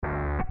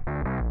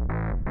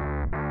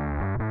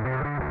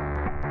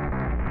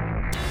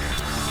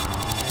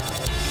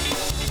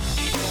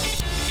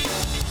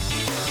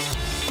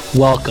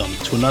Welcome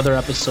to another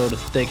episode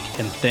of Thick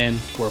and Thin,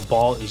 where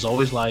ball is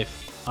always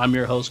life. I'm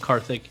your host,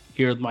 Karthik,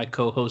 here with my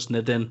co-host,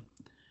 Nitin.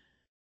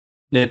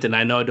 Nitin,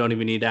 I know I don't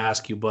even need to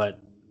ask you, but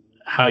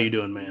how you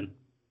doing, man?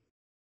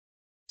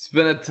 It's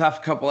been a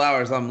tough couple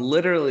hours. I'm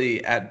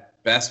literally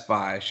at Best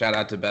Buy. Shout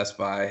out to Best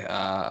Buy,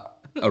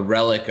 a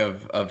relic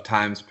of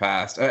times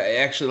past.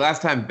 Actually,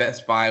 last time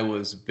Best Buy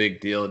was a big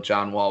deal.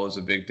 John Wall was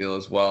a big deal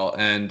as well.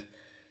 And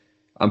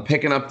I'm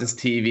picking up this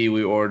TV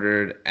we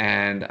ordered,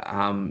 and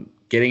I'm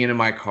getting into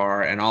my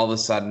car, and all of a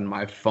sudden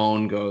my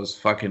phone goes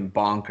fucking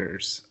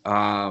bonkers.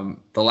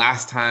 The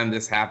last time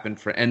this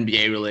happened for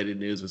NBA related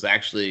news was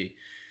actually,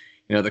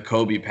 the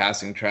Kobe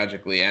passing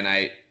tragically,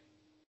 and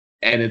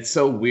it's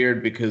so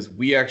weird because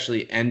we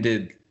actually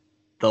ended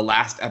the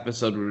last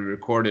episode we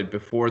recorded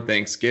before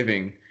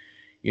Thanksgiving,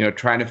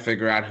 trying to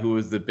figure out who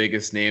was the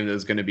biggest name that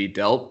was going to be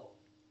dealt.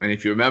 And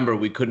if you remember,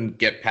 we couldn't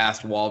get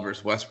past Wall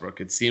versus Westbrook.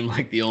 It seemed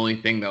like the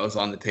only thing that was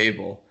on the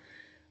table.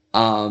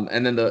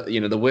 And then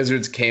the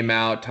Wizards came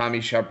out. Tommy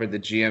Shepard, the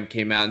GM,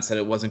 came out and said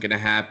it wasn't going to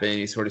happen.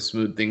 He sort of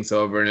smoothed things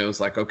over, and it was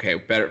like, okay,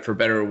 for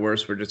better or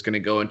worse, we're just going to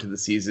go into the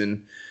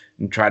season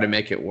and try to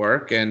make it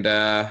work. And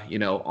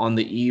on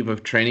the eve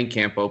of training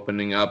camp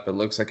opening up, it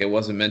looks like it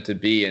wasn't meant to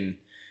be. And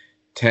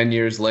 10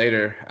 years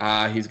later,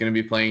 he's going to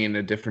be playing in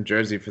a different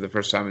jersey for the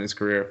first time in his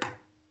career.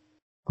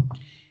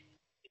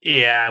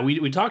 Yeah,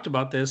 we talked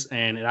about this,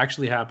 and it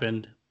actually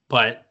happened.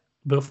 But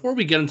before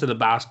we get into the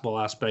basketball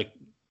aspect,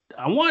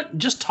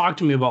 just talk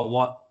to me about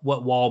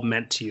what Wall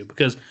meant to you,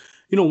 because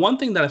one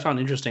thing that I found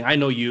interesting. I've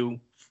known you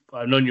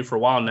for a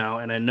while now,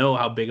 and I know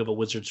how big of a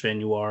Wizards fan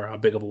you are, how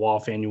big of a Wall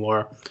fan you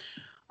are.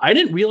 I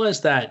didn't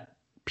realize that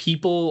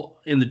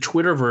people in the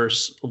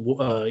Twitterverse,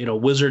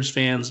 Wizards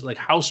fans, like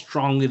how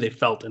strongly they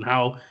felt and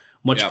how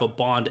much of a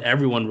bond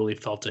everyone really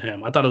felt to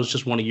him. I thought it was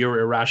just one of your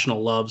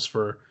irrational loves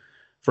for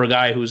a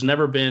guy who's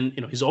never been,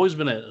 he's always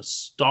been a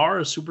star,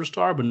 a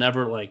superstar, but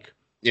never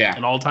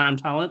an all-time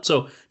talent.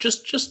 So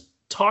just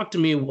talk to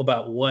me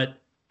about what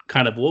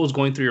was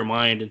going through your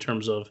mind in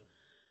terms of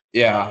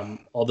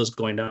all this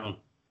going down.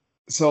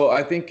 So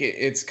I think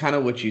it's kind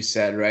of what you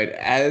said, right?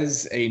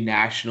 As a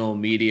national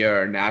media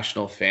or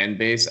national fan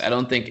base, I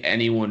don't think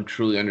anyone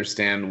truly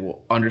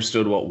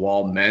understood what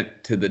Wall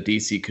meant to the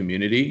DC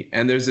community.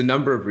 And there's a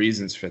number of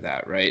reasons for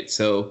that, right?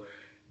 So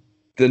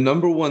the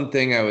number one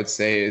thing I would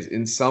say is,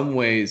 in some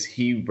ways,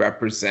 he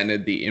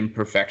represented the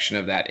imperfection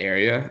of that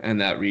area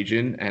and that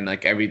region, and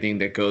like everything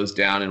that goes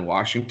down in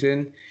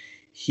Washington.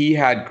 He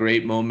had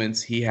great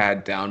moments. He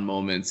had down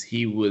moments.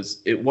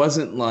 It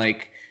wasn't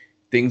like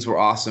things were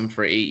awesome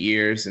for 8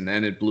 years and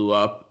then it blew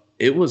up.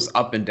 It was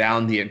up and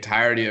down the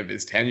entirety of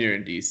his tenure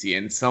in DC.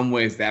 And in some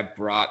ways that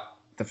brought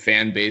the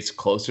fan base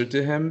closer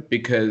to him,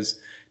 because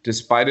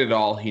despite it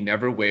all, he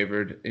never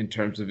wavered in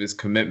terms of his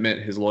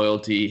commitment, his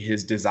loyalty,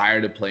 his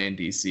desire to play in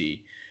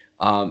DC.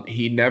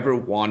 He never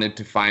wanted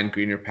to find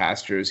greener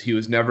pastures. He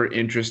was never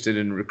interested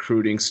in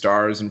recruiting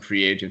stars in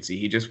free agency.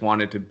 He just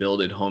wanted to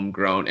build it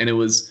homegrown. And it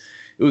was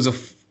a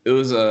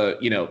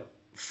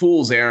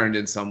fool's errand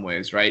in some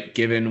ways, right?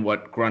 Given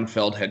what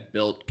Grunfeld had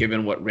built,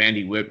 given what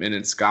Randy Whitman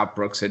and Scott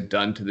Brooks had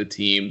done to the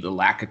team, the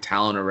lack of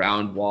talent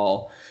around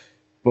Wall.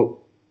 But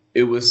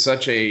it was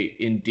such a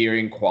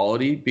endearing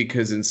quality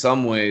because in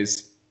some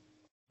ways,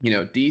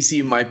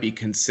 DC might be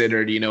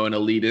considered, an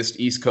elitist,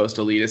 East Coast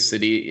elitist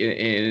city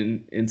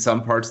in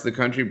some parts of the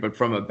country. But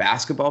from a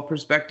basketball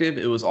perspective,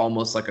 it was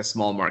almost like a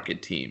small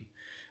market team.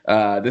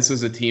 This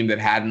was a team that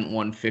hadn't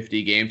won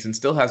 50 games and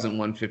still hasn't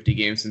won 50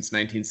 games since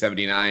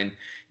 1979.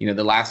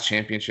 The last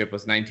championship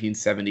was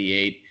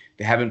 1978.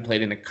 They haven't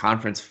played in a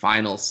conference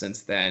final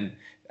since then.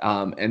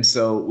 And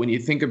so when you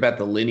think about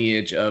the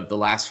lineage of the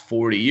last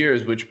 40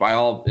 years, which by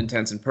all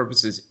intents and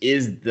purposes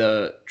is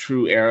the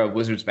true era of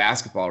Wizards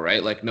basketball,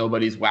 right? Like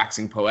nobody's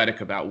waxing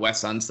poetic about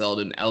Wes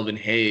Unseld and Elvin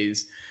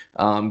Hayes,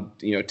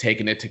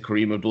 taking it to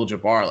Kareem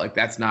Abdul-Jabbar. Like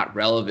that's not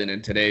relevant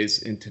in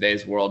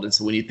today's world. And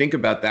so when you think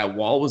about that,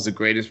 Wall was the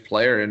greatest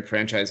player in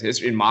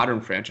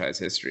modern franchise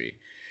history.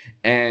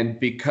 And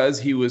because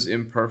he was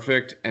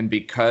imperfect and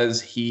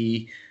because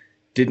he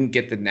didn't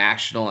get the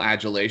national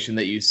adulation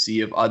that you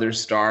see of other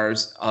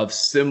stars of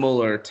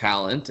similar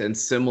talent and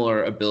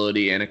similar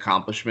ability and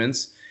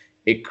accomplishments,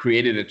 it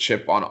created a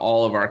chip on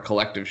all of our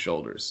collective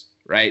shoulders,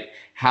 right?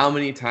 How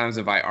many times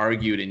have I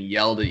argued and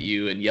yelled at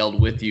you and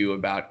yelled with you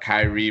about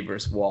Kyrie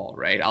versus Wall,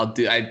 right?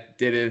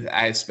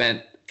 I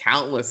spent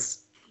countless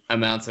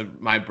amounts of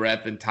my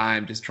breath and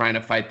time just trying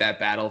to fight that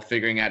battle,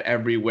 figuring out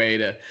every way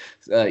to,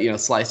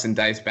 slice and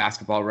dice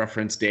basketball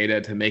reference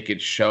data to make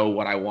it show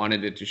what I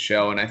wanted it to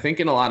show. And I think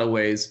in a lot of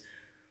ways,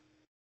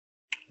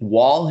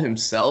 Wall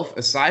himself,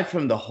 aside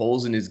from the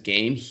holes in his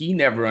game, he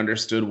never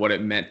understood what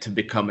it meant to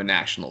become a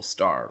national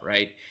star,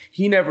 right?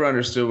 He never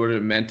understood what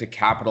it meant to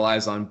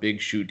capitalize on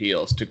big shoe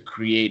deals, to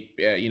create,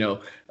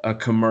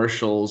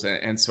 commercials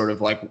and sort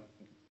of like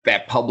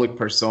that public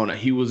persona.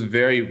 He was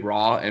very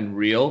raw and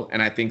real.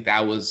 And I think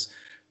that was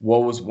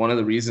what was one of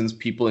the reasons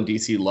people in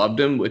DC loved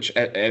him, which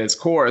at its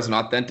core is an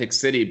authentic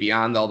city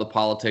beyond all the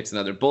politics and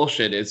other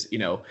bullshit is,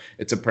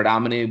 it's a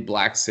predominantly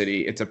black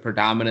city. It's a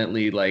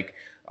predominantly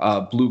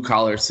blue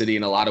collar city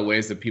in a lot of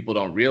ways that people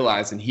don't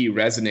realize. And he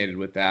resonated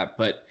with that.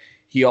 But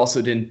he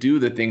also didn't do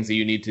the things that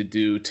you need to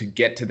do to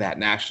get to that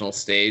national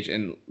stage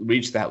and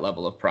reach that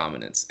level of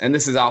prominence. And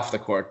this is off the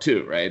court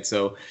too, right?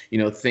 So,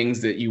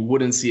 things that you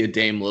wouldn't see a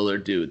Dame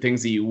Lillard do,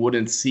 things that you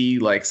wouldn't see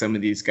like some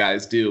of these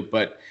guys do.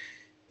 But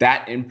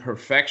that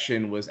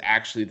imperfection was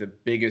actually the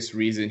biggest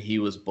reason he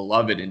was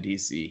beloved in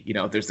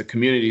DC. There's the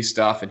community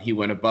stuff, and he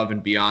went above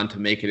and beyond to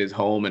make it his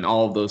home. And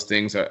all of those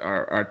things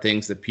are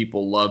things that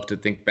people love to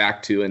think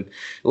back to and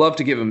love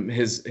to give him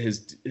his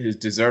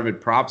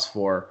deserved props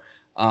for.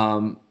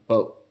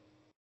 But,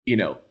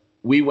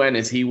 we went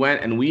as he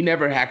went, and we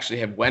never actually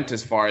have went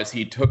as far as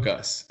he took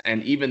us.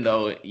 And even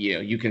though,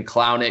 you can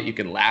clown it, you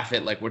can laugh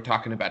it, like we're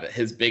talking about it,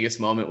 his biggest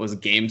moment was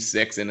Game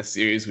 6 in a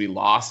series we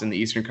lost in the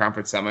Eastern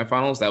Conference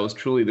semifinals. That was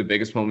truly the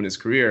biggest moment in his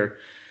career.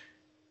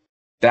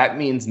 That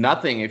means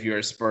nothing if you're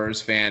a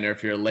Spurs fan or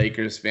if you're a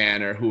Lakers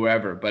fan or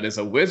whoever. But as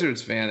a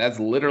Wizards fan, that's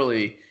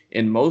literally,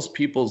 in most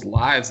people's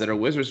lives that are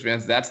Wizards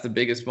fans, that's the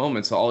biggest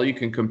moment. So all you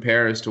can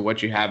compare is to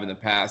what you have in the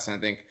past. And I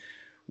think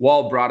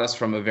Wall brought us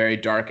from a very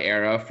dark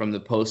era, from the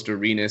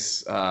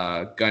post-Arenas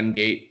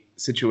Gungate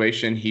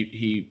situation.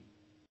 He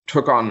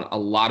took on a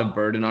lot of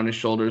burden on his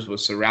shoulders,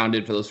 was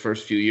surrounded for those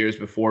first few years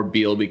before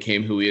Beal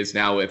became who he is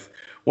now, with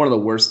one of the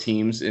worst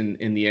teams in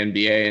the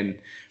NBA.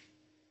 And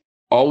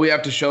all we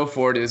have to show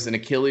for it is an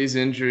Achilles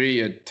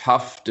injury, a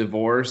tough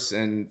divorce,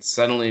 and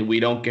suddenly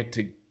we don't get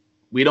the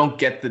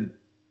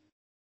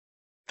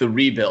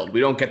rebuild.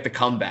 We don't get the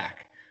comeback.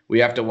 We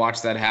have to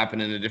watch that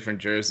happen in a different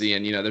jersey.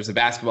 And, there's a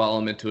basketball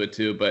element to it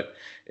too, but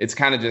it's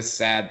kind of just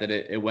sad that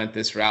it went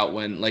this route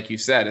when, like you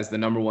said, as the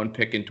number one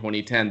pick in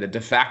 2010, the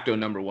de facto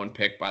number one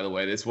pick, by the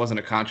way, this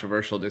wasn't a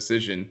controversial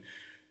decision.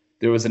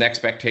 There was an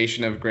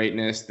expectation of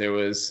greatness. There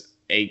was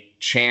a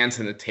chance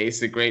and a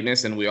taste of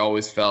greatness, and we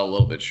always fell a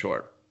little bit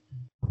short.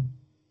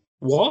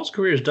 Wall's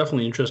career is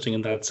definitely interesting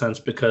in that sense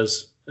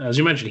because, as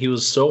you mentioned, he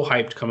was so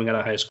hyped coming out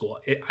of high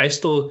school. I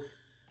still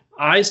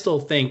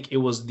think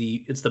it's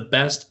the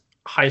best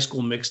high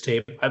school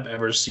mixtape I've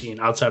ever seen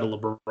outside of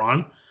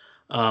LeBron,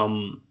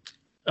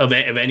 of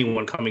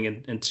anyone coming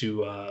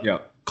into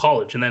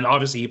college. And then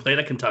obviously he played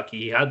at Kentucky.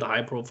 He had the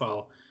high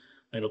profile,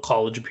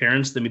 college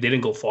appearance. I mean, they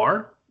didn't go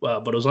far,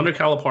 but it was under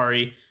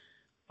Calipari.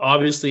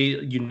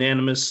 Obviously,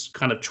 unanimous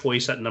kind of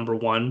choice at number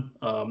one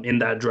in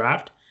that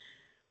draft.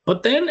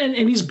 But then, and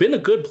he's been a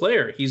good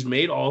player. He's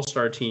made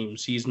all-star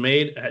teams. Has he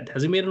made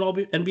an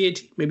all-NBA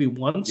team maybe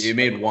once? He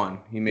made one.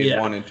 He made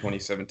one in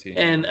 2017.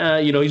 And,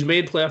 he's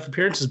made playoff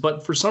appearances.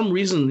 But for some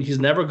reason, he's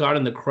never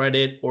gotten the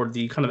credit or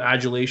the kind of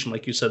adulation,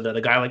 like you said, that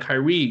a guy like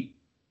Kyrie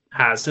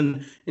has.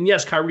 And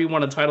yes, Kyrie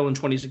won a title in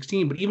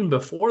 2016. But even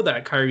before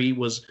that, Kyrie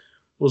was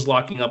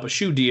locking up a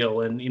shoe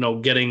deal and,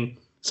 getting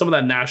some of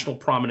that national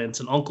prominence.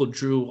 And Uncle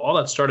Drew, all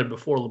that started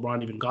before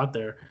LeBron even got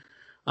there.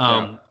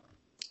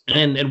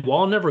 And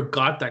Wall never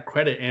got that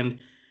credit.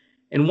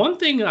 And one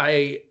thing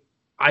I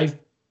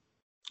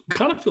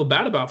kind of feel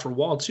bad about for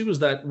Wall too is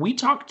that we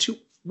talk too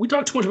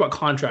much about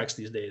contracts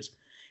these days.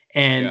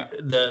 And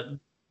the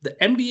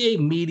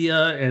NBA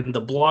media and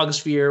the blog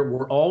sphere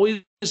were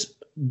always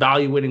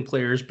evaluating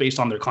players based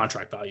on their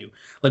contract value.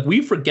 Like,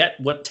 we forget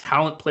what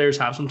talent players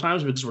have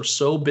sometimes because we're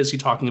so busy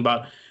talking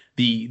about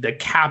the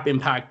cap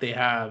impact they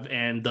have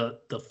and the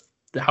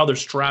how they're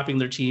strapping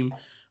their team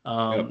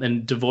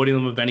and devoiding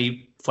them of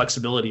any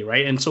flexibility,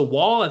 right? And so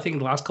Wall, I think in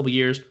the last couple of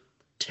years,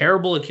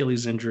 terrible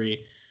Achilles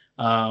injury,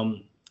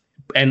 and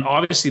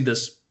obviously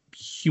this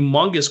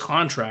humongous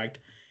contract.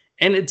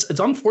 And it's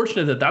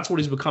unfortunate that that's what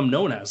he's become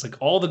known as. Like,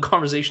 all the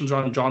conversations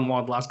around John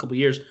Wall the last couple of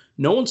years,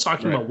 no one's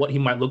talking about what he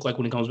might look like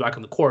when he comes back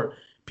on the court.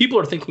 People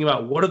are thinking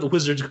about what are the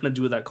Wizards going to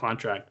do with that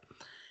contract.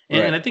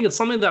 And I think it's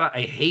something that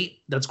I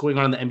hate that's going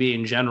on in the NBA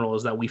in general,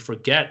 is that we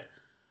forget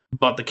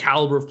about the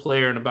caliber of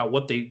player and about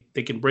what they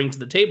can bring to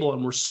the table,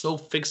 and we're so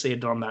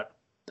fixated on that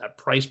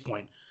price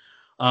point.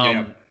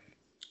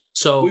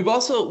 So we've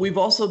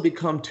also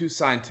become too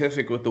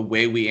scientific with the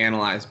way we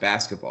analyze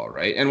basketball,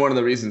 right? And one of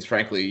the reasons,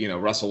 frankly,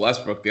 Russell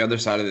Westbrook, the other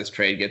side of this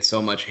trade, gets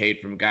so much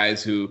hate from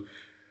guys who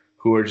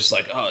are just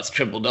like, oh, it's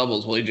triple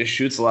doubles. Well, he just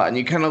shoots a lot. And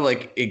you kind of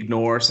like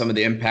ignore some of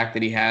the impact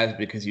that he has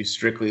because you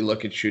strictly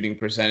look at shooting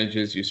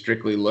percentages. You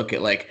strictly look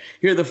at like,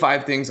 here are the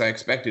 5 things I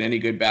expect in any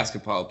good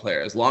basketball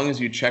player. As long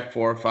as you check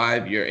 4 or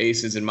 5, you're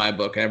aces in my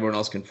book and everyone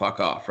else can fuck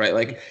off, right?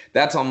 Like,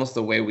 that's almost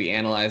the way we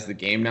analyze the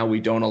game now.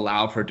 We don't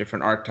allow for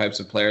different archetypes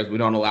of players. We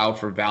don't allow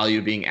for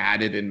value being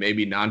added in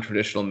maybe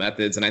non-traditional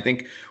methods. And I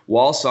think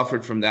Wall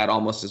suffered from that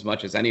almost as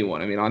much as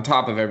anyone. I mean, on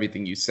top of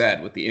everything you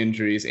said with the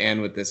injuries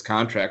and with this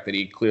contract that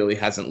he clearly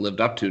hasn't lived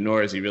up to,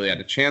 nor has he really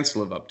had a chance to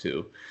live up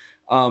to.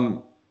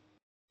 And,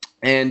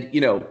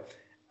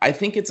 I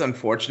think it's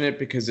unfortunate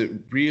because it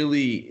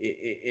really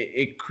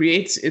it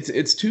creates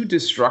it's too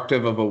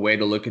destructive of a way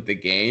to look at the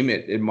game.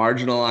 It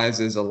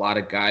marginalizes a lot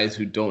of guys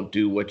who don't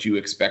do what you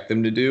expect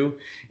them to do,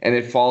 and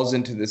it falls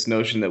into this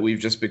notion that we've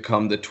just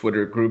become the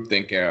Twitter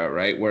groupthink era,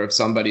 right? Where if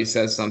somebody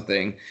says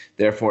something,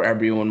 therefore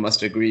everyone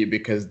must agree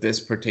because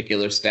this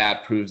particular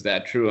stat proves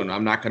that true. And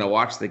I'm not going to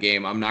watch the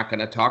game. I'm not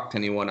going to talk to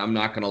anyone. I'm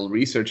not going to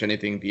research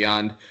anything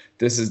beyond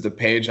this is the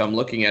page I'm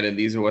looking at, and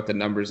these are what the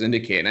numbers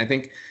indicate. And I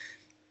think,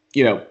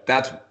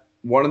 that's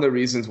one of the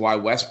reasons why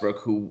Westbrook,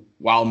 who,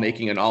 while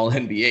making an all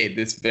NBA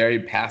this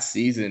very past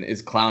season,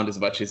 is clowned as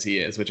much as he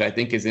is, which I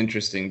think is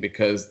interesting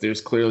because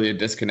there's clearly a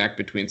disconnect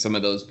between some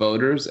of those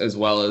voters as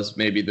well as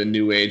maybe the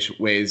new age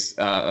ways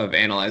of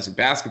analyzing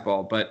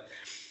basketball. But,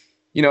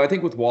 I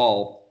think with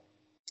Wall,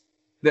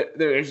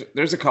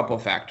 there's a couple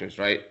of factors,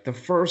 right? The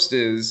first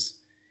is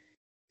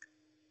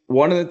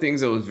one of the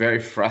things that was very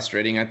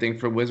frustrating, I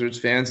think, for Wizards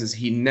fans is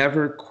he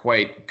never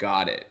quite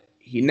got it.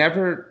 He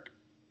never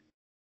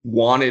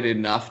wanted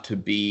enough to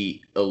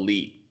be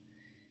elite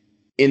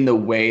in the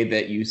way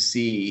that you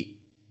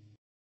see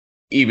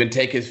even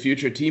take his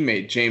future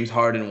teammate James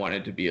Harden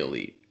wanted to be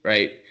elite,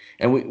 right?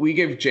 And we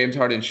give James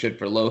Harden shit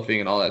for loafing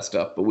and all that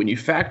stuff, but when you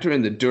factor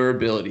in the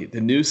durability,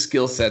 the new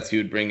skill sets he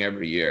would bring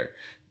every year,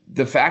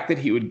 the fact that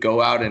he would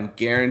go out and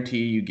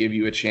guarantee give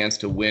you a chance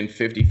to win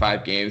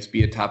 55 games,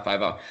 be a top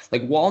 5 out.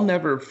 Like Wall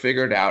never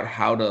figured out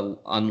how to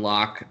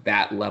unlock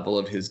that level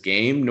of his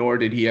game, nor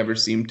did he ever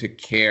seem to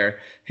care.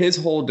 His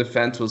whole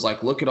defense was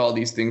like, look at all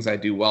these things I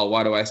do well.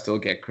 Why do I still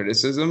get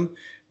criticism?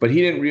 But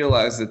he didn't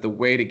realize that the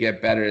way to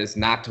get better is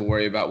not to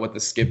worry about what the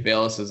Skip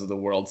Baylesses of the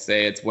world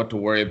say. It's what to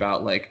worry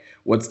about, like,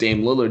 what's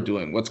Dame Lillard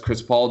doing? What's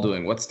Chris Paul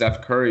doing? What's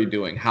Steph Curry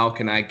doing? How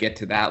can I get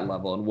to that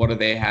level? And what do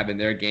they have in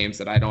their games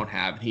that I don't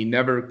have? He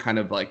never kind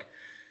of like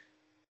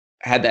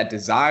had that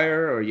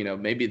desire, or,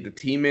 maybe the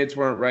teammates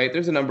weren't right.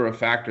 There's a number of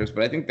factors,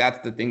 but I think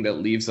that's the thing that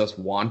leaves us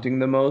wanting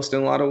the most in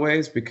a lot of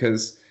ways,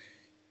 because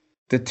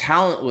the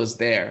talent was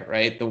there,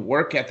 right? The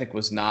work ethic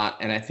was not.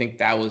 And I think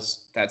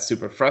that's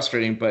super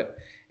frustrating. But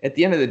at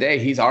the end of the day,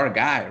 he's our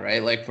guy,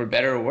 right? Like, for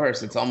better or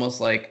worse, it's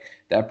almost like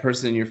that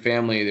person in your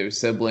family, their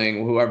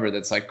sibling, whoever,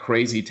 that's like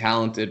crazy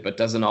talented but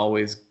doesn't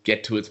always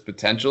get to its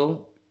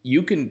potential.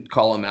 You can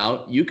call him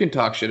out, you can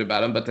talk shit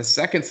about him, but the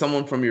second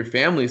someone from your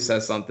family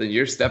says something,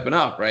 you're stepping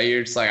up, right?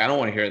 You're just like, I don't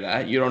want to hear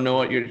that. You don't know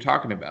what you're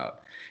talking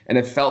about. And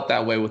it felt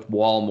that way with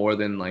Wall more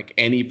than like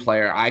any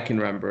player I can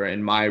remember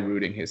in my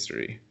rooting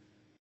history.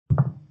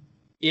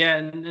 Yeah,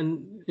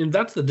 and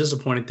that's the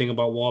disappointing thing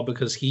about Wall,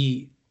 because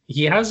he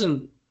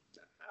hasn't.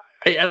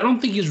 I don't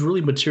think he's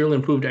really materially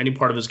improved any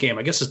part of his game.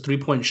 I guess his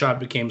 3-point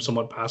shot became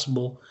somewhat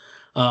passable.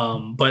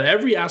 But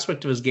every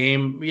aspect of his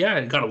game,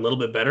 it got a little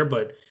bit better,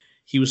 but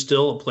he was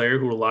still a player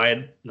who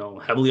relied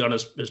heavily on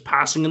his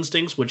passing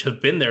instincts, which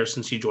have been there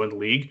since he joined the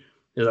league.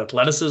 His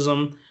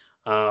athleticism,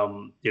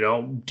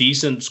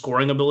 decent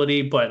scoring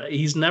ability, but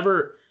he's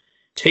never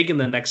taken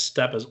the next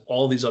step as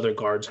all these other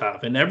guards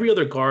have. And every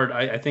other guard,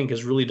 I think,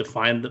 has really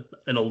defined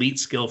an elite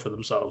skill for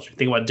themselves. You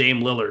think about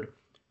Dame Lillard,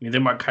 you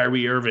think about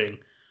Kyrie Irving,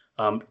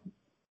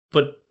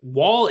 but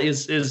Wall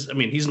is he's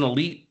an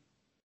elite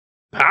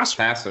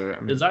passer.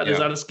 Is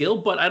that a skill?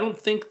 But I don't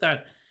think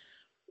that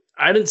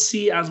I didn't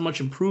see as much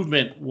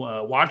improvement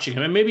watching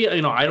him. And maybe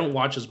I don't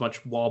watch as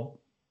much Wall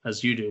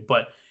as you do,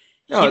 but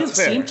he didn't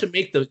seem to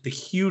make the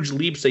huge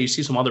leaps that you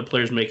see some other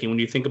players making when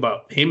you think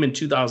about him in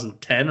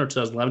 2010 or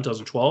 2011,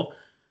 2012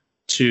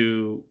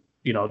 to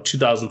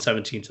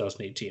 2017,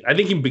 2018. I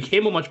think he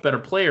became a much better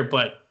player,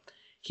 but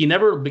he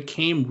never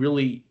became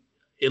really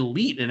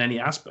elite in any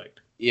aspect.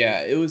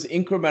 Yeah, it was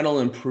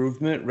incremental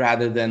improvement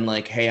rather than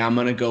like, hey, I'm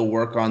going to go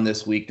work on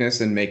this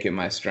weakness and make it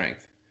my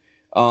strength.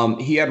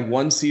 He had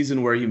one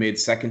season where he made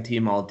second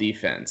team all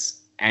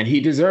defense, and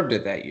he deserved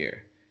it that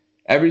year.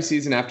 Every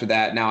season after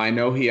that, now I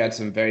know he had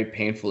some very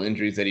painful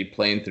injuries that he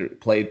played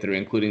through,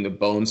 including the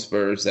bone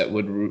spurs that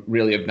would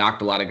really have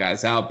knocked a lot of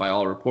guys out by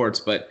all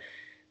reports. But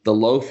the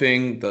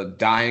loafing, the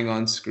dying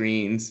on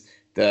screens,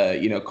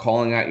 the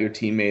calling out your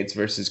teammates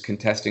versus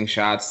contesting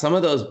shots, some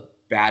of those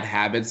bad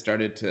habits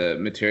started to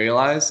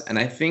materialize. And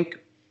I think,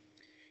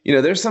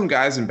 there's some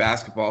guys in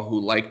basketball who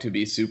like to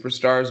be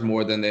superstars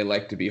more than they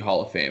like to be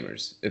Hall of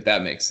Famers, if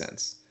that makes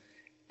sense.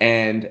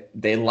 And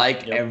they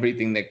like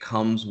everything that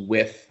comes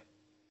with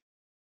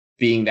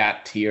being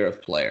that tier of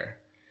player.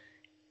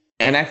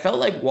 And I felt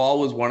like Wall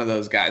was one of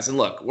those guys. And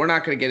look, we're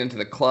not going to get into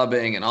the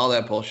clubbing and all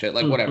that bullshit.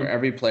 Like, whatever,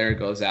 every player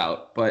goes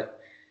out. But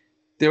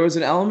there was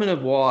an element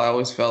of Wall I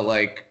always felt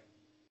like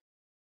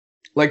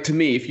to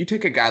me, if you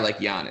take a guy like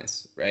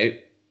Giannis,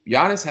 right?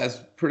 Giannis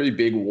has pretty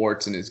big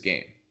warts in his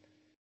game.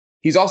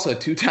 He's also a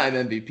 2-time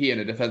MVP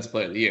and a Defensive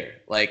Player of the Year.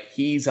 Like,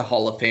 he's a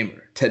Hall of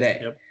Famer today.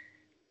 Yep.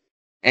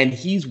 And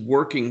he's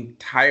working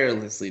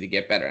tirelessly to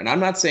get better. And I'm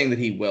not saying that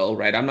he will,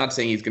 right? I'm not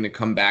saying he's going to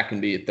come back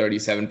and be a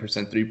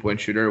 37% three-point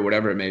shooter or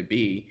whatever it may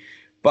be.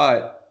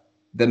 But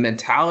the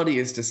mentality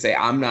is to say,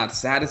 I'm not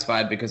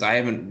satisfied because I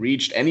haven't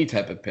reached any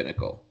type of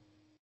pinnacle,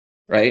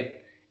 right?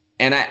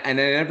 And I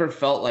never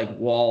felt like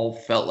Wall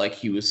felt like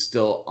he was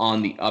still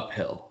on the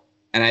uphill.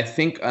 And I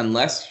think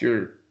unless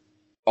you're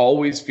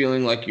always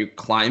feeling like you're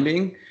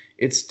climbing,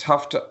 it's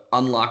tough to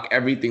unlock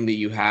everything that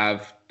you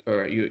have,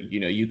 or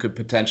you could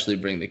potentially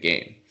bring the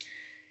game.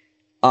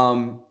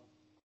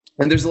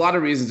 And there's a lot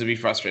of reasons to be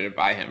frustrated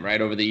by him,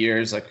 right? Over the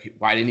years, like,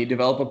 why didn't he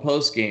develop a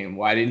post game?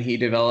 Why didn't he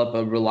develop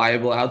a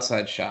reliable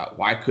outside shot?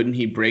 Why couldn't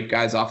he break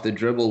guys off the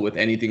dribble with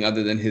anything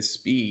other than his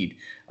speed?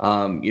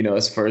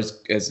 As far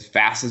as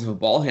fast as a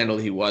ball handle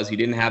he was, he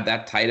didn't have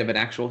that tight of an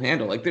actual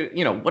handle. Like,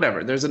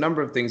 whatever. There's a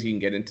number of things you can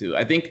get into.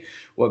 I think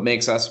what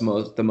makes us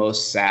the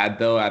most sad,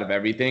 though, out of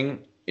everything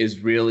is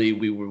really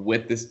we were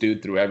with this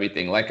dude through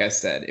everything. Like I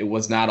said, it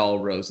was not all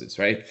roses,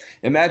 right?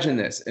 Imagine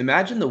this.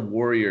 Imagine the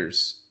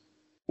Warriors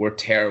were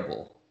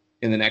terrible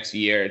in the next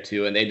year or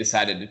two, and they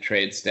decided to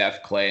trade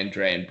Steph, Clay, and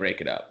Dre and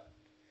break it up.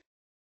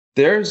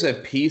 There's a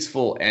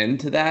peaceful end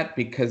to that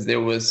because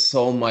there was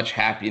so much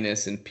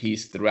happiness and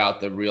peace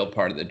throughout the real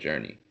part of the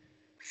journey.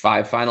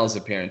 5 finals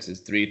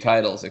appearances, 3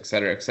 titles, et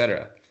cetera, et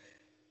cetera.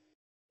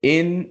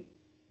 In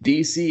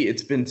DC,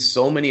 it's been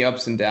so many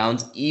ups and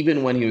downs,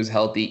 even when he was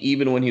healthy,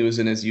 even when he was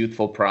in his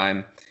youthful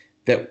prime,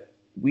 that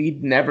we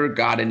never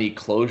got any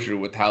closure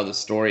with how the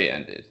story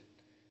ended.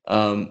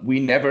 We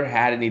never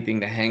had anything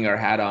to hang our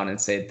hat on and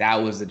say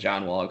that was the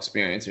John Wall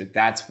experience, or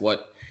that's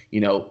what,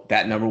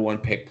 that number 1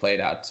 pick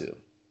played out to.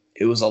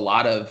 It was a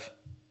lot of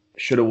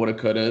shoulda, woulda,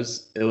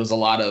 couldas. It was a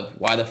lot of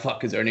why the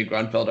fuck is Ernie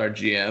Grunfeld our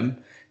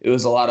GM? It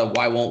was a lot of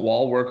why won't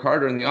Wall work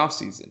harder in the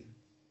offseason?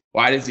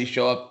 Why does he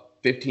show up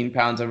 15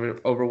 pounds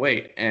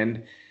overweight?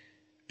 And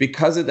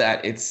because of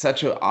that, it's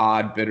such an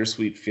odd,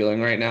 bittersweet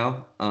feeling right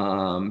now,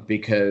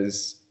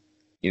 because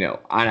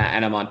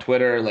and I'm on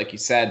Twitter, like you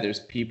said,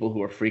 there's people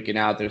who are freaking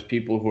out. There's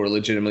people who are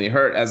legitimately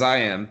hurt, as I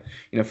am.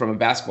 From a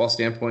basketball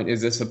standpoint, is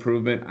this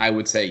improvement? I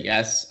would say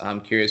yes. I'm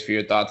curious for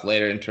your thoughts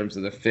later in terms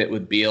of the fit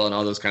with Beal and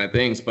all those kind of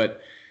things.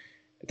 But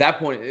at that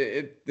point,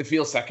 it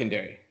feels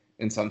secondary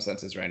in some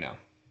senses right now.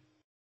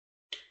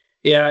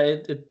 Yeah,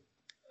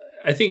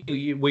 I think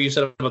what you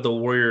said about the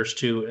Warriors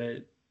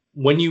too,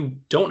 when you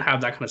don't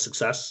have that kind of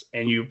success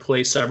and you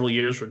play several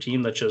years for a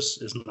team that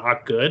just is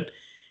not good,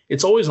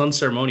 it's always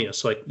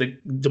unceremonious. Like the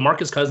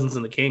DeMarcus Cousins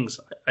and the Kings,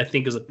 I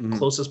think, is the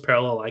closest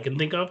parallel I can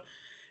think of.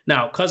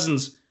 Now,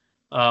 Cousins,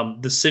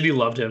 the city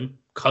loved him.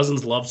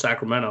 Cousins loved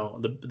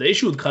Sacramento. The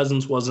issue with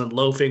Cousins wasn't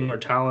loafing or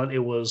talent. It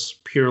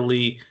was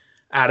purely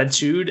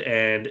attitude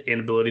and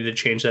inability to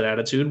change that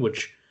attitude,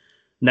 which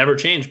never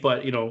changed.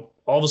 But,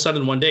 all of a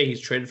sudden one day he's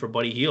traded for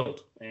Buddy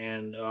Hield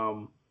and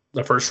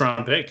the first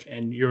round pick.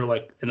 And you're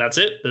like, and that's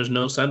it. There's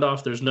no send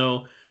off. There's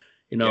no,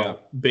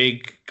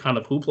 big kind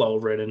of hoopla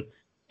over it.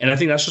 And I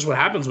think that's just what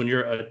happens when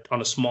you're on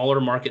a smaller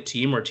market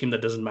team or a team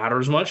that doesn't matter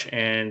as much,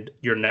 and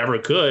you're never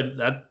good.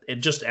 That it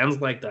just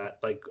ends like that.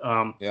 But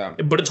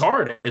it's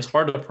hard. It's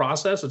hard to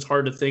process. It's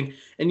hard to think.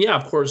 And yeah,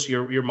 of course,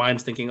 your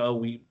mind's thinking,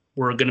 oh,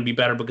 we're going to be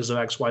better because of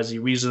X, Y, Z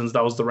reasons.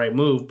 That was the right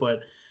move. But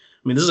I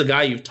mean, this is a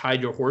guy you've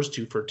tied your horse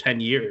to for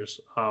 10 years.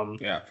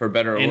 For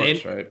better or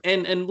worse, right?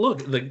 And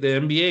look, the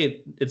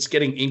NBA, it's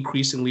getting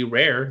increasingly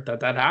rare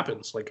that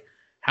happens. Like,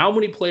 how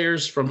many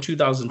players from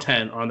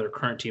 2010 are on their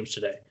current teams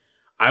today?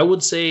 I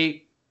would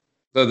say.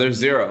 So there's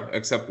 0,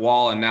 except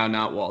Wall and now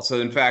not Wall. So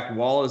in fact,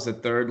 Wall is the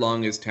 3rd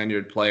longest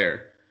tenured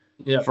player.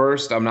 Yeah.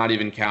 First, I'm not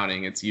even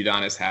counting. It's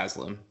Udonis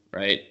Haslem,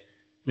 right?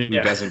 Who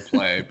doesn't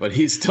play, but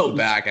he's still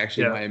back.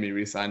 Actually, Miami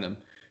re-signed him.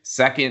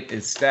 Second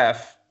is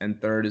Steph, and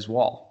 3rd is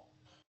Wall.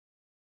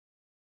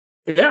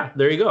 Yeah,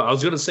 there you go. I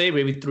was going to say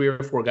maybe 3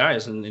 or 4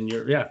 guys, and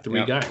you're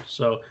 3 guys.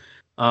 So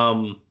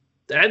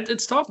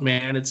it's tough,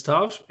 man. It's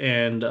tough,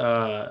 and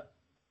I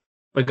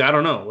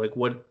don't know, like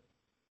what.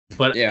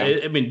 But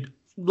I mean,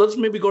 let's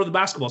maybe go to the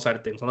basketball side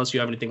of things, unless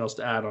you have anything else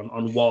to add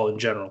on Wall in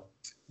general.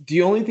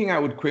 The only thing I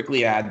would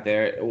quickly add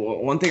there,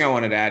 one thing I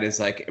wanted to add is,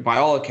 like, by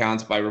all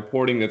accounts, by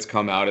reporting that's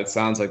come out, it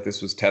sounds like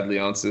this was Ted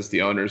Leonsis,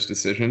 the owner's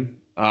decision.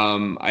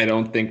 I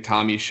don't think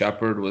Tommy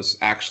Shepard was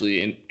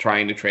actually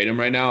trying to trade him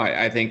right now.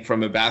 I think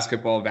from a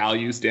basketball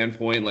value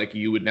standpoint, like,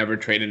 you would never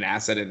trade an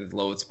asset at its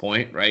lowest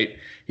point, right?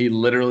 He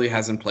literally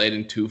hasn't played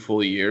in 2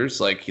 full years.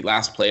 Like, he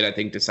last played, I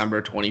think,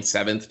 December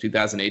 27th,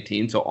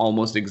 2018, so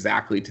almost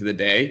exactly to the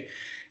day.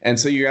 And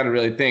so you got to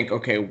really think,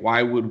 okay,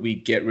 why would we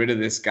get rid of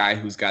this guy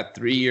who's got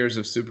 3 years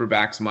of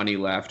Supermax money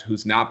left,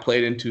 who's not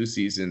played in 2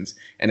 seasons,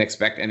 and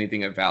expect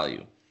anything of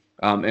value?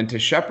 And to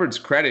Shepard's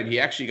credit, he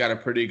actually got a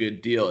pretty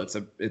good deal.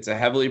 It's a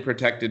heavily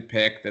protected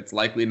pick that's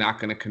likely not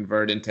going to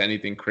convert into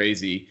anything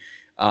crazy.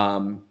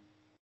 And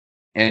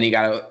he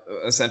got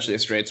essentially a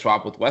straight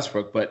swap with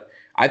Westbrook. But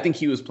I think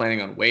he was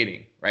planning on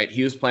waiting, right?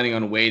 He was planning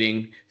on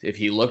waiting. If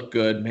he looked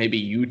good, maybe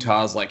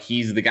Utah's like,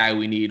 he's the guy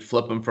we need,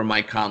 flip him for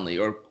Mike Conley,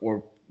 or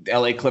the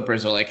LA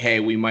Clippers are like,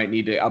 hey, we might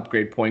need to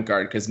upgrade point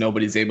guard because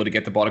nobody's able to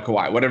get the ball to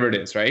Kawhi, whatever it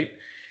is, right?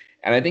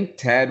 And I think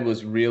Ted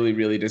was really,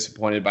 really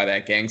disappointed by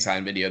that gang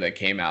sign video that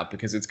came out,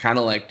 because it's kind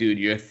of like, dude,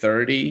 you're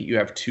 30, you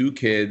have 2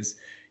 kids,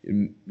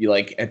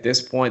 Like at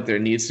this point, there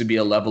needs to be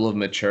a level of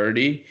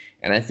maturity.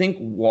 And I think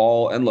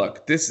Wall, and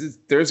look,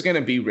 there's going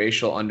to be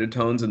racial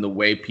undertones in the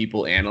way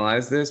people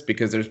analyze this,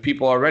 because there's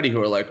people already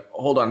who are like,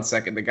 hold on a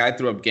second, the guy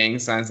threw up gang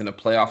signs in a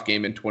playoff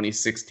game in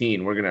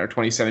 2016. Or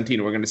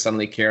 2017. We're going to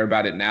suddenly care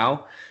about it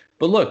now.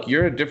 But look,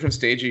 you're at a different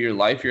stage of your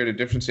life. You're at a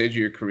different stage of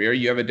your career.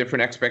 You have a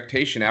different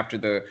expectation after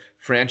the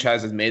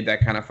franchise has made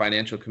that kind of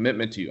financial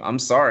commitment to you. I'm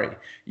sorry.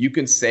 You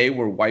can say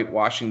we're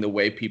whitewashing the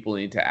way people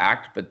need to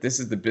act, but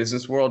this is the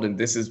business world, and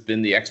this has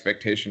been the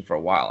expectation for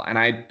a while. And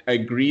I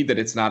agree that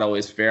it's not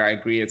always fair. I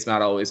agree it's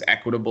not always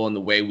equitable in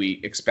the way we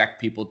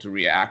expect people to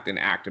react and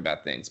act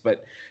about things.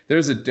 But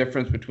there's a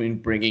difference between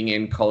bringing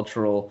in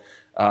cultural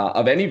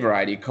of any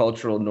variety,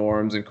 cultural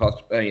norms and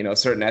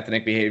certain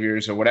ethnic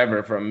behaviors or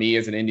whatever from me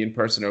as an Indian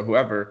person or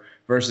whoever,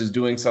 versus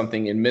doing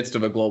something in midst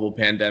of a global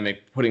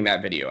pandemic, putting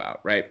that video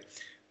out, right?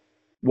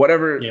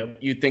 Whatever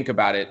you think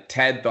about it,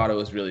 Ted thought it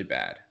was really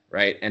bad,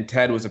 right? And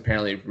Ted was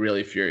apparently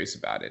really furious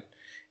about it.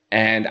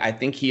 And I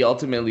think he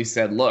ultimately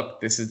said, look,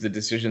 this is the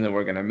decision that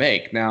we're going to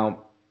make.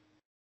 Now,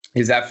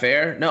 is that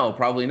fair? No,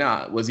 probably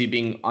not. Was he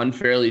being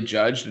unfairly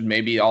judged? And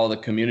maybe all the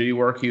community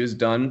work he was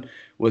done,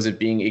 was it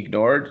being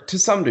ignored? To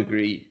some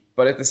degree.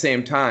 But at the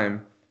same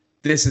time,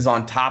 this is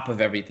on top of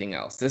everything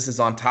else. This is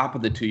on top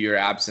of the 2-year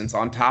absence,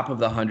 on top of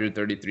the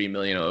 $133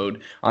 million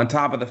owed, on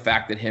top of the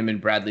fact that him and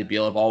Bradley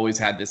Beal have always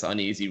had this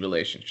uneasy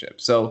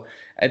relationship. So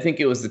I think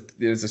it was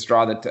a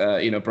straw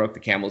that broke the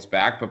camel's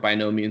back, but by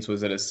no means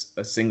was it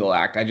a single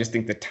act. I just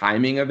think the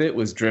timing of it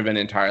was driven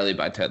entirely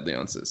by Ted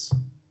Leonsis.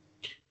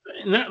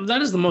 And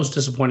that is the most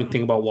disappointing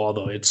thing about Wall,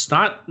 though. It's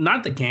not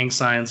the gang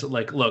signs.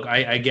 Like, look,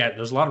 I get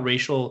there's a lot of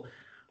racial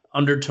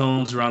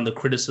undertones around the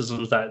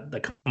criticisms that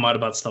come out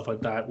about stuff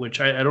like that,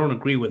 which I don't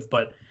agree with.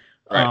 But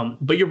right.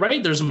 But you're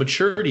right. There's a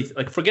maturity.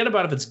 Like, forget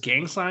about if it's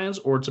gang signs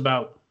or it's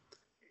about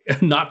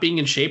not being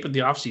in shape at the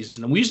offseason.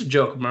 And we used to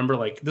joke, remember,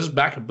 like, this is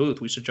back in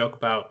Booth, we used to joke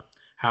about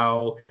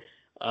how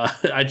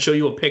I'd show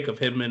you a pic of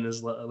him in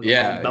his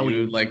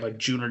belly, like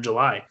June or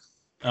July.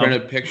 Print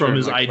a picture from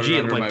his like, IG.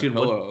 And like, dude,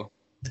 pillow.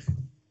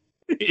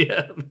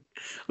 Yeah,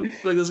 like,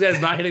 this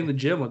guy's not hitting the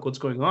gym. Like, what's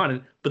going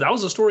on? But that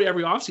was a story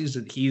every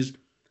offseason. He's,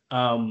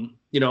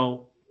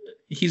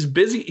 he's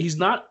busy. He's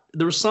not.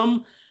 There was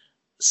some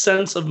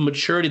sense of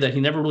maturity that he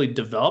never really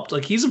developed.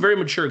 Like, he's a very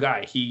mature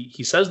guy.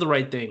 He says the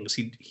right things.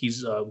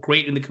 He's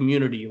great in the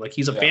community. Like,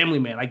 he's a family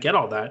man. I get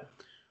all that.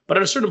 But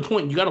at a certain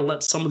point, you got to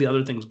let some of the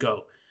other things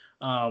go.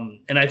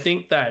 And I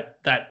think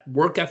that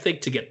work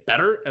ethic to get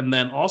better, and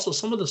then also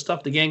some of the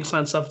stuff, the gang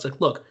sign stuff. It's like,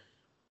 look,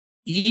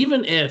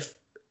 even if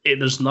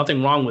there's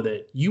nothing wrong with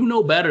it, you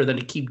know better than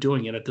to keep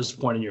doing it at this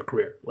point in your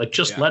career. Like,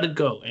 just let it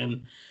go.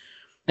 And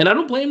I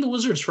don't blame the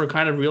Wizards for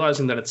kind of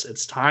realizing that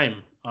it's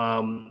time.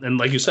 And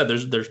like you said,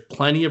 there's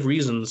plenty of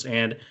reasons.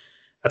 And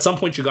at some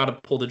point you got to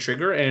pull the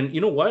trigger. And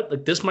you know what?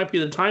 Like, this might be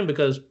the time,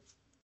 because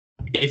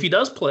if he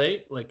does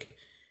play, like,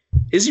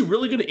 is he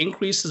really going to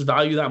increase his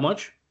value that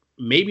much?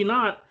 Maybe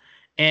not.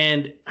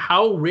 And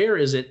how rare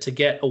is it to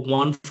get a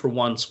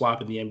 1-for-1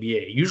 swap in the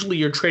NBA? Usually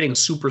you're trading a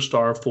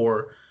superstar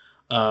for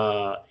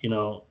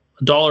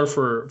 $1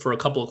 for a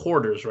couple of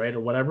quarters, right? Or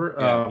whatever.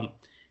 Yeah.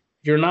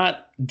 You're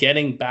not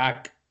getting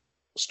back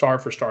star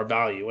for star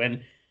value.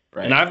 And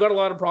I've got a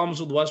lot of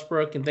problems with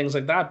Westbrook and things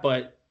like that,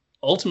 but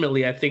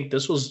ultimately I think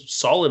this was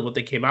solid what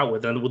they came out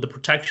with, and with the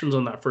protections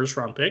on that first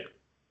round pick.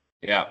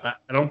 Yeah.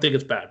 I don't think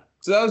it's bad.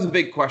 So that was a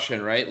big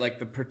question, right? Like,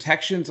 the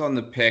protections on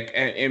the pick.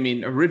 I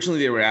mean, originally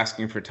they were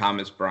asking for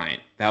Thomas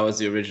Bryant. That was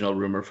the original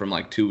rumor from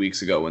like 2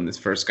 weeks ago when this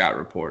first got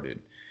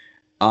reported.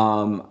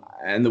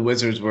 And the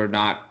Wizards were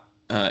not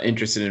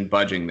interested in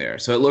budging there.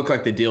 So it looked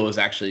like the deal was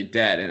actually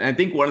dead. And I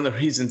think one of the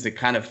reasons it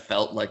kind of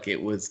felt like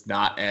it was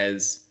not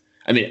as,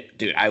 I mean,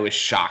 dude, I was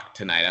shocked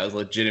tonight. I was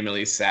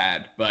legitimately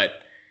sad,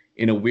 but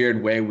in a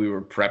weird way, we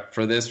were prepped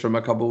for this from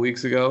a couple of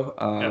weeks ago.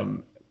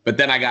 But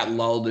then I got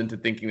lulled into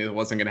thinking that it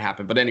wasn't going to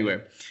happen. But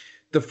anyway,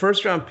 the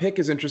first round pick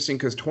is interesting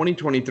because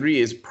 2023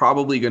 is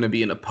probably going to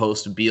be in a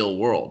post-Beal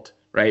world,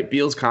 right?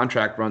 Beal's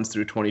contract runs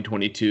through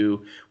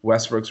 2022.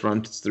 Westbrook's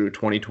runs through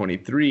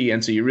 2023.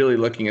 And so you're really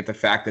looking at the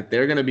fact that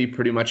they're going to be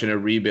pretty much in a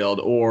rebuild,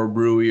 or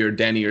Rui or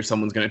Denny or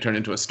someone's going to turn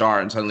into a star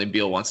and suddenly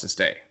Beal wants to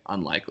stay.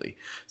 Unlikely.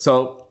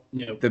 So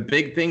the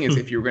big thing is,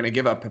 if you're going to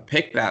give up a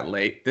pick that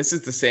late, this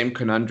is the same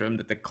conundrum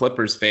that the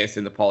Clippers faced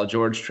in the Paul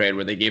George trade,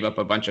 where they gave up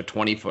a bunch of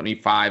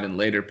 2025 and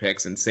later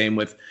picks, and same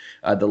with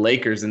the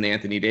Lakers in the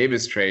Anthony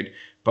Davis trade.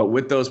 But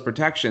with those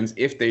protections,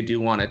 if they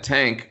do want to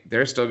tank,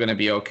 they're still going to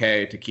be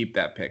okay to keep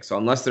that pick. So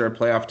unless they're a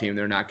playoff team,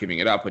 they're not giving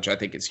it up, which I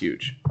think is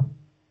huge.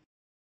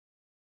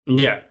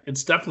 Yeah,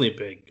 it's definitely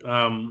big.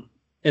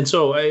 And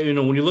so,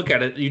 when you look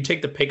at it, you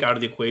take the pick out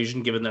of the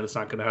equation, given that it's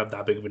not going to have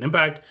that big of an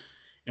impact,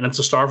 and it's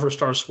a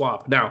star-for-star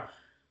swap. Now,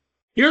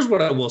 here's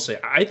what I will say.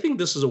 I think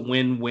this is a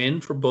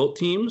win-win for both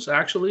teams,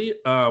 actually.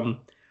 I'm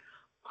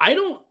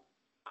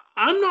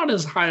not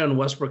as high on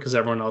Westbrook as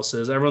everyone else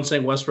is. Everyone's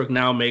saying Westbrook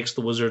now makes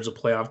the Wizards a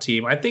playoff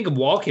team. I think if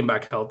Wall came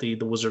back healthy,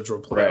 the Wizards were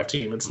a playoff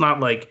team. It's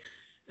not like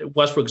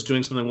Westbrook's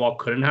doing something Wall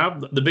couldn't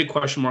have. The big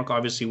question mark,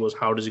 obviously, was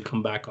how does he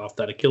come back off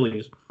that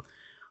Achilles?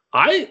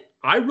 I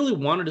really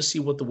wanted to see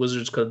what the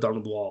Wizards could have done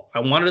with Wall. I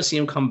wanted to see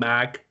him come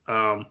back.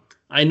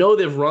 I know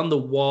they've run the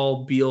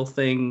Wall Beal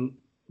thing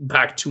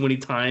back too many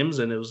times,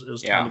 and it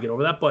was time to get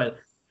over that. But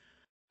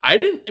I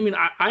didn't. I mean,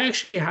 I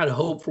actually had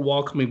hope for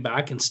Wall coming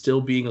back and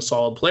still being a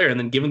solid player. And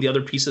then given the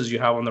other pieces you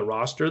have on the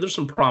roster, there's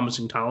some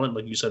promising talent,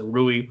 like you said,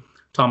 Rui,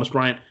 Thomas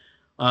Bryant.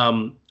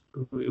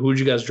 Who did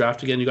you guys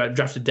draft again? You got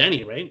drafted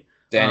Denny, right?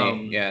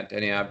 Denny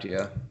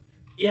Abdia.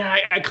 Yeah,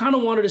 I kind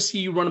of wanted to see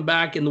you run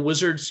back. And the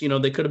Wizards,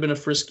 they could have been a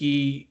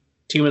frisky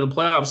team in the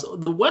playoffs.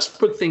 The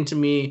Westbrook thing, to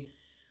me,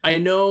 I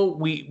know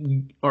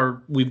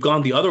we've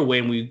gone the other way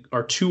and we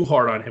are too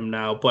hard on him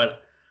now,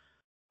 but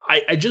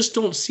I just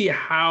don't see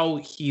how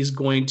he's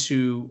going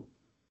to.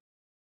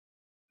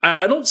 I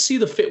don't see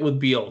the fit with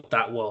Beal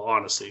that well,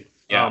 honestly.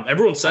 Yeah.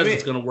 Everyone says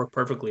it's going to work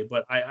perfectly,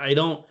 but I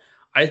don't.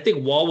 I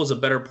think Wall was a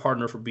better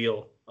partner for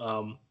Beal.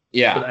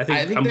 I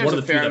think there's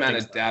a fair amount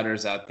of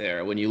doubters out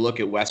there when you look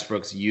at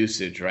Westbrook's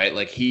usage, right?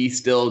 Like he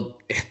still,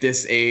 at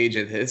this age,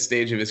 at this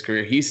stage of his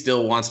career, he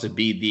still wants to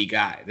be the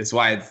guy. That's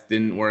why it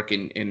didn't work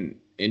in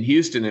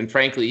Houston. And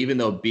frankly, even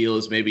though Beal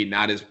is maybe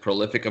not as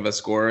prolific of a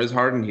scorer as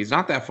Harden, he's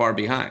not that far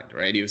behind,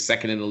 right? He was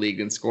second in the league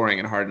in scoring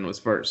and Harden was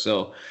first.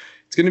 So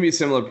it's going to be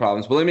similar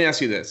problems. But let me ask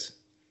you this.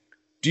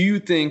 Do you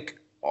think,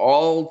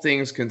 all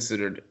things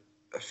considered,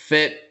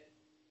 fit,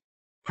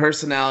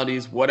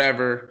 personalities,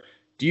 whatever,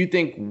 do you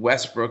think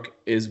Westbrook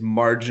is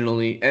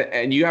marginally,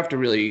 and you have to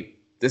really,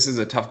 this is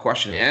a tough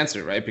question to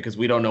answer, right? Because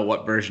we don't know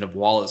what version of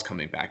Wall is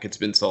coming back. It's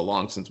been so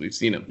long since we've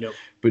seen him. Yep.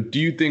 But do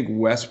you think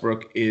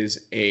Westbrook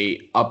is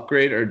a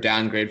upgrade or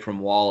downgrade from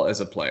Wall as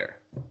a player?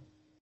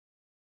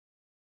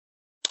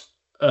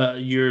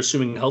 You're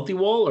assuming healthy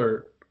Wall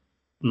or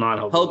not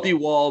healthy? Healthy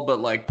Wall, but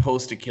like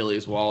post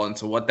Achilles Wall. And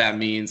so what that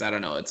means, I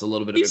don't know. It's a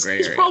little bit of a gray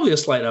area. He's probably a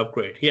slight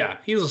upgrade. Yeah,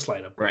 he's a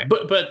slight upgrade.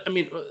 Right. But I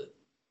mean,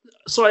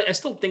 so I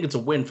still think it's a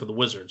win for the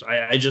Wizards.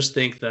 I just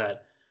think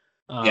that,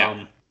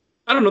 I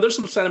don't know, there's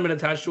some sentiment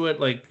attached to it.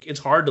 Like, it's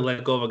hard to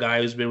let go of a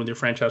guy who's been with your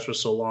franchise for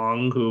so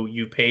long, who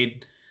you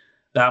paid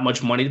that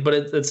much money, but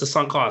it's a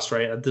sunk cost,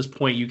 right? At this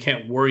point, you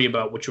can't worry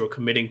about what you were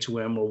committing to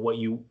him or what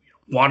you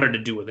wanted to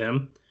do with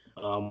him.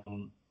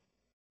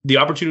 The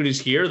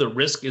opportunity's here. The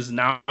risk is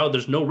now.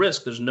 There's no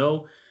risk. There's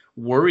no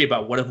worry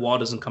about what if Wall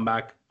doesn't come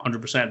back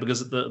 100%,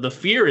 because the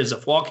fear is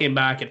if Wall came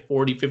back at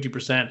 40,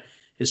 50%,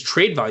 his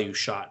trade value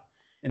shot.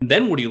 And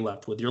then what are you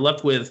left with? You're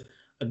left with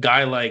a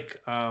guy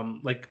like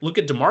look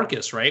at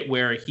DeMarcus, right?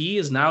 Where he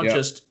is now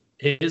just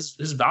his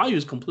value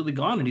is completely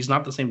gone and he's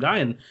not the same guy.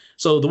 And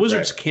so the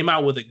Wizards came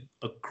out with a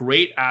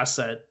great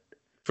asset.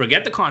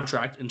 Forget the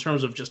contract in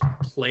terms of just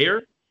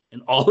player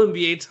and all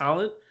NBA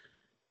talent.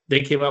 They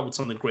came out with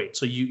something great.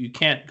 So you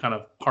can't kind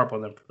of harp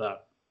on them for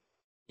that.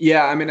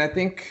 Yeah, I mean, I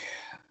think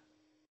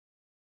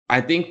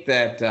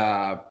that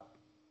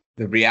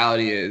the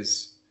reality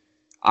is,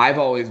 I've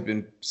always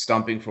been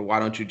stumping for why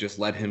don't you just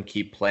let him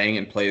keep playing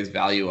and play his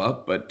value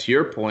up. But to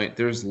your point,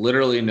 there's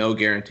literally no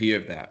guarantee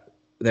of that.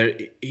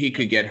 He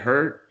could get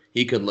hurt.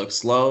 He could look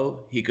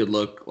slow. He could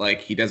look like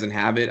he doesn't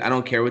have it. I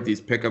don't care what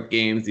these pickup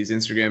games, these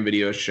Instagram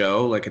videos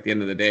show. Like, at the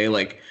end of the day,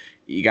 like,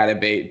 you got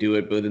to do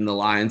it within the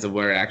lines of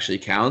where it actually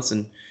counts.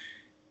 And,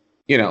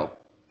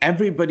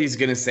 everybody's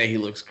going to say he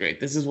looks great.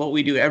 This is what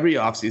we do every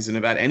offseason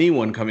about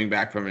anyone coming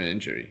back from an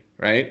injury,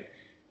 right?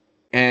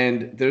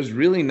 And there's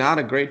really not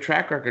a great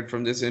track record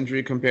from this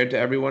injury compared to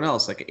everyone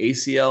else. Like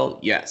ACL,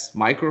 yes.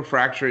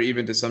 Microfracture,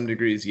 even to some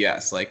degrees,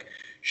 yes. Like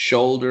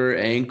shoulder,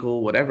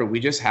 ankle, whatever. We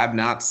just have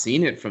not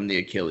seen it from the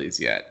Achilles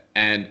yet.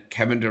 And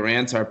Kevin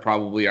Durant's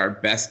probably our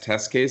best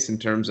test case in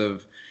terms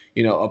of,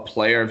 a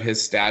player of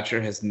his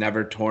stature has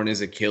never torn his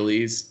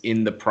Achilles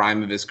in the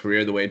prime of his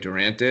career the way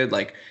Durant did.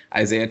 Like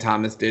Isaiah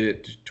Thomas did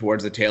it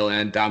towards the tail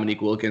end.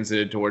 Dominique Wilkins did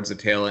it towards the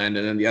tail end.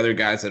 And then the other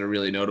guys that are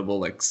really notable,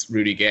 like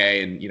Rudy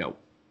Gay and,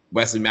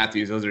 Wesley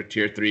Matthews, those are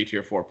tier 3,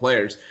 tier 4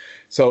 players.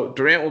 So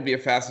Durant will be a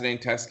fascinating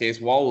test case.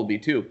 Wall will be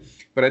too.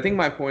 But I think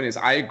my point is,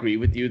 I agree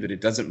with you that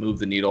it doesn't move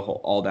the needle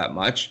all that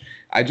much.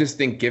 I just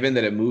think given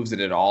that it moves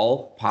it at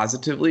all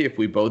positively, if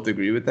we both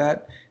agree with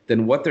that,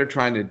 then what they're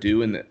trying to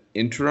do in the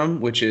interim,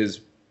 which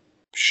is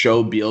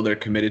show Beal they're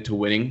committed to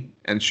winning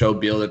and show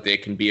Beal that they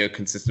can be a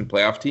consistent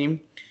playoff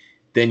team,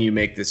 then you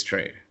make this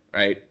trade,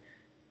 right?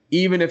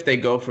 Even if they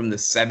go from the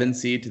 7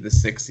 seed to the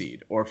 6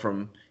 seed, or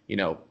from,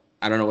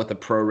 I don't know what the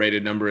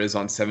prorated number is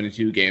on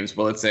 72 games,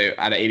 but let's say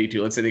out of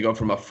 82, let's say they go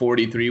from a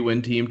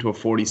 43-win team to a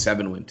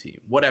 47-win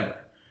team, whatever.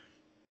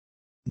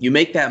 You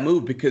make that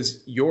move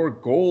because your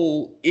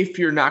goal, if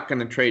you're not going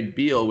to trade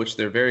Beal, which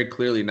they're very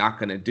clearly not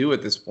going to do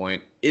at this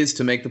point, is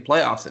to make the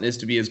playoffs and is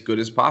to be as good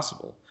as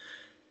possible.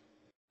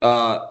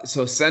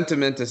 So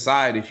sentiment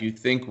aside, if you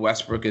think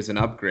Westbrook is an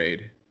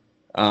upgrade,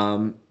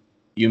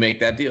 you make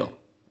that deal,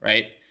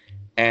 right?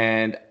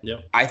 And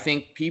I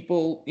think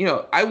people,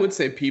 I would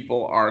say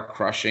people are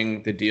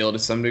crushing the deal to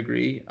some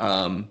degree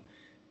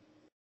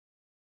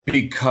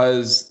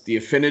because the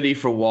affinity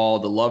for Wall,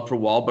 the love for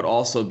Wall, but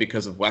also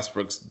because of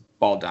Westbrook's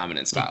ball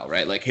dominant style,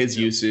 right? Like his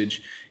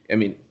usage. I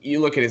mean, you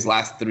look at his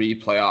last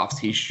 3 playoffs,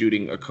 he's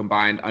shooting a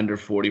combined under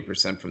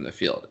 40% from the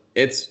field.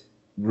 It's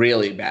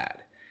really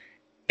bad.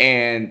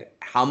 And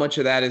how much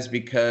of that is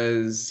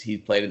because he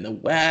played in the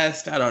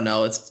West? I don't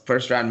know. It's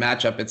first round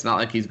matchup. It's not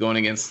like he's going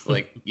against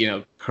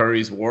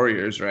Curry's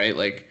Warriors, right?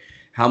 Like,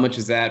 how much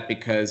is that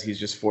because he's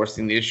just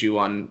forcing the issue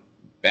on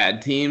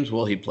bad teams?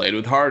 Well, he played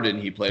with Harden.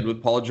 He played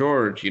with Paul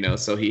George,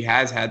 so he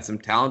has had some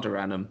talent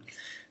around him.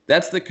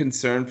 That's the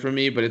concern for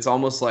me, but it's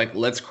almost like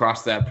let's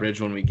cross that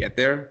bridge when we get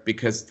there,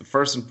 because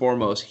first and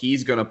foremost,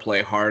 he's going to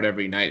play hard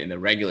every night in the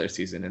regular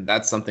season, and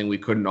that's something we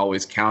couldn't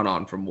always count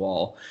on from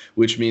Wall,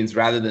 which means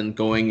rather than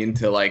going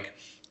into like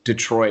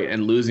Detroit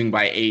and losing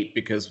by 8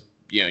 because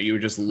you were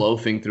just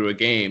loafing through a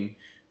game,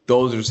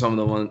 those are some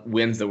of the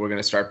wins that we're going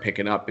to start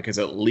picking up because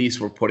at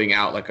least we're putting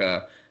out like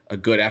a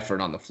good effort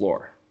on the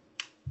floor.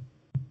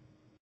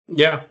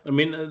 Yeah, I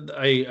mean,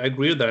 I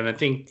agree with that, and I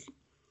think.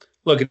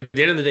 Look, at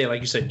the end of the day, like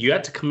you said, you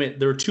had to commit.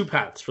 There were two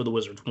paths for the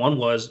Wizards. One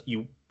was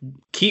you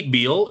keep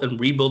Beal and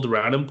rebuild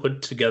around him,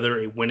 put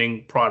together a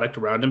winning product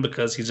around him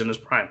because he's in his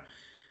prime.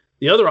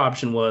 The other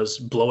option was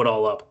blow it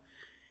all up.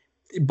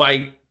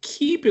 By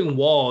keeping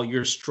Wall,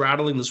 you're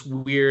straddling this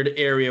weird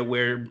area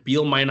where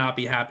Beal might not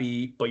be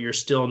happy, but you're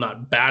still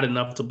not bad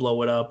enough to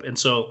blow it up. And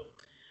so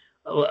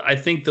I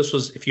think this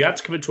was, if you had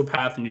to commit to a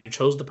path and you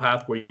chose the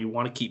path where you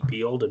want to keep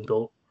Beal and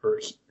build, or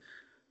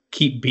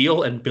keep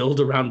Beal and build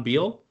around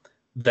Beal,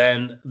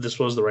 then this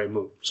was the right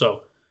move.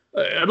 So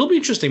it'll be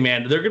interesting,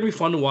 man. They're going to be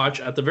fun to watch.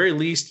 At the very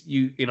least, I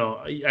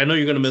know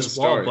you're going to miss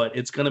Wall, but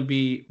it's going to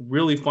be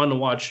really fun to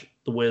watch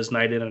the Wiz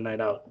night in and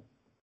night out.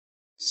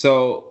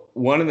 So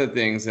one of the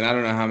things, and I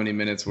don't know how many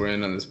minutes we're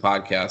in on this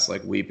podcast,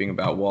 like weeping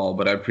about Wall,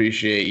 but I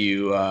appreciate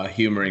you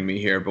humoring me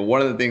here. But one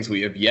of the things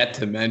we have yet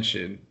to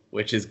mention,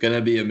 which is going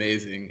to be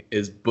amazing,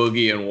 is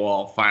Boogie and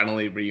Wall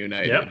finally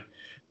reunited.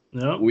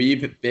 Yep.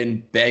 We've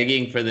been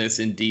begging for this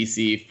in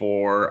DC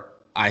for,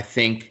 I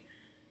think,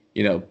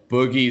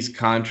 Boogie's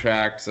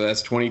contract. So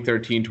that's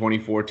 2013,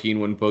 2014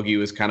 when Boogie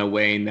was kind of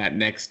weighing that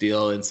next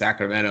deal in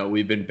Sacramento.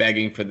 We've been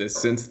begging for this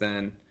since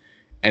then,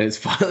 and it's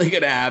finally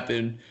going to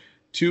happen.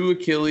 2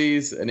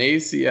 Achilles, an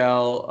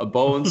ACL, a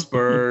Bowen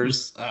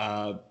Spurs,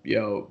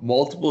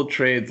 multiple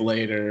trades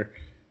later,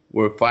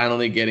 we're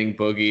finally getting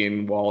Boogie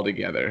and Wall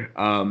together.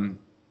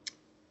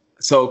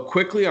 So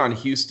quickly on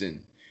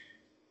Houston,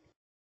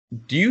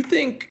 do you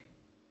think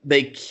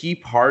they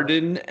keep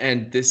Harden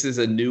and this is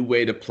a new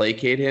way to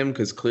placate him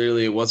because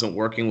clearly it wasn't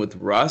working with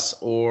Russ?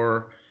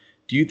 Or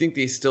do you think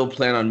they still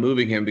plan on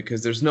moving him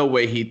because there's no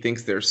way he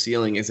thinks their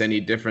ceiling is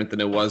any different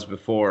than it was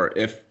before,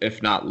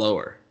 if not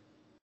lower?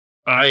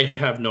 I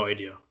have no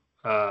idea.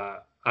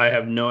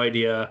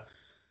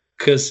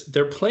 Because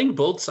they're playing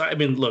both sides. I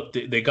mean, look,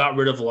 they got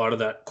rid of a lot of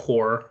that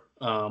core,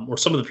 or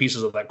some of the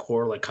pieces of that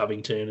core, like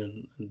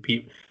Covington and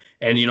Pete.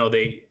 And,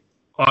 they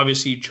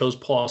obviously chose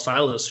Paul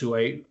Silas, who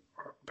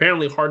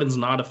apparently Harden's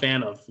not a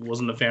fan of,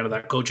 wasn't a fan of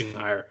that coaching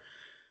hire.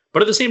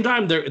 But at the same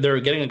time, they're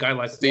getting a guy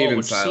like Wall,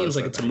 which seems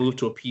like it's a move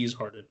to appease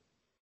Harden.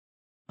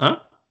 Huh?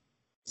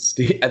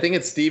 I think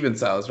it's Steven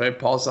Silas, right?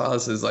 Paul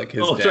Silas is like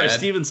his dad. Oh, sorry,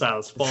 Steven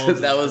Silas.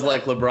 That was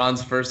like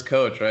LeBron's first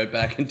coach, right?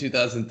 Back in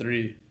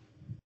 2003.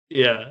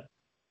 Yeah.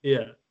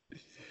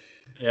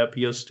 Yep,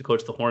 he used to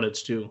coach the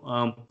Hornets too.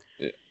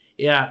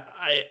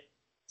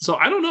 So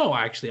I don't know,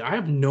 actually. I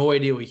have no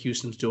idea what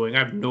Houston's doing. I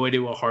have no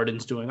idea what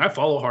Harden's doing. I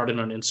follow Harden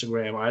on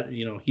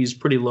Instagram. He's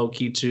pretty low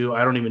key too.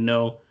 I don't even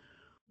know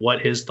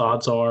what his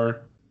thoughts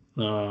are.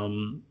 I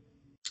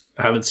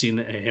haven't seen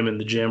him in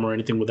the gym or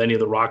anything with any of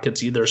the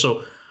Rockets either.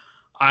 So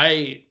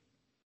I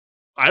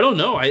don't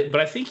know. But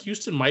I think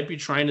Houston might be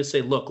trying to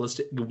say, look, let's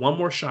take one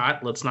more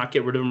shot. Let's not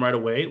get rid of him right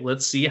away.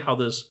 Let's see how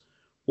this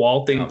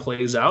Wall thing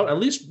plays out. At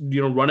least,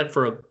 run it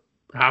for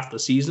half the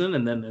season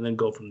and then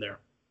go from there.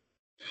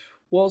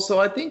 Well, so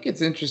I think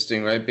it's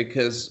interesting, right?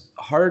 Because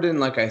Harden,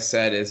 like I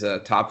said, is a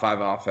top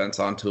 5 offense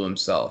onto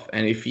himself.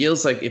 And if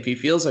he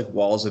feels like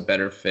Wall's a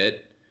better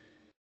fit,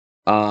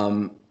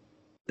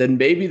 then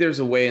maybe there's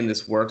a way in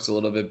this works a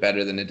little bit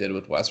better than it did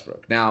with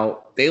Westbrook.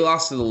 Now, they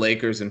lost to the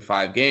Lakers in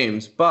 5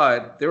 games,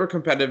 but they were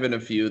competitive in a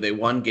few. They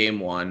won game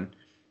 1.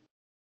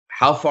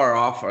 How far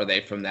off are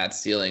they from that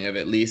ceiling of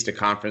at least a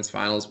conference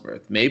finals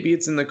berth? Maybe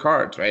it's in the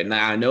cards, right?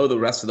 Now, I know the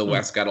rest of the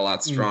West got a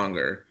lot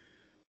stronger,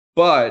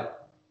 but,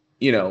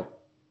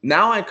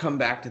 now I come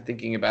back to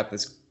thinking about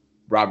this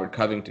Robert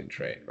Covington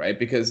trade, right?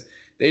 Because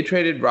they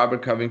traded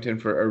Robert Covington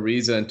for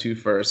Ariza and 2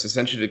 firsts,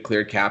 essentially to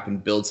clear cap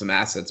and build some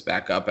assets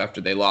back up after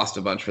they lost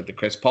a bunch with the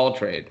Chris Paul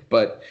trade.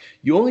 But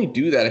you only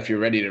do that if you're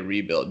ready to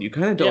rebuild. You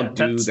kind of don't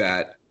do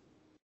that.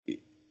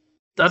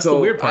 That's the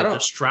weird part. They're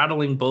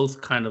straddling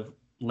both kind of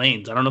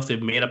lanes. I don't know if they've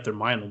made up their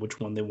mind on which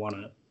one they want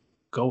to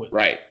go with.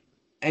 Right.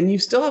 And you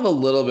still have a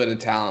little bit of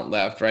talent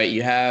left, right?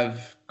 You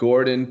have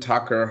Gordon,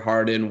 Tucker,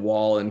 Harden,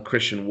 Wall, and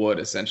Christian Wood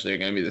essentially are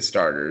going to be the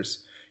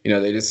starters.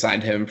 They just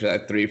signed him for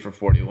that 3 for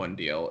 41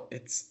 deal.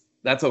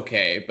 That's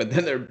okay. But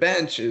then their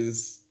bench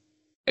is,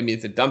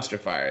 it's a dumpster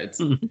fire.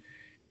 It's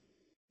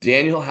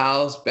Daniel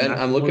House,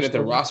 I'm looking at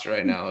their roster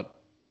right now.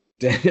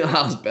 Daniel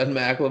House, Ben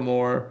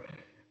McLemore,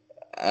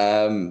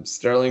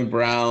 Sterling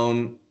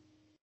Brown.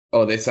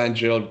 Oh, they signed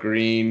Gerald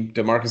Green,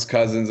 DeMarcus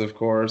Cousins, of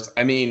course.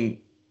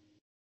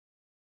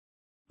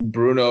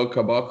 Bruno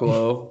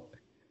Caboclo.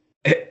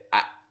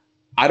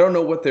 I don't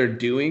know what they're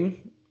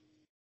doing,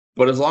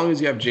 but as long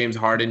as you have James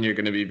Harden, you're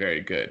going to be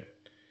very good.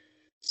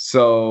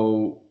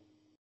 So,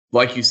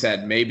 like you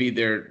said, maybe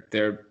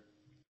they're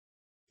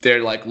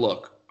like,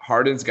 look,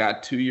 Harden's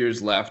got 2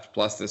 years left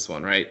plus this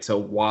one, right? So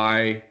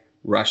why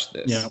rush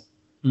this? Yeah.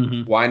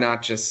 Mm-hmm. Why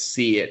not just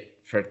see it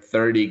for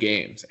 30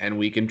 games and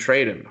we can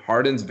trade him?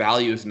 Harden's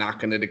value is not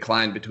going to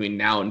decline between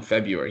now and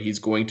February. He's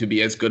going to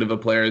be as good of a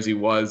player as he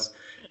was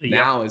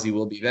now as he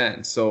will be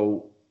then.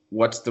 So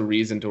what's the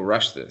reason to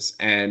rush this?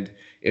 And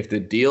if the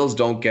deals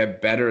don't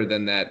get better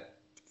than that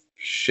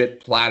shit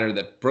platter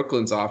that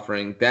Brooklyn's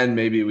offering, then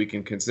maybe we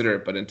can consider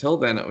it. But until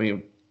then, I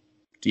mean,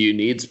 do you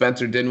need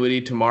Spencer Dinwiddie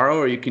tomorrow,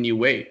 or can you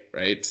wait,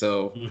 right?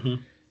 So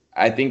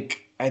I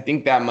think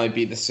that might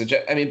be the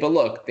suggest. I mean, but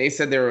look, they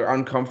said they were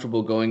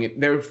uncomfortable going in.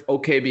 They're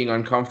okay being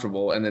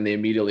uncomfortable, and then they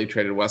immediately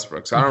traded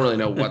Westbrook. So I don't really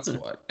know what's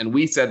what. And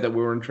we said that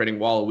we weren't trading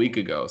Wall a week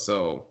ago,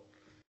 so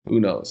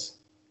who knows?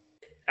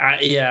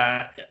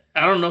 Yeah,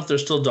 I don't know if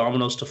there's still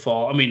dominoes to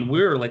fall. I mean,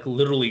 we're like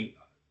literally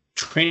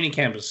training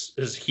camp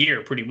is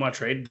here pretty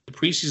much, right? The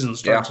preseason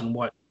starts in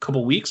what, a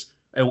couple weeks?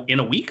 In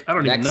a week? I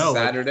don't even know.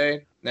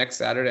 Next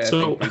Saturday,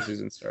 so, I think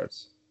preseason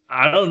starts.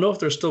 I don't know if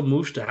there's still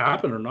moves to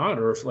happen or not,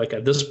 or if like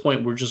at this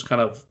point we're just kind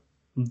of,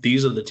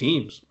 these are the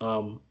teams.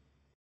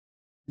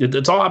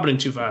 It's all happening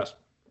too fast.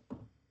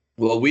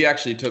 Well, we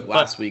actually took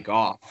last week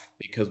off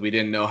because we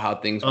didn't know how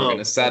things were going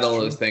to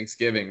settle as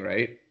Thanksgiving,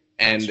 right?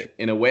 And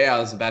in a way, I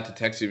was about to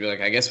text you, be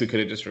like, I guess we could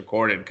have just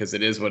recorded because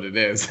it is what it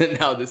is. And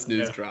now this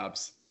news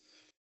drops.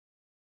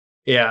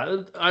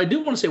 Yeah, I do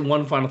want to say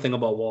one final thing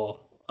about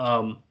Wall.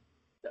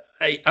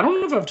 I don't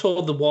know if I've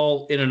told the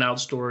Wall in and out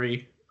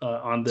story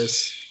on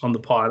the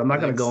pod. I'm not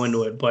going to go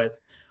into it,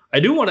 but I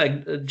do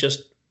want to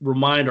just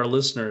remind our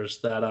listeners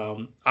that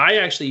I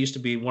actually used to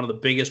be one of the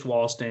biggest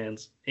Wall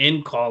stands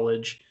in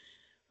college.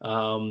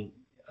 In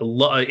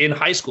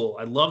high school,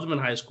 I loved him in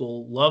high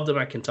school. Loved him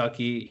at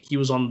Kentucky. He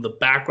was on the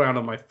background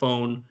of my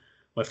phone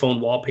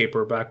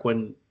wallpaper back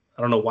when,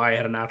 I don't know why I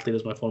had an athlete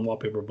as my phone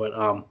wallpaper, but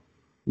I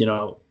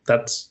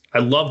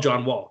love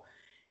John Wall.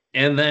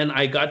 And then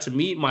I got to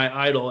meet my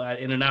idol at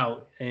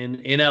In-N-Out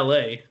in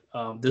LA.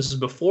 This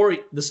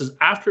is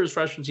after his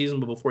freshman season,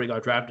 but before he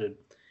got drafted.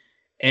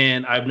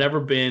 And I've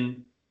never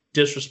been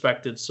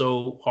disrespected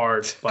so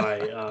hard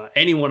by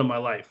anyone in my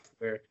life,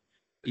 where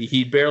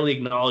he barely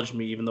acknowledged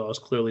me, even though I was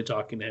clearly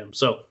talking to him.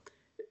 So,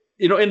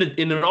 in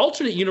an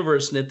alternate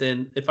universe,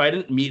 Nathan, if I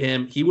didn't meet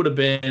him,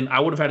 I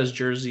would have had his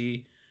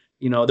jersey.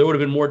 There would have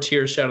been more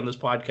tears shed on this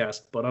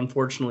podcast, but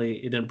unfortunately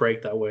it didn't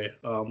break that way.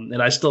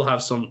 And I still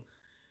have some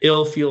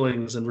ill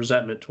feelings and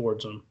resentment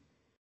towards him.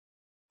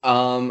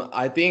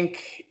 I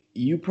think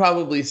you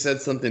probably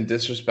said something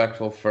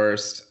disrespectful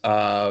first,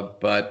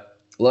 but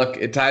look,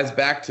 it ties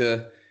back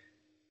to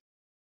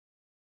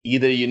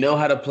either you know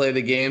how to play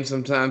the game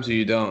sometimes or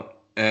you don't.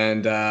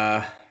 And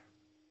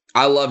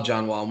I love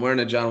John Wall. I'm wearing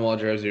a John Wall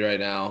jersey right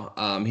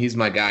now. He's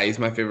my guy. He's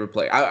my favorite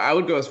player. I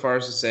would go as far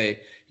as to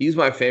say he's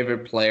my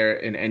favorite player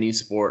in any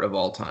sport of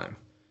all time.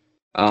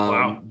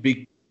 Wow.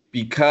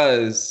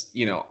 Because,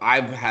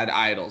 I've had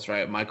idols,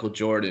 right? Michael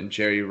Jordan,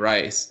 Jerry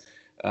Rice,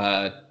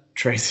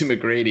 Tracy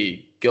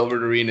McGrady,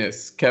 Gilbert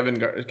Arenas, Kevin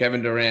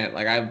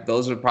Durant.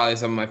 Those are probably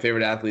some of my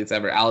favorite athletes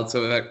ever. Alex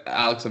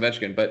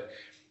Ovechkin. But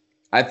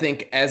I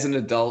think as an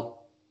adult,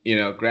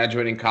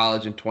 graduating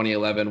college in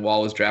 2011,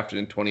 Wall was drafted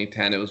in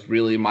 2010. It was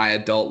really my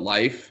adult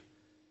life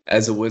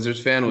as a Wizards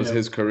fan was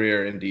his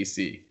career in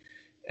DC.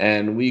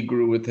 And we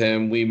grew with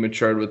him. We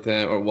matured with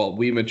him.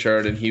 We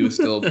matured and he was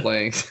still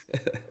playing.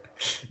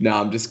 No,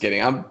 I'm just kidding.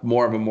 I'm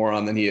more of a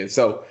moron than he is.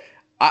 So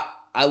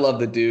I love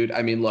the dude.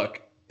 I mean,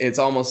 look, it's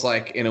almost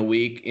like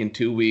in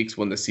 2 weeks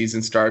when the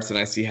season starts and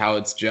I see how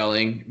it's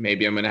gelling,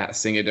 maybe I'm going to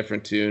sing a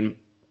different tune.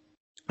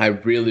 I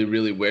really,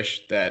 really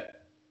wish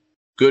that,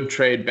 good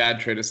trade, bad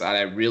trade aside,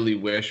 I really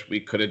wish we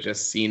could have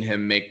just seen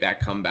him make that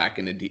comeback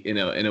in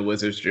a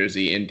Wizards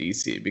jersey in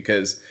DC,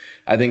 because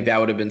I think that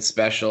would have been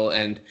special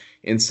and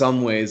in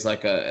some ways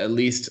like at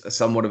least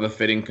somewhat of a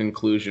fitting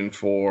conclusion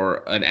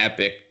for an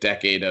epic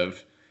decade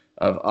of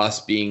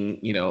us being,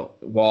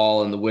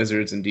 Wall and the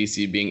Wizards and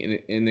DC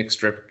being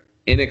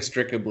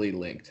inextricably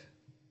linked.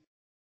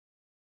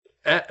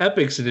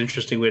 Epic's an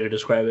interesting way to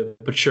describe it,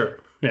 but sure.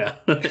 Yeah,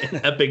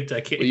 an epic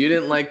decade. Well, you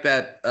didn't like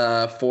that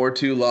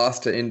 4-2 loss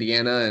to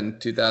Indiana in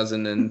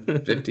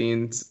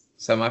 2015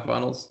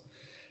 semifinals?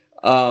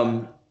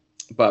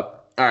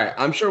 But, all right,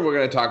 I'm sure we're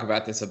going to talk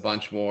about this a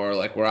bunch more.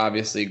 Like, we're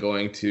obviously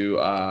going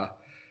to,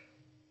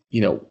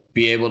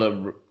 be able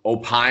to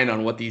opine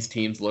on what these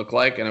teams look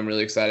like, and I'm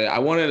really excited.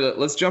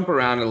 Let's jump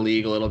around the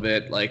league a little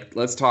bit. Like,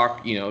 let's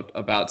talk,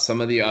 about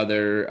some of the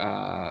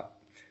other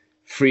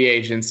free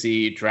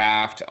agency,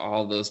 draft,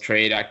 all those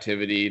trade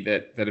activity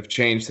that have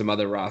changed some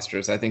other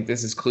rosters. I think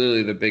this is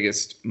clearly the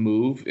biggest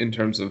move in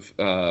terms of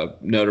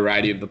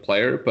notoriety of the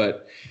player.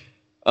 But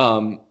I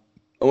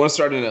want to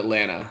start in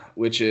Atlanta,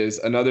 which is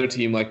another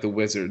team like the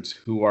Wizards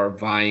who are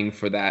vying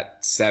for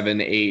that 7,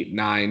 8,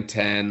 9,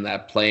 10,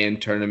 that play-in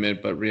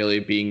tournament, but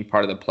really being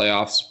part of the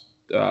playoffs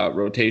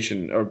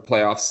rotation or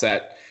playoff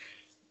set.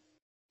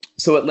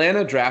 So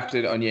Atlanta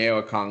drafted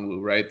Onyeka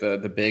Okongwu, right?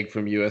 The big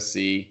from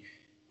USC.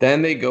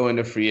 Then they go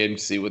into free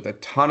agency with a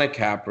ton of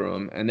cap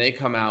room, and they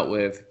come out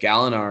with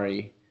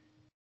Gallinari,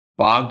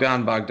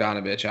 Bogdan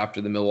Bogdanovic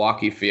after the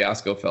Milwaukee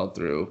fiasco fell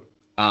through,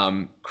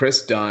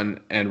 Chris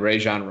Dunn, and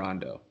Rajon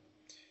Rondo.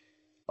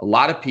 A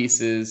lot of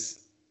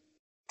pieces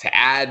to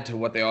add to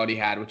what they already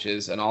had, which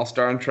is an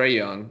all-star in Trae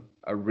Young,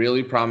 a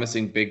really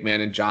promising big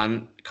man in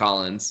John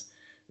Collins,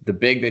 the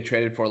big they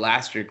traded for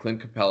last year, Clint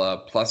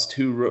Capella, plus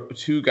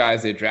two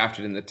guys they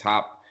drafted in the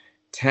top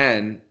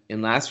 10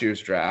 in last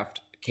year's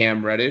draft,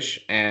 Cam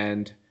Reddish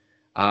and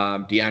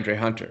DeAndre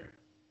Hunter,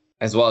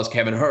 as well as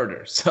Kevin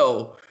Huerter.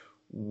 So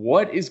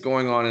what is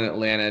going on in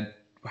Atlanta?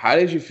 How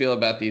did you feel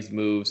about these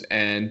moves?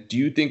 And do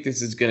you think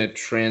this is going to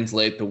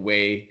translate the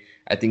way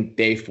I think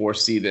they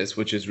foresee this,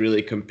 which is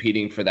really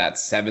competing for that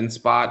 7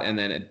 spot and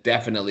then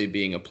definitely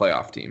being a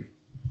playoff team?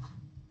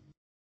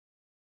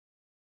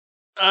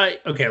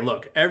 Okay,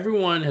 look,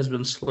 everyone has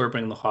been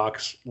slurping the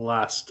Hawks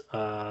last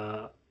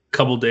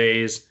couple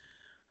days.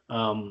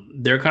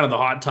 They're kind of the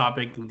hot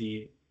topic in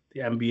the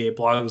NBA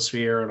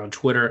blogosphere and on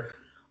Twitter.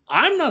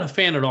 I'm not a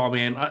fan at all,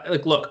 man.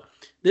 Look,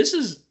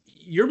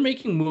 you're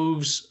making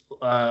moves.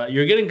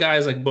 You're getting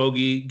guys like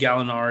Bogey,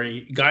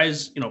 Gallinari,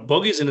 guys,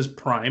 Bogey's in his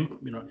prime,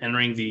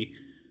 entering the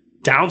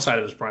downside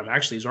of his prime.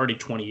 Actually, he's already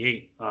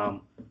 28.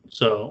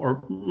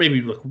 Or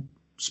maybe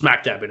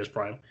smack dab in his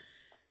prime.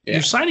 Yeah.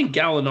 You're signing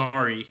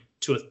Gallinari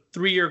to a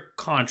 3-year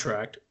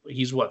contract.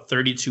 He's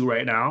 32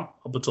 right now,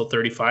 up until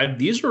 35.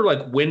 These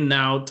are win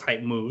now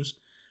type moves.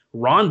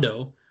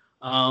 Rondo,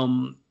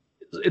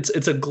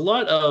 it's a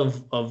glut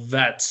of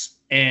vets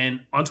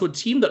and onto a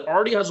team that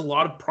already has a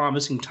lot of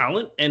promising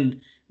talent and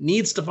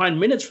needs to find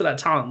minutes for that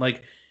talent.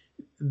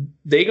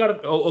 They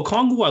got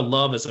Okongwu. I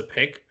love as a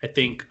pick. I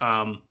think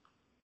I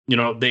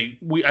think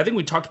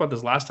we talked about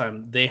this last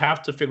time. They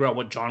have to figure out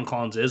what John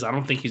Collins is. I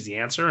don't think he's the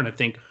answer, and I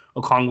think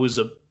Okongwu is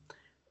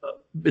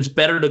it's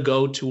better to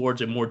go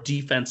towards a more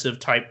defensive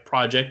type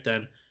project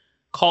than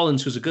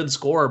Collins, who's a good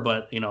scorer,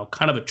 but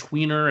kind of a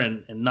tweener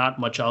and not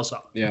much else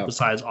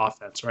besides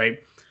offense,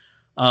 right?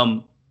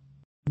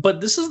 But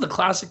this is the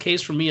classic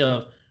case for me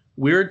of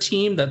we're a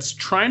team that's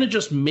trying to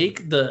just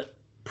make the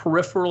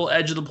peripheral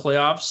edge of the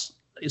playoffs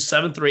a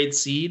 7th or 8th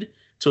seed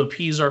to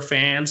appease our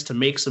fans, to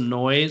make some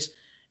noise,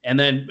 and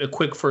then a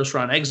quick first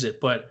round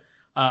exit. But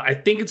I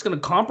think it's going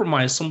to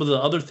compromise some of the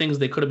other things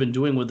they could have been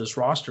doing with this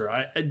roster.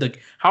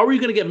 How are you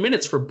going to get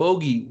minutes for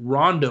Bogey,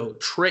 Rondo,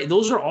 Trae?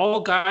 Those are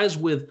all guys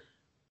with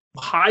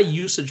high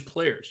usage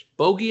players.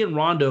 Bogey and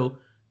Rondo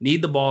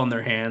need the ball in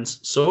their hands.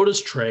 So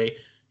does Trae.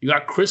 You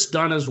got Chris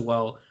Dunn as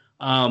well.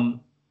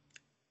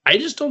 I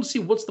just don't see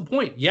what's the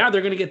point. Yeah,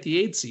 they're going to get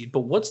the 8th seed,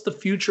 but what's the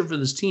future for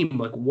this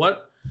team?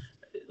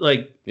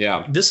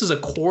 This is a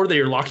core that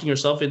you're locking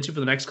yourself into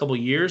for the next couple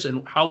of years,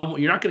 and how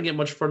you're not going to get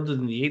much further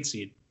than the 8th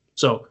seed.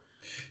 So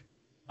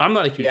I'm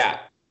not a huge fan.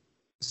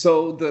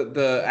 So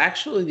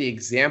the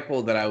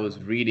example that I was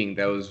reading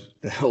that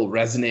will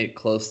resonate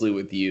closely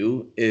with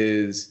you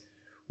is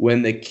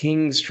when the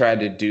Kings tried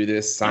to do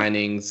this,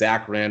 signing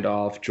Zach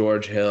Randolph,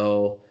 George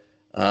Hill,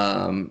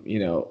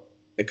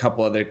 a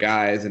couple other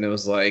guys, and it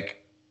was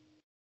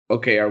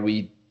okay, are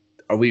we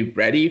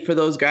ready for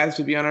those guys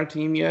to be on our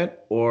team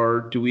yet,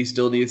 or do we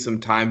still need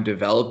some time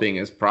developing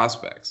as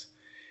prospects?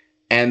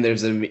 And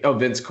there's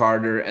Vince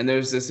Carter, and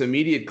there's this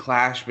immediate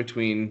clash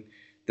between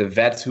the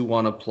vets who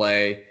want to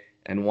play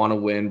and want to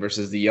win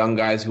versus the young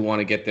guys who want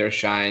to get their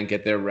shine,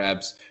 get their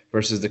reps,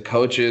 versus the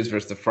coaches,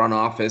 versus the front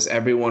office,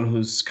 everyone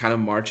who's kind of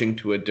marching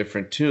to a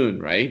different tune,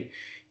 right?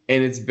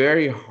 And it's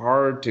very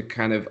hard to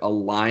kind of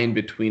align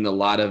between a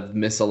lot of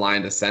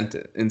misaligned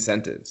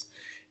incentives.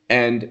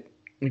 And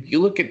if you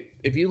look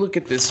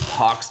at this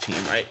Hawks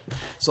team, right?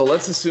 So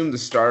let's assume the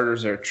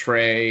starters are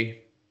Trae,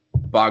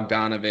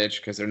 Bogdanovic,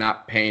 because they're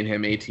not paying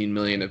him $18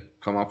 million to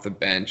come off the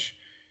bench.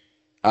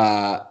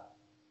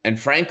 And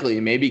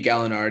frankly, maybe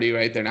Gallinari,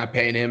 right? They're not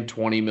paying him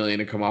 $20 million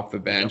to come off the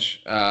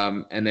bench.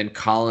 And then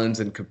Collins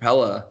and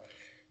Capella.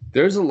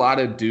 There's a lot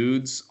of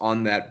dudes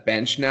on that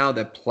bench now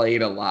that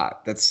played a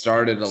lot, that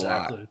started a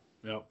lot,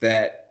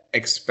 that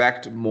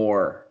expect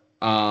more.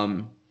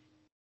 And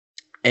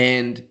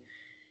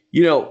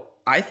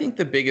I think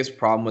the biggest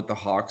problem with the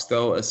Hawks,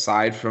 though,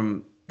 aside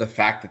from the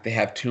fact that they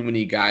have too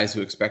many guys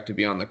who expect to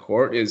be on the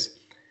court, is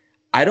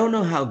I don't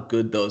know how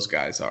good those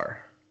guys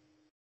are.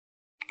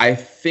 I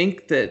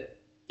think that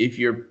if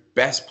your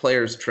best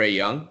player is Trae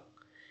Young,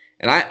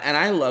 and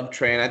I love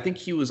Trae, and I think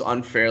he was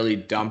unfairly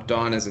dumped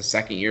on as a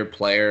second-year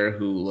player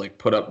who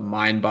put up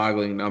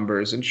mind-boggling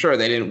numbers. And sure,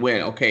 they didn't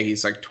win. Okay,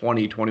 he's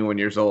 20, 21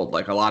 years old.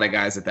 A lot of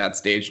guys at that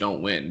stage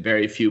don't win.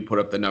 Very few put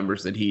up the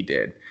numbers that he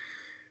did.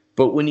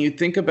 But when you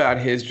think about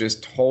his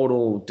just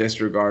total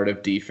disregard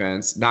of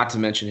defense, not to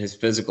mention his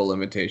physical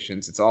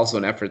limitations, it's also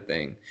an effort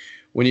thing.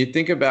 When you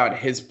think about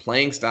his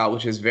playing style,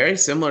 which is very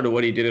similar to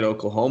what he did at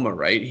Oklahoma,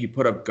 right? He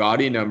put up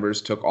gaudy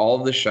numbers, took all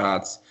of the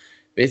shots,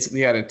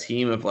 basically had a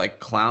team of like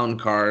clown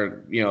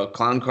car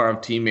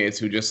of teammates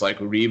who just like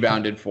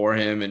rebounded for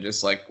him and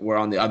just like were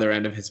on the other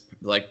end of his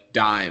like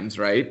dimes,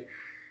 right?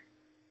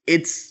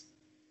 It's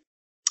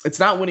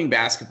not winning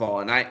basketball,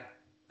 and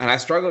I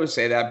struggle to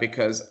say that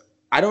because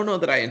I don't know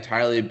that I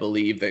entirely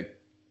believe that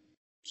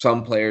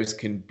some players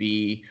can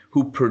be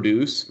who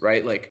produce,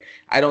 right? Like,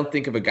 I don't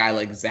think of a guy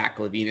like Zach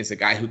LaVine as a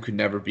guy who could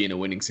never be in a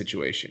winning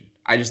situation.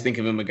 I just think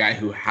of him a guy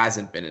who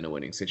hasn't been in a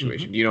winning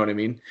situation. Mm-hmm. You know what I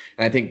mean?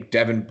 And I think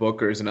Devin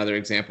Booker is another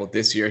example.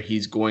 This year,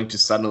 he's going to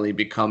suddenly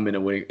become in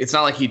a winning. It's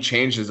not like he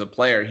changed as a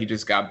player. He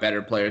just got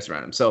better players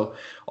around him. So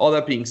all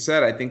that being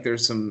said, I think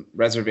there's some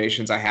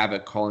reservations I have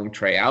at calling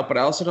Trae out, but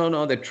I also don't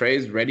know that Trae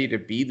is ready to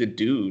be the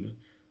dude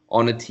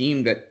on a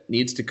team that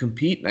needs to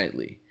compete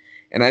nightly.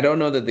 And I don't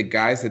know that the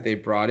guys that they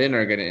brought in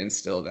are going to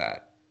instill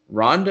that.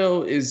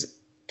 Rondo is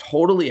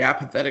totally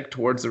apathetic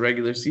towards the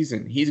regular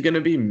season. He's going to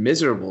be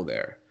miserable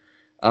there.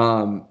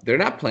 They're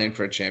not playing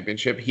for a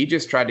championship. He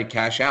just tried to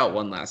cash out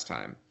one last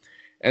time.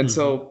 And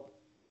so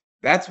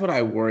that's what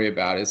I worry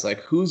about is like,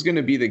 who's going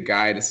to be the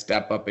guy to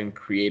step up and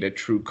create a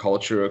true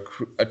culture,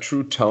 a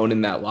true tone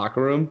in that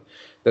locker room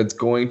that's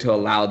going to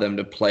allow them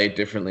to play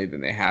differently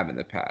than they have in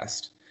the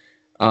past.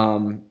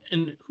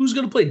 And who's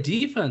going to play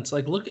defense?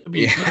 Like, look at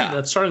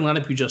that starting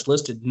lineup you just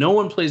listed. No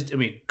one plays. I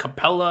mean,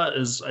 Capella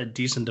is a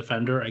decent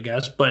defender, I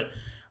guess, but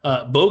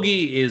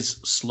Bogey is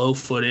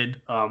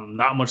slow-footed,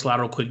 not much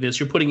lateral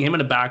quickness. You're putting him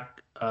in a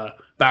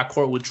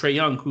backcourt with Trae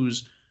Young,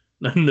 who's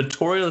a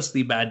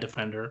notoriously bad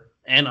defender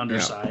and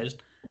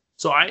undersized. Yeah.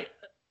 So I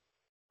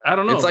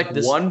don't know. It's like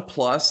 1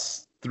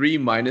 plus, 3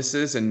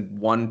 minuses, and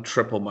 1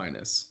 triple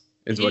minus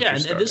is what you're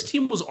starting. And this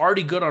team was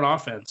already good on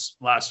offense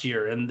last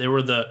year, and they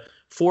were the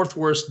 4th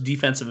worst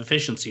defensive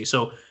efficiency.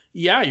 So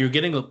yeah, you're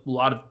getting a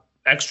lot of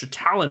extra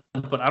talent,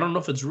 but I don't know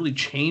if it's really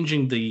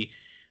changing the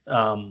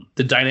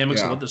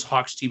dynamics of what this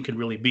Hawks team can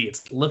really be.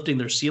 It's lifting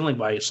their ceiling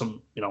by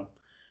some,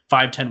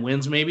 5-10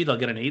 wins maybe. They'll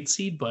get an 8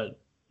 seed,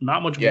 but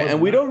not much more. Yeah, and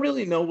we don't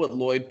really know what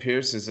Lloyd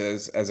Pierce is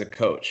as a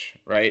coach,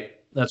 right?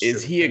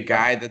 Is he a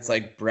guy that's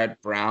like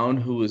Brett Brown,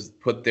 who was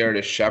put there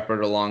to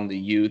shepherd along the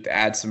youth,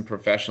 add some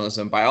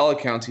professionalism? By all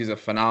accounts, he's a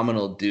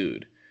phenomenal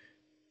dude.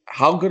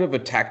 How good of a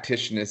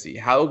tactician is he?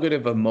 How good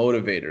of a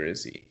motivator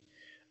is he?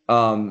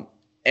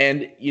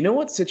 And you know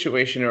what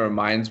situation it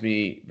reminds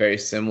me very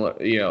similar,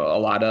 a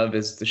lot of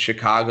is the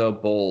Chicago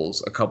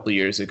Bulls a couple of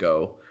years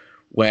ago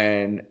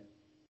when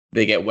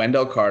they get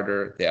Wendell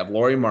Carter, they have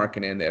Lauri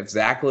Markkanen, they have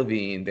Zach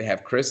LaVine, they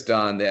have Chris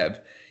Dunn, they have,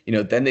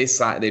 then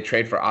they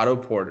trade for Otto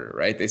Porter,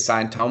 right? They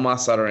signed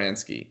Tomas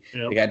Satoransky.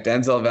 Yep. They got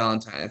Denzel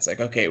Valentine. It's like,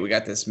 okay, we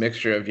got this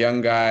mixture of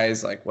young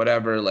guys, like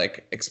whatever,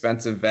 like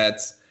expensive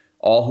vets,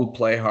 all who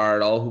play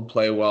hard, all who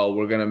play well.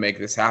 We're going to make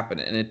this happen.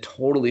 And it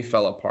totally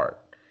fell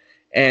apart.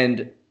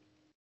 And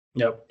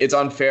it's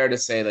unfair to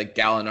say like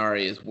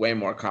Gallinari is way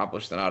more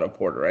accomplished than Otto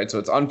Porter, right? So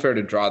it's unfair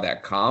to draw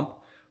that comp.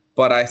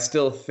 But I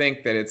still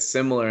think that it's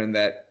similar in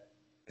that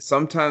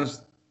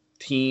sometimes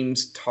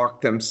teams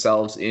talk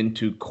themselves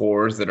into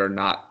cores that are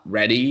not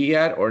ready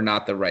yet or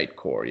not the right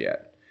core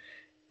yet.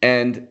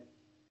 And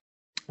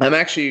I'm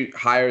actually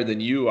higher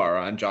than you are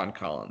on John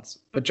Collins.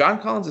 But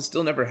John Collins has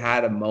still never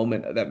had a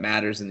moment that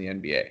matters in the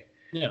NBA.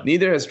 Yeah.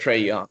 Neither has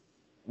Trae Young.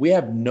 We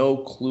have no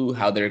clue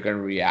how they're going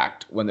to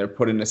react when they're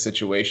put in a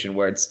situation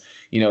where it's,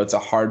 it's a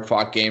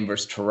hard-fought game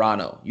versus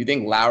Toronto. You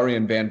think Lowry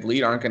and Van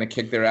Vliet aren't going to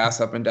kick their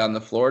ass up and down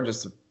the floor,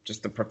 just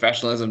the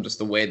professionalism, just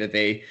the way that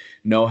they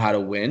know how to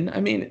win? I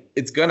mean,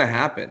 it's going to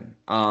happen.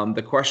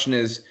 The question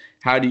is,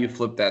 how do you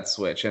flip that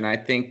switch? And I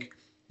think,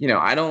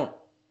 I don't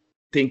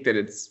think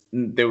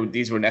that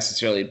these were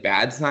necessarily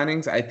bad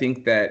signings. I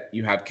think that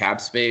you have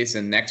cap space,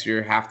 and next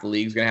year half the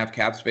league's going to have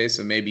cap space,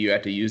 so maybe you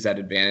have to use that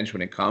advantage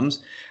when it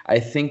comes. I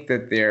think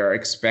that they're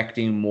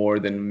expecting more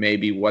than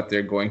maybe what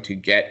they're going to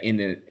get in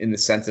the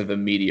sense of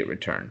immediate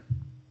return.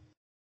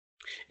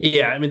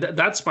 Yeah, I mean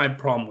that's my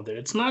problem with it.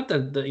 It's not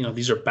that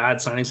these are bad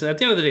signings. And at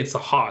the end of the day, it's the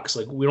Hawks.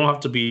 Like, we don't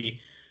have to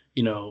be,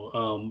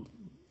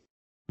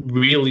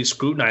 really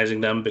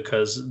scrutinizing them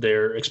because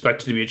they're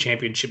expected to be a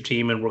championship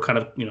team, and we're kind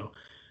of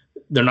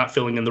they're not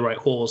filling in the right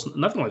holes.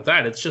 Nothing like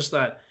that. It's just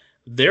that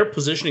they're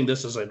positioning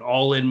this as an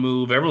all-in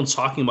move. Everyone's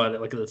talking about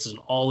it like this is an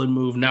all-in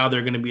move. Now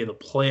they're going to be in the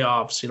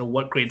playoffs.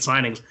 What great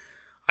signings.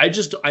 I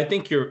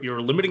think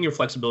you're limiting your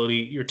flexibility.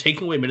 You're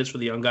taking away minutes for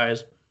the young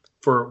guys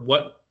for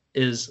what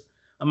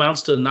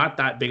amounts to not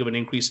that big of an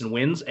increase in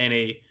wins and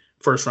a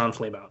first-round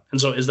flameout. And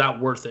so is that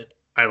worth it?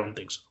 I don't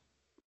think so.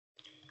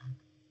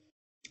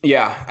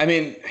 Yeah, I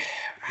mean,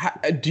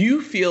 do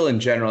you feel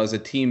in general, as a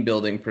team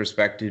building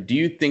perspective, do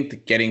you think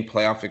that getting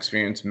playoff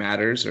experience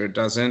matters or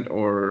doesn't?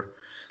 Or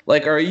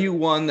like, are you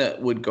one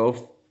that would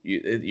go,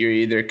 you're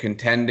either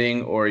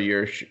contending or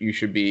you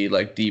should be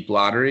like deep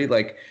lottery?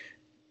 Like,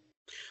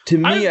 to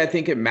me, I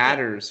think it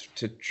matters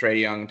to Trae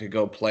Young to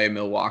go play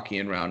Milwaukee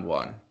in round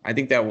 1. I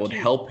think that would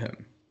help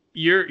him.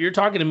 You're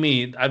talking to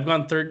me. I've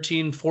gone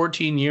 13,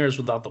 14 years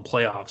without the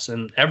playoffs,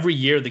 and every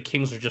year the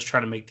Kings are just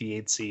trying to make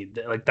the 8th seed.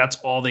 Like, that's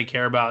all they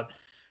care about.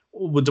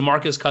 With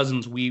DeMarcus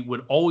Cousins, we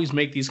would always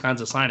make these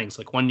kinds of signings.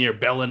 Like one year,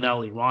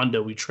 Bellinelli,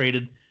 Rondo, we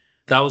traded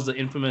That was the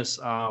infamous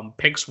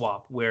pick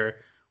swap where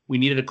we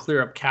needed to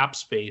clear up cap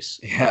space.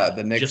 Yeah,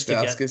 the Nick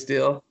Stauskas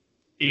deal.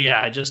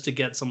 Yeah, just to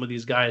get some of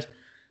these guys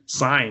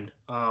signed.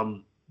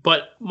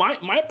 But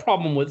my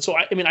problem with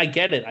I mean I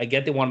get it. I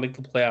get they want to make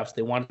the playoffs.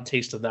 They want a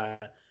taste of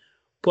that.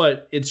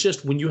 But it's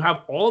just when you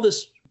have all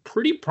this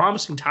pretty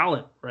promising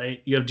talent,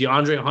 right? You have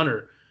DeAndre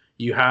Hunter,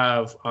 you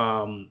have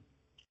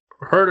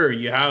Herter,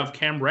 you have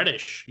Cam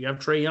Reddish, you have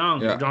Trae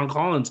Young, John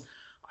Collins.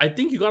 I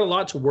think you got a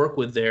lot to work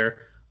with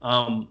there.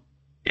 And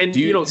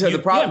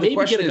the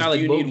question is, do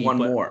you need one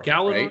more,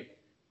 right?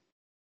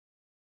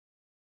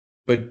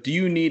 But do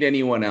you need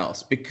anyone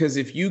else? Because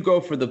if you go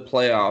for the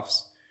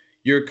playoffs,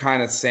 you're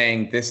kind of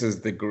saying this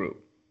is the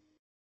group.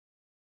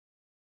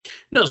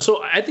 No,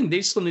 so I think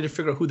they still need to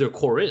figure out who their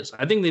core is.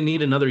 I think they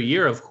need another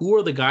year of who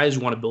are the guys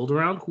you want to build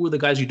around, who are the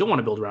guys you don't want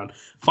to build around.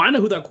 Find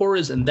out who that core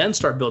is and then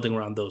start building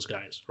around those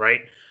guys,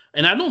 right?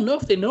 And I don't know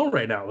if they know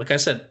right now. Like I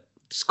said,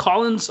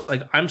 Collins,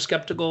 like I'm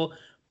skeptical,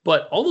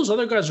 but all those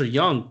other guys are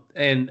young.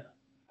 And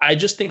I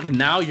just think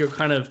now you're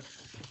kind of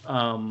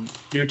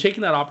you're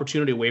taking that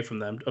opportunity away from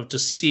them of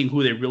just seeing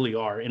who they really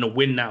are in a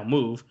win now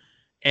move.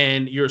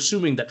 And you're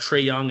assuming that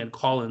Trae Young and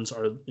Collins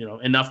are,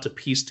 enough to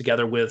piece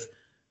together with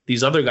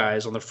these other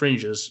guys on the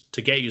fringes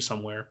to get you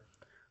somewhere.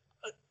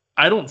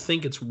 I don't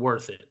think it's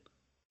worth it,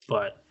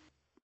 but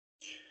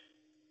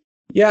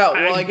yeah,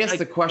 well, I guess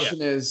the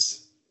question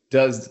is,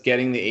 does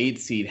getting the 8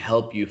 seed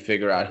help you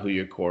figure out who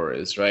your core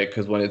is, right?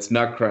 Because when it's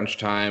nut crunch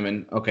time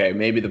and okay,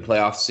 maybe the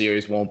playoff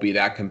series won't be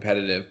that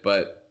competitive,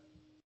 but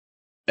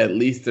at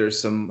least there's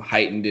some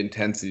heightened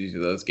intensity to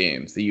those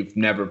games that you've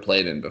never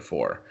played in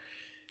before.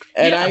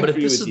 And but if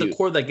this is the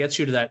core that gets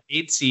you to that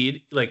 8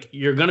 seed, like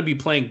you're going to be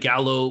playing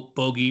Gallo,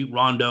 Bogey,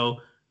 Rondo,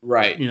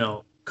 right?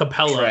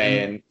 Capella,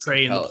 and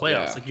Trae in the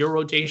playoffs. Yeah. Like your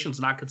rotation's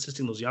not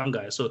consisting of those young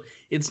guys, so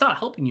it's not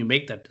helping you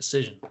make that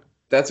decision.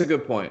 That's a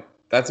good point.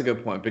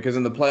 Because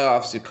in the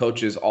playoffs, the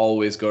coaches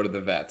always go to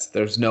the vets.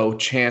 There's no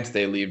chance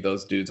they leave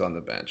those dudes on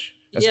the bench.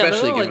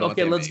 Especially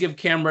let's give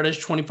Cam Reddish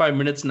 25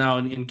 minutes now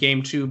in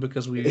game 2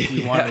 because we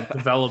want to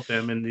develop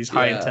him in these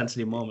high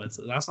intensity moments.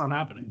 That's not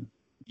happening.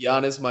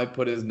 Giannis might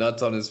put his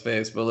nuts on his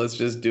face, but let's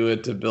just do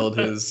it to build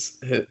his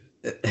confidence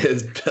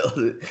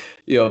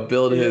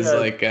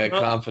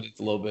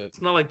a little bit.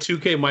 It's not like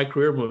 2K My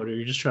Career Mode.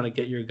 You're just trying to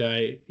get your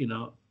guy,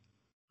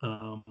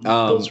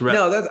 those reps.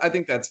 No, I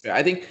think that's fair.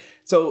 I think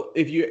so.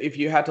 If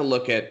you had to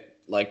look at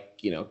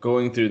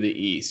going through the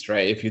East,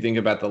 right? If you think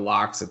about the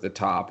locks at the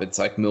top, it's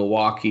like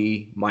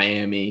Milwaukee,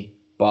 Miami,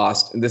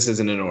 Boston. This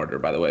isn't in order,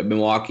 by the way.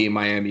 Milwaukee,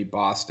 Miami,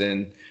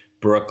 Boston,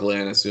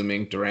 Brooklyn,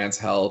 assuming Durant's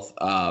health.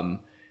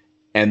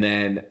 And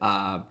then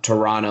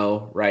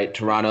Toronto, right?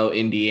 Toronto,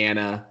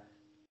 Indiana,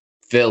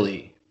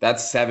 Philly.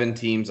 That's 7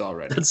 teams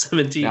already. That's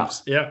 7 teams, now,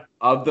 yeah.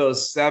 Of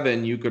those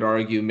 7, you could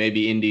argue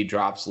maybe Indy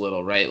drops a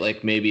little, right?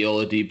 Like maybe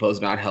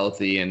Oladipo's not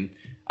healthy, and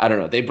I don't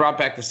know. They brought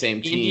back the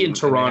same team. Indy and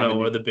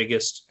Toronto are the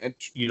biggest.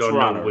 You don't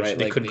know which, right?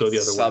 They could go the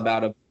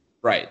other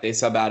way. They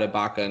sub out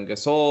Ibaka and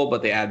Gasol,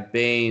 but they add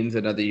Baines,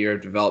 another year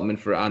of development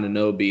for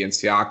Anunoby and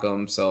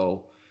Siakam.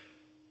 So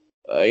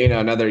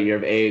another year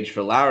of age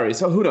for Lowry.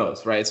 So who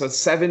knows, right? So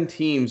 7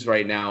 teams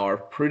right now are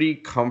pretty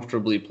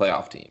comfortably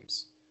playoff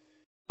teams.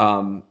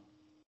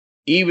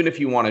 Even if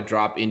you want to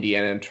drop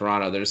Indiana and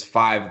Toronto, there's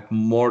 5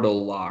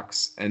 mortal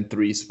locks and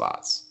 3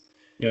 spots.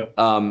 Yeah.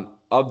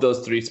 Of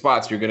those 3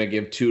 spots, you're going to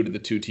give 2 to the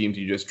 2 teams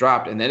you just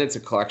dropped. And then it's a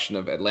collection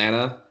of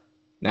Atlanta,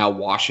 now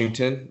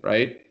Washington,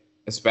 right?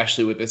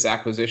 Especially with this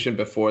acquisition.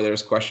 Before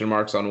there's question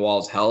marks on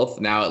Wall's health.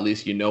 Now at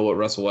least you know what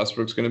Russell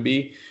Westbrook's going to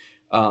be.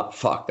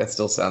 Fuck, that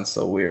still sounds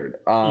so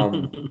weird.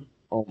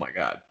 Oh my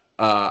God.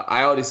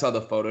 I already saw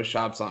the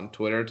Photoshops on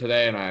Twitter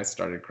today and I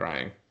started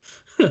crying.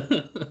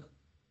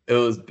 It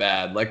was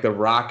bad. Like the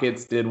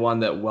Rockets did one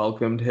that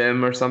welcomed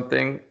him or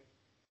something.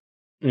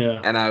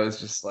 Yeah. And I was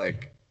just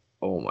like,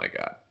 oh my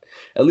God.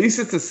 At least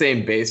it's the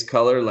same base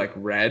color, like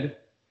red.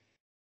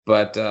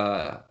 But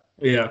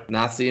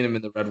not seeing him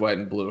in the red, white,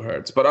 and blue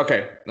hurts. But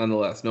okay,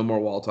 nonetheless, no more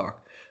Wall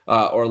talk.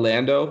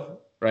 Orlando,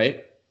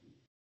 right?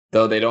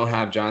 Though they don't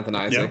have Jonathan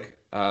Isaac.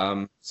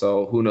 Yeah.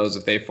 So who knows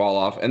if they fall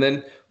off. And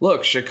then,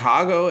 look,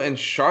 Chicago and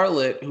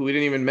Charlotte, who we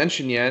didn't even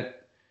mention yet,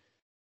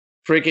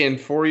 freaking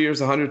 4 years,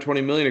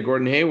 $120 million to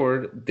Gordon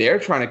Hayward, they're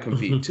trying to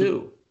compete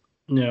too.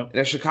 Yeah. And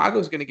if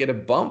Chicago's going to get a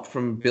bump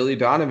from Billy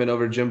Donovan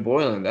over Jim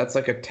Boylan, that's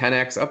like a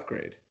 10x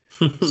upgrade.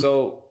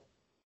 So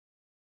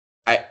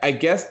I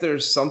guess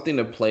there's something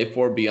to play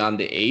for beyond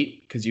the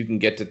 8 because you can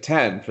get to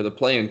 10 for the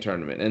play-in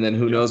tournament, and then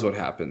who knows what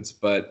happens.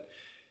 But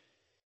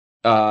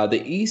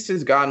the East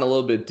has gotten a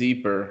little bit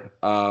deeper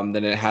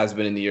than it has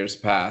been in the years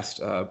past,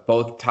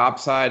 both top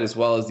side as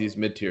well as these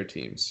mid-tier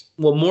teams.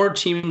 Well, more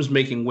teams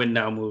making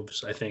win-now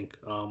moves, I think.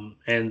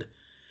 And,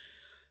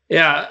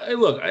 yeah,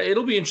 look,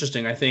 it'll be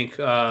interesting. I think,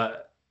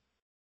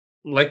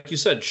 like you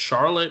said,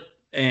 Charlotte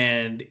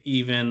and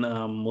even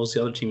what was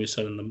the other team you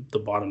said in the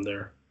bottom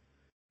there?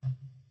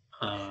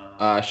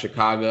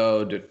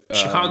 Chicago.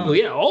 Chicago,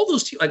 yeah. All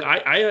those teams. Like,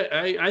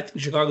 I think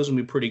Chicago's going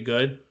to be pretty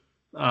good.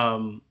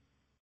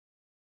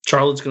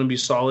 Charlotte's going to be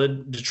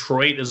solid.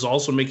 Detroit is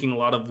also making a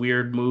lot of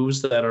weird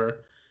moves that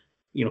are,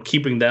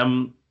 keeping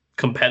them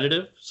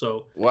competitive.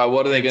 So, well,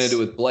 what are they going to do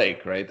with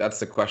Blake, right?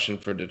 That's the question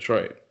for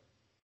Detroit.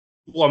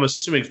 Well, I'm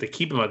assuming if they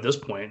keep him at this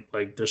point,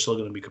 like they're still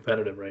going to be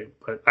competitive, right?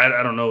 But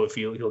I don't know if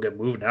he'll get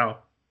moved now.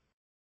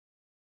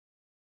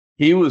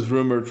 He was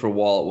rumored for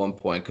Wall at one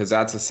point because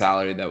that's a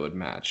salary that would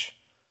match.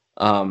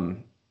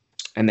 And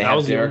they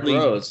have Derrick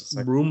Rose.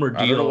 Like, rumored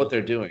deal. I don't know what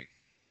they're doing.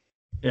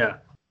 Yeah.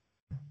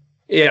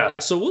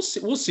 So we'll see.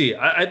 We'll see.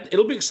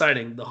 It'll be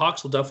exciting. The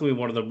Hawks will definitely be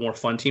one of the more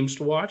fun teams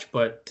to watch.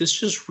 But this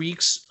just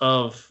reeks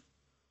of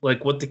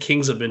like what the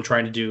Kings have been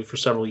trying to do for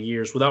several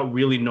years without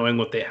really knowing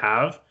what they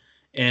have,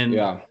 and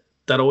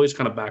that always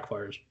kind of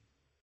backfires.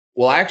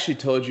 Well, I actually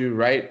told you,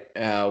 right,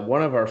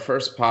 one of our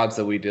first pods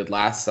that we did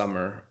last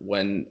summer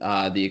when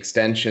the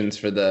extensions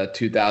for the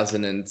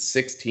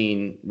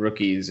 2016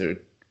 rookies or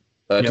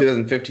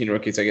 2015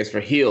 rookies, I guess,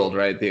 for Hield,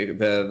 right, the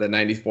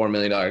 $94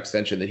 million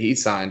extension that he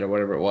signed or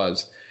whatever it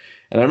was.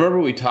 And I remember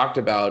we talked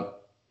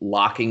about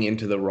locking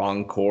into the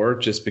wrong core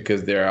just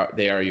because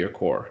they are your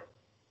core,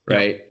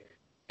 right? Yep.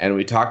 And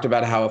we talked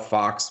about how a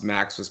Fox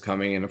Max was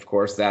coming, and of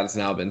course that has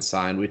now been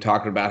signed. We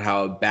talked about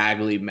how a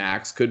Bagley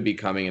Max could be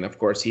coming, and of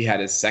course he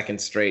had his second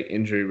straight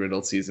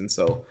injury-riddled season,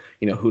 so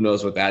who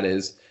knows what that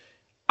is.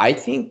 I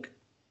think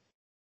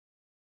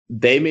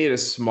they made a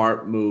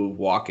smart move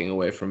walking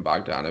away from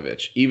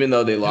Bogdanović, even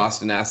though they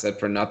lost an asset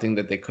for nothing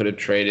that they could have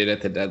traded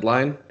at the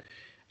deadline.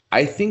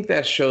 I think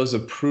that shows a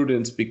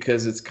prudence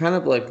because it's kind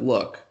of like,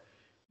 look,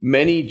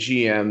 many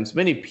GMs,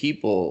 many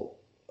people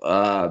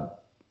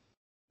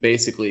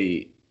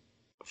basically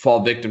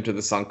fall victim to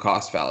the sunk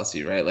cost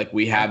fallacy, right? Like,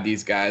 we have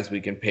these guys, we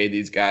can pay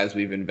these guys,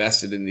 we've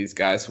invested in these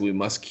guys, so we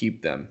must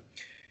keep them.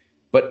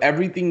 But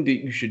everything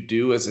that you should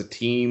do as a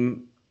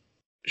team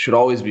should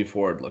always be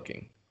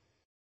forward-looking.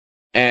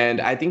 And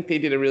I think they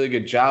did a really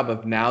good job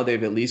of now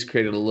they've at least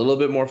created a little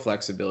bit more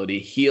flexibility.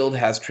 Hield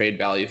has trade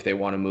value if they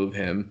want to move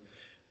him.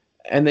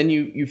 And then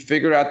you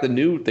figure out the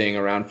new thing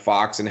around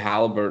Fox and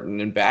Halliburton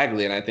and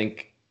Bagley, and I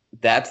think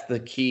that's the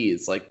key.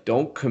 It's like,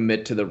 don't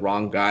commit to the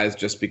wrong guys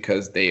just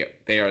because they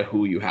are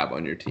who you have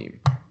on your team.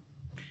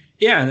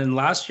 Yeah, and then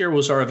last year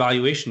was our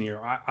evaluation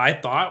year. I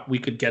thought we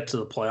could get to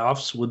the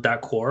playoffs with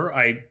that core.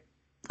 I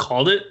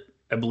called it.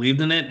 I believed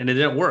in it, and it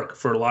didn't work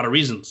for a lot of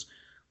reasons.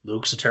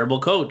 Luke's a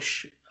terrible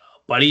coach.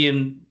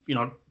 Buddy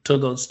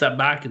took a step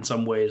back in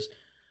some ways.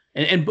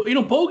 And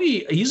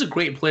Bogey, he's a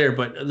great player,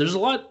 but there's a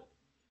lot.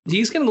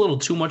 He's getting a little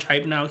too much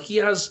hype now. He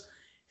has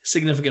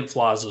significant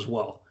flaws as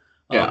well.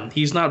 Yeah.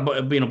 He's not,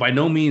 by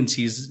no means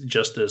he's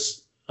just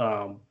this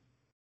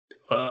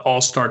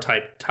all-star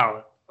type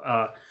talent.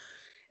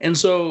 And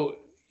so,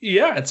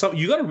 it's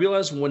you got to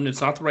realize when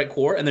it's not the right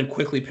core and then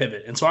quickly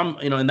pivot. And so I'm,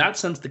 in that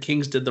sense, the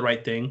Kings did the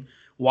right thing.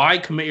 Why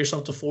commit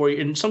yourself to 4 years?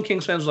 And some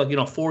Kings fans are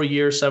like, 4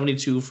 years,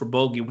 72 for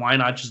Bogey. Why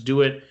not just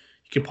do it?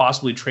 You could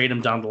possibly trade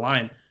him down the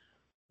line.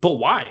 But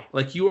why?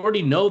 Like, you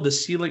already know the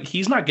ceiling.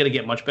 He's not going to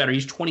get much better.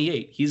 He's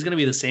 28. He's going to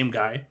be the same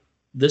guy.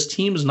 This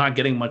team is not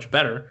getting much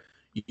better.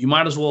 You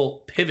might as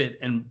well pivot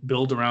and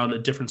build around a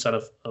different set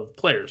of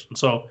players. And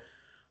so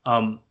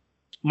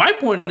my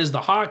point is the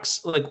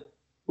Hawks, like,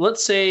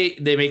 let's say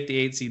they make the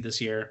 8 seed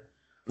this year.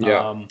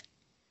 Yeah.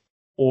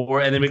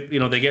 And they make,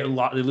 they get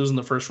they lose in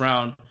the first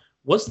round.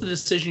 What's the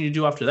decision you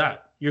do after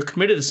that? You're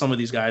committed to some of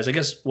these guys. I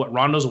guess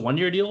Rondo's a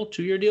 1-year deal,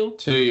 2-year deal?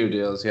 2-year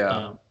deals,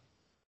 yeah.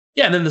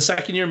 And then the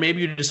second year,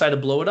 maybe you decide to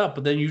blow it up,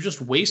 but then you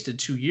just wasted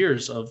 2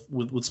 years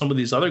with some of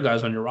these other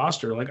guys on your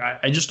roster. Like,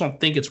 I just don't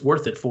think it's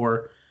worth it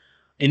for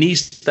an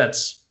East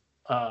that's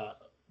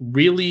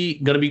really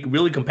going to be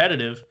really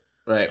competitive,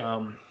 right?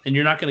 And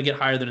you're not going to get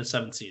higher than a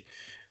 7th seed.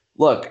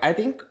 Look, I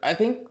think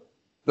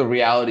the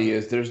reality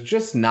is there's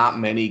just not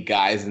many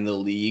guys in the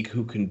league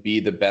who can be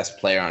the best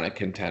player on a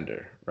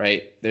contender,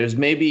 right? There's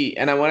maybe,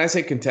 and when I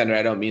say contender,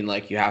 I don't mean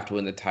like you have to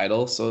win the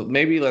title. So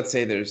maybe let's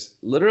say there's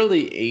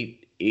literally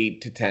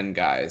 8 to 10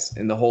 guys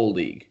in the whole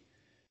league,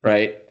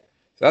 right?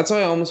 So that's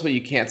why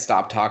you can't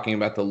stop talking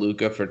about the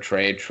Luka for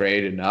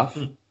trade enough.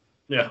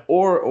 Yeah.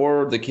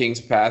 Or the Kings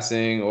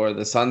passing or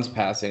the Suns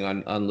passing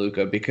on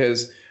Luka,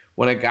 because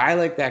when a guy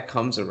like that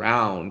comes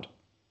around,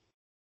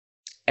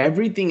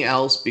 everything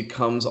else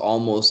becomes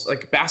almost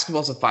like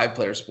basketball's a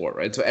 5-player sport,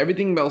 right? So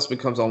everything else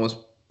becomes almost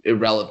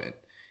irrelevant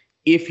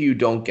if you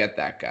don't get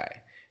that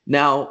guy.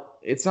 Now,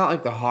 it's not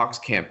like the Hawks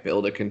can't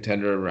build a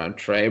contender around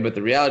Trae, but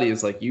the reality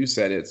is, like you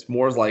said, it's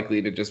more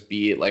likely to just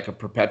be like a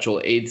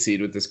perpetual 8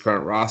 seed with this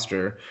current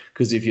roster.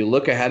 Because if you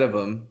look ahead of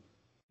them,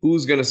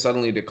 who's going to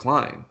suddenly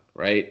decline,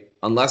 right?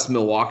 Unless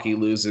Milwaukee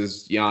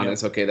loses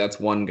Giannis, okay, that's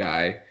one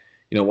guy,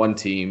 one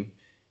team.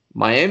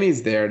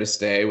 Miami's there to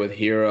stay with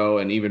Hero,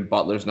 and even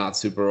Butler's not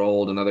super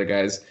old, and other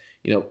guys.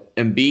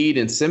 Embiid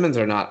and Simmons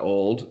are not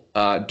old.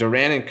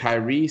 Durant and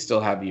Kyrie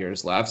still have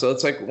years left. So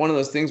it's like one of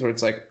those things where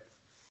it's like,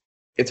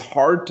 it's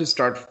hard to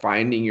start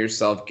finding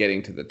yourself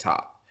getting to the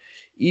top.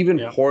 Even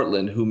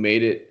Portland, who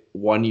made it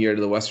 1 year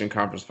to the Western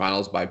Conference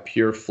Finals by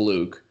pure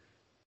fluke,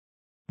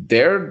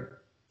 their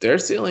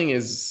ceiling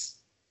is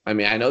I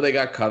mean, I know they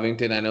got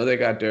Covington. I know they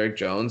got Derek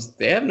Jones.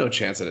 They have no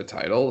chance at a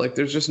title. Like,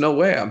 there's just no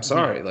way. I'm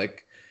sorry. Yeah.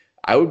 Like,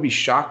 I would be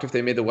shocked if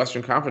they made the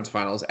Western Conference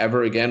Finals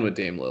ever again with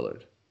Dame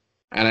Lillard.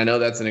 And I know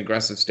that's an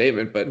aggressive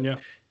statement, but Yeah.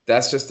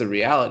 that's just the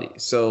reality.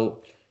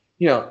 So,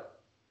 you know,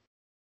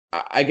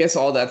 I guess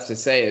all that's to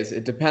say is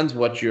it depends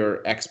what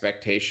your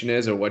expectation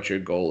is or what your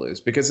goal is.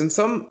 Because in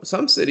some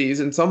cities,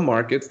 in some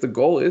markets, the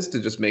goal is to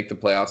just make the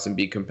playoffs and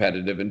be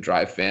competitive and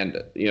drive fan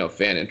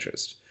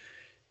interest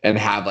and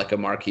have like a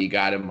marquee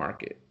guy to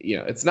market. You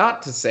know, it's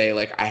not to say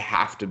like I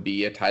have to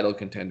be a title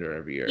contender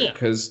every year,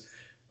 because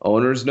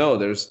owners know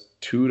there's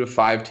 2 to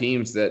 5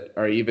 teams that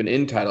are even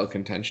in title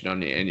contention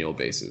on an annual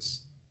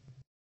basis.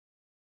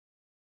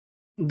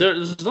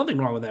 There's nothing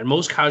wrong with that.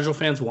 Most casual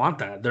fans want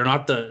that. They're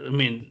not I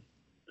mean,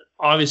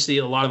 obviously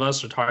a lot of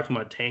us are talking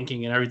about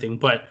tanking and everything,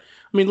 but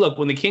I mean, look,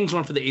 when the Kings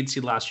went for the 8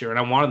 seed last year, and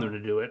I wanted them to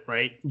do it,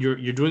 right? You're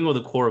doing with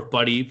the core of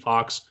Buddy,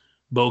 Fox,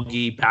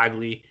 Bogey,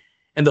 Bagley.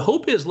 And the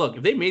hope is, look,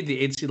 if they made the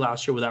 8 seed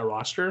last year with that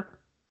roster,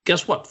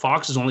 guess what?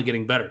 Fox is only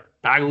getting better.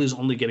 Bagley is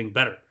only getting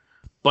better.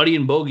 Buddy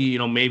and Bogey,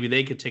 maybe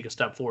they could take a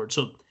step forward.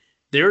 So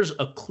there's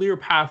a clear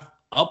path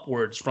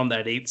upwards from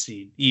that 8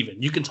 seed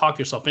even. You can talk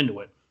yourself into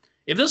it.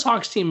 If this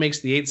Hawks team makes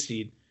the 8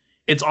 seed,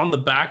 it's on the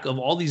back of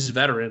all these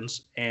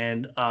veterans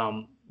and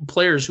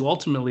players who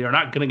ultimately are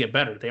not going to get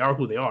better. They are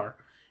who they are.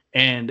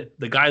 And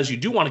the guys you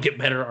do want to get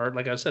better are,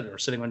 like I said, are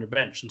sitting on your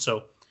bench. And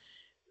so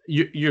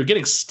you're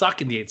getting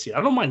stuck in the 8 seed.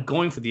 I don't mind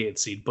going for the 8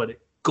 seed, but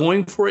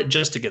going for it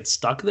just to get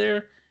stuck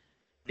there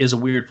is a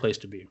weird place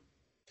to be.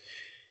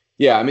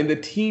 Yeah, I mean, the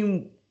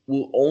team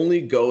will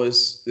only go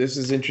this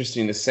is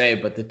interesting to say,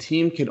 but the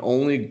team can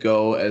only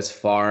go as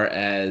far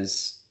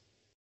as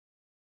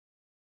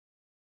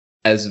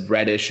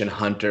Reddish and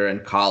Hunter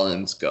and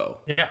Collins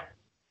go. Yeah.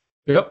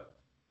 Yep.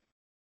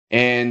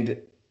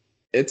 And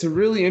it's a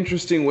really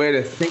interesting way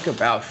to think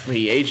about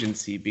free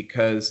agency,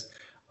 because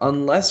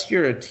unless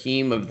you're a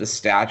team of the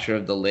stature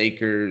of the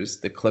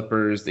Lakers, the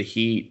Clippers, the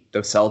Heat, the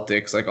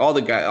Celtics, like all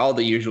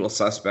the usual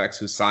suspects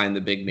who sign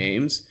the big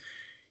names,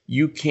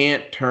 you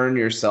can't turn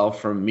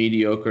yourself from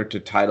mediocre to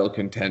title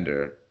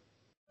contender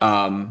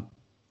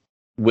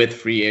with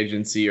free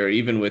agency or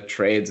even with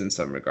trades in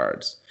some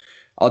regards.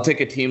 Let's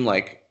take a team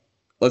like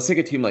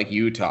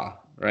Utah,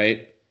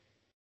 right?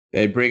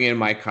 They bring in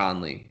Mike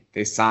Conley.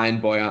 They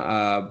sign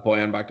Bojan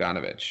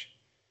Bogdanovic.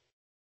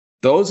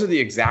 Those are the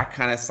exact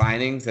kind of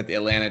signings that the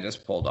Atlanta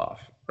just pulled off,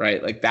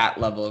 right? Like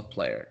that level of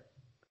player.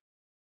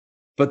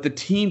 But the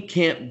team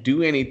can't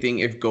do anything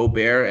if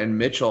Gobert and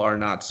Mitchell are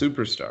not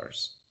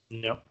superstars.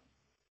 Yep.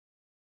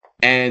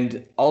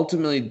 And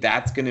ultimately,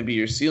 that's going to be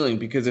your ceiling,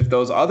 because if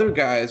those other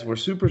guys were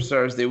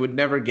superstars, they would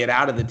never get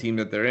out of the team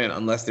that they're in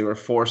unless they were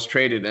forced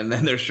traded, and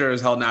then they're sure as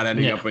hell not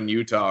ending up in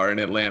Utah or in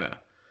Atlanta.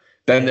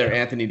 Then they're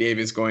Anthony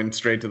Davis going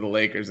straight to the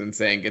Lakers and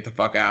saying, get the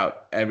fuck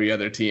out, every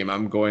other team.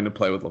 I'm going to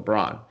play with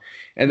LeBron.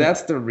 And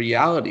that's the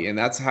reality, and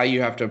that's how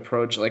you have to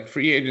approach, like,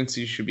 free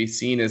agency should be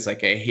seen as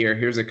like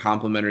here's a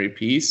complimentary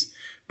piece.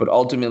 But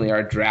ultimately,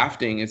 our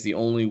drafting is the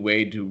only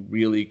way to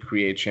really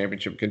create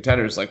championship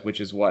contenders,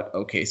 which is what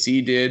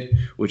OKC did,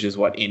 which is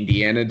what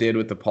Indiana did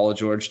with the Paul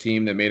George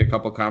team that made a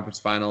couple conference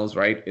finals,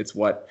 right? It's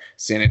what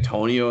San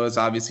Antonio has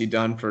obviously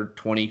done for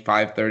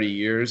 25, 30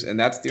 years, and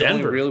that's the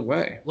only real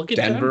way. Look at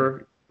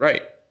Denver,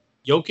 right?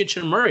 Jokic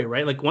and Murray,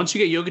 right? Like once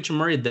you get Jokic and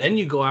Murray, then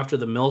you go after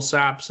the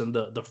Millsaps and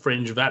the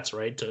fringe vets,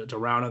 right, to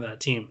round out that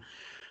team.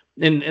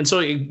 And so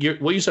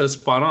what you said is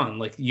spot on.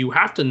 Like, you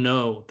have to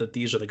know that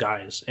these are the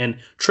guys. And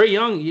Trae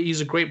Young,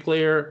 he's a great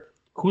player.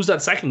 Who's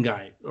that second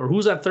guy? Or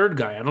who's that third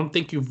guy? I don't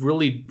think you've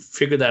really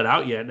figured that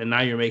out yet. And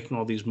now you're making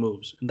all these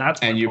moves.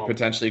 And you're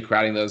potentially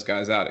crowding those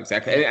guys out.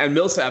 Exactly. And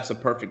Millsap's a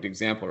perfect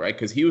example, right?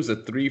 Because he was a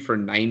 3 for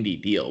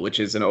 $90 deal, which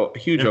is a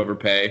huge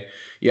overpay.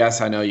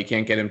 Yes, I know you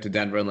can't get him to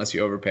Denver unless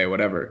you overpay,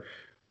 whatever.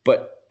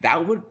 But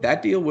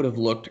that deal would have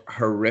looked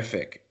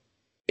horrific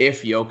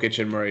if Jokic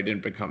and Murray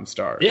didn't become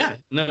stars. Yeah,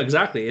 no,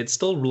 exactly. It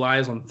still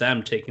relies on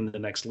them taking the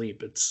next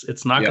leap.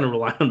 It's not going to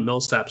rely on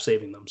Millsap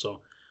saving them.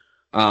 So,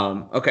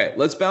 okay,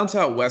 let's bounce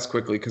out west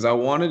quickly, because I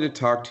wanted to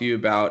talk to you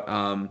about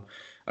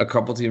a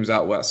couple teams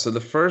out west. So the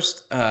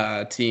first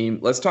team,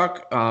 let's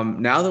talk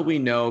now that we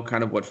know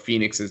kind of what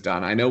Phoenix has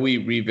done. I know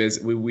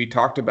we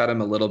talked about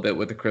them a little bit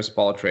with the Chris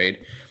Paul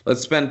trade.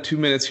 Let's spend 2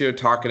 minutes here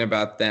talking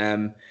about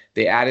them.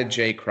 They added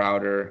Jay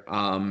Crowder.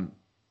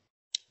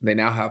 They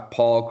now have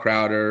Paul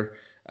Crowder.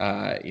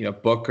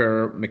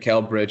 Booker,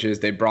 Mikal Bridges.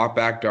 They brought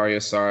back Dario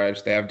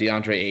Saric. They have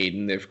DeAndre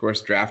Ayton. They, of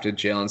course, drafted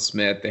Jalen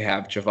Smith. They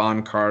have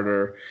Javon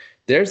Carter.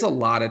 There's a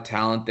lot of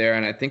talent there,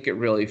 and I think it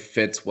really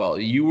fits well.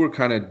 You were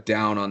kind of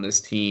down on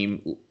this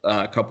team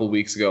a couple of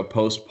weeks ago,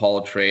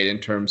 post-Paul trade, in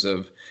terms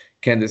of,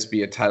 can this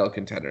be a title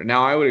contender?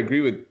 Now, I would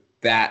agree with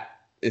that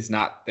is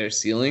not their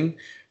ceiling,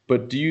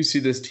 but do you see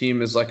this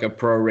team as like a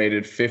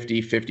prorated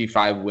 50,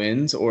 55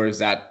 wins, or is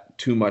that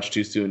too much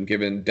too soon,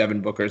 given Devin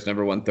Booker's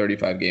never won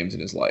 35 games in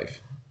his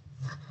life?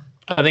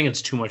 I think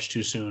it's too much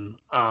too soon.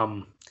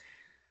 I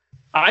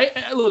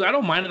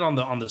don't mind it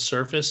on the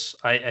surface.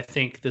 I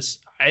think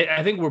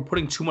we're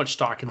putting too much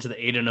stock into the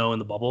 8-0 in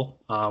the bubble.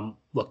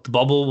 Look, the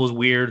bubble was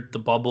weird. The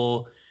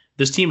bubble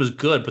this team is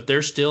good, but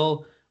they're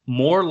still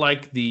more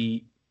like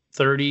the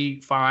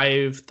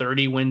 35,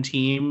 30 win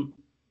team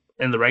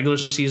in the regular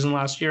season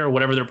last year, or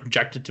whatever they're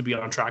projected to be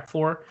on track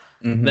for,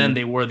 than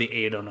they were the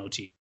 8-0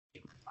 team.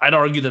 I'd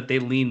argue that they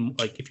lean,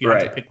 like, if you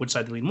have to pick which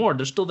side they lean more,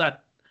 they're still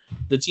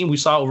the team we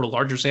saw over a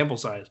larger sample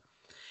size.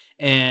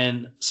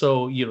 And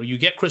so, you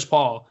get Chris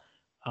Paul,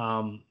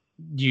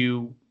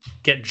 you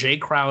get Jay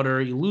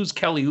Crowder, you lose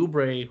Kelly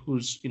Oubre,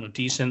 who's,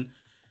 decent.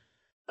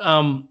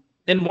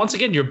 And once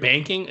again, you're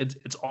banking.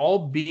 It's all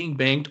being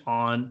banked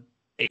on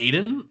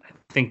Ayton.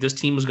 I think this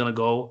team is going to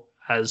go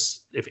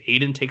as if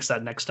Ayton takes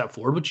that next step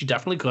forward, which he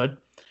definitely could.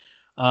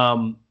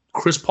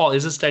 Chris Paul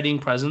is a steadying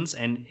presence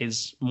and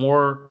is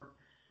more.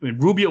 I mean,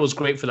 Rubio was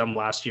great for them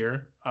last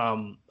year.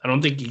 I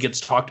don't think he gets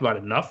talked about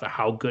enough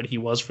how good he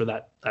was for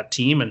that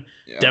team, and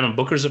Devin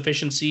Booker's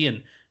efficiency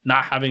and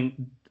not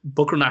having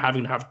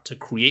to have to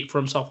create for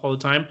himself all the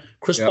time.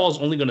 Chris Paul is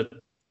only going to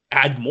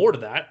add more to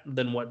that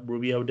than what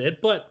Rubio did,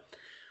 but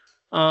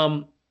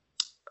I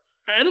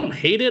don't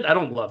hate it. I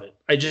don't love it.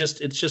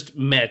 It's just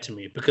meh to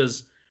me,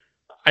 because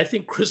I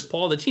think Chris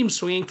Paul, the team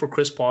swinging for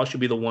Chris Paul,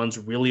 should be the ones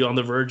really on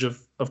the verge of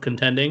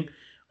contending.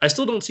 I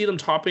still don't see them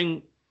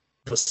topping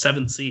the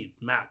 7th seed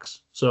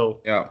max.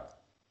 So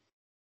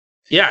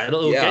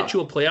it'll get you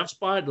a playoff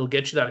spot. It'll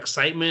get you that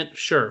excitement.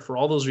 Sure, for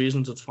all those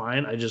reasons, it's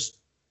fine.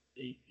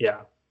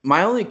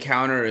 My only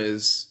counter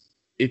is,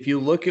 if you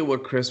look at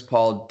what Chris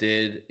Paul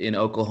did in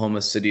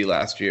Oklahoma City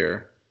last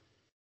year,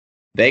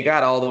 they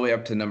got all the way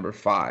up to number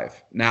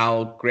 5.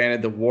 Now,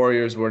 granted, the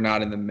Warriors were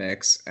not in the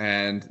mix,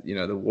 and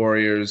the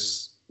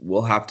Warriors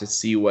will have to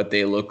see what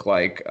they look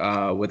like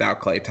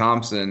without Klay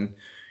Thompson.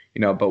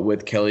 But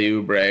with Kelly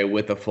Oubre,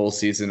 with a full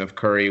season of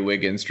Curry,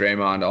 Wiggins,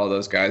 Draymond, all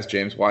those guys,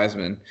 James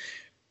Wiseman.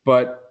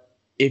 But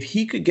if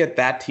he could get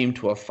that team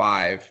to a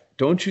 5,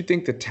 don't you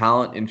think the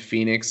talent in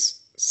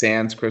Phoenix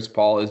sans Chris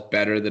Paul is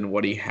better than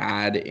what he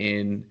had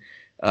in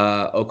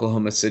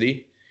Oklahoma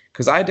City?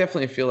 Because I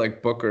definitely feel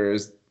like Booker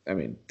is,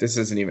 this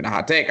isn't even a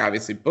hot take.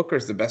 Obviously,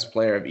 Booker's the best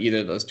player of either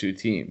of those two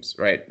teams,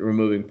 right?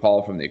 Removing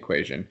Paul from the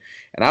equation.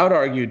 And I would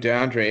argue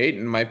DeAndre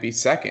Ayton might be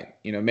second.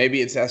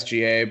 Maybe it's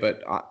SGA,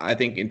 but I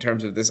think in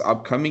terms of this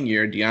upcoming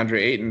year,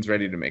 DeAndre Ayton's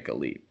ready to make a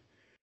leap.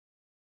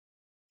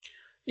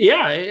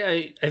 Yeah,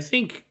 I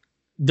think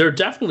they're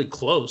definitely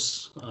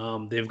close.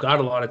 They've got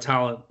a lot of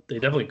talent. They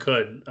definitely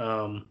could.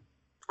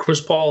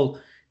 Chris Paul,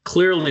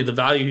 clearly the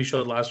value he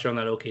showed last year on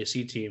that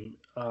OKC team,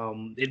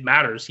 it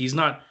matters. He's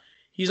not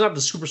the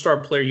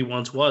superstar player he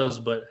once was,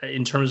 but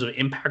in terms of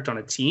impact on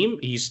a team,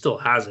 he still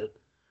has it.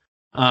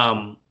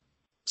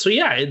 So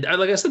yeah,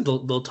 like I said,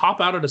 they'll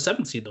top out at a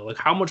 7th seed though. Like,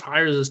 how much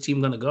higher is this team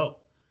going to go?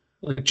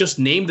 Like, just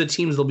name the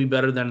teams they'll be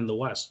better than in the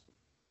West.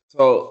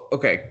 So,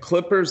 okay,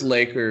 Clippers,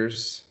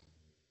 Lakers,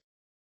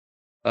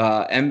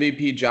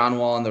 MVP John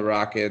Wall and the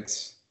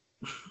Rockets,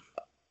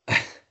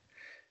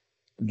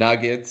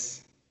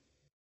 Nuggets,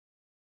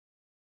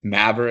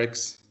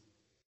 Mavericks.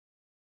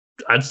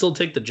 I'd still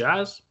take the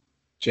Jazz.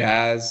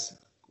 Jazz,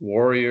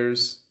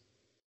 Warriors,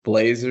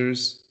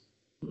 Blazers.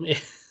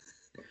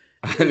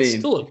 It's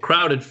still a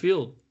crowded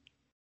field.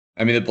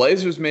 The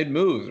Blazers made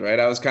moves, right?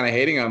 I was kind of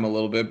hating on them a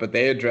little bit, but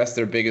they addressed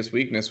their biggest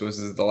weakness,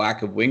 was the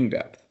lack of wing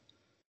depth.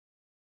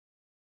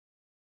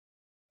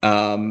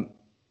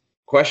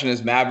 Question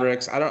is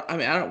Mavericks.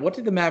 What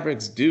did the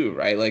Mavericks do,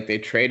 right? Like, they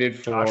traded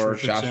for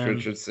Josh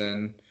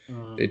Richardson.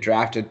 They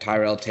drafted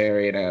Tyrell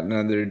Terry and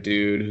another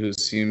dude who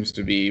seems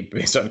to be,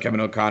 based on Kevin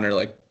O'Connor,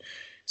 like,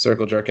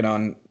 circle jerking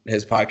on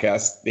his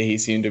podcast, he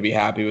seemed to be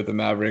happy with the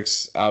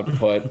Mavericks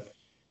output.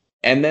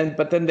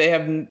 But then they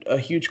have a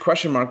huge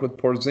question mark with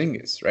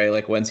Porzingis, right?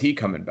 Like, when's he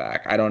coming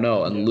back? I don't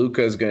know. And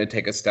Luka is going to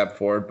take a step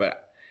forward,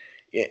 but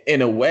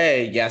in a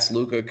way, yes,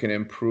 Luka can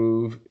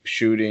improve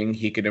shooting.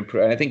 He can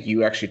improve. And I think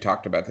you actually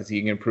talked about this.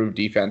 He can improve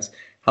defense.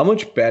 How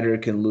much better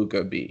can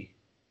Luka be?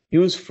 He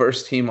was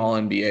first team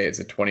All-NBA as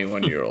a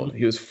 21-year-old.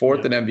 He was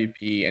 4th in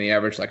MVP, and he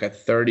averaged like a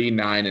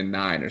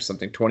 39-9 or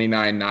something,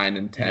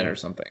 29-9-10 or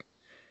something.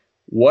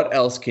 What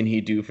else can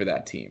he do for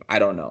that team? I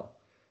don't know.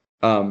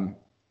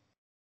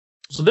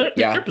 So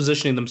they're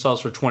positioning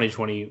themselves for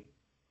 2021.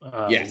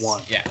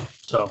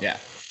 So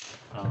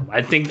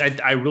I think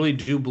I really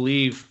do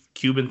believe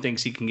Cuban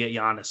thinks he can get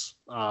Giannis,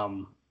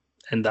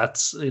 and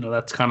that's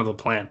kind of the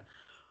plan.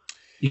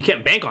 You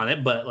can't bank on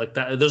it, but like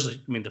that,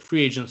 the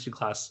free agency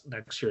class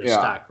next year is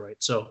stacked, right?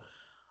 So,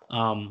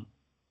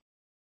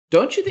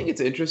 don't you think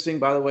it's interesting,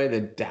 by the way,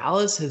 that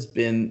Dallas has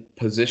been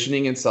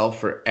positioning itself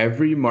for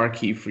every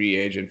marquee free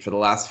agent for the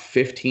last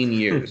 15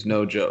 years?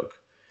 No joke.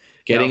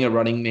 Getting a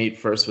running mate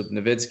first with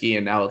Nowitzki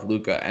and now with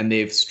Luka, and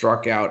they've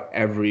struck out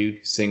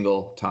every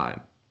single time.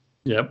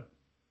 Yep.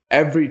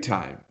 Every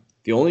time.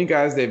 The only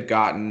guys they've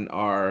gotten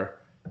are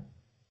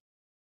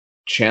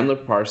Chandler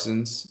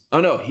Parsons.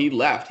 Oh, no, he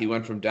left. He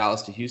went from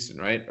Dallas to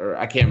Houston, right? Or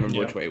I can't remember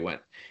which way he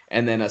went.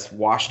 And then us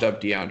washed up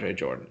DeAndre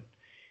Jordan.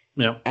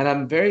 Yeah. And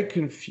I'm very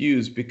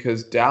confused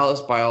because Dallas,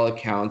 by all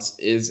accounts,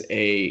 is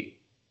I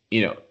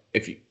don't know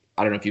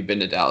if you've been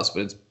to Dallas,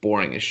 but it's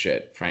boring as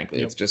shit, frankly.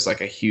 Yep. It's just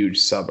like a huge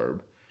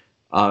suburb,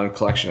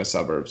 collection of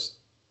suburbs.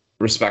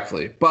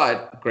 respectfully.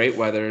 But great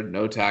weather,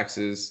 no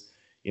taxes,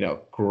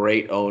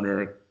 great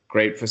owner,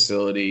 great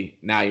facility.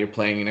 Now you're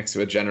playing next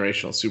to a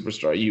generational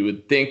superstar. You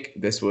would think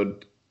this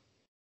would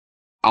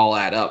all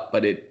add up,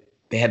 but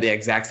they had the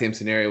exact same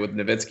scenario with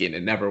Nowitzki, and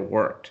it never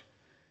worked.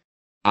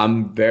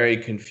 I'm very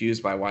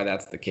confused by why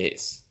that's the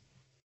case.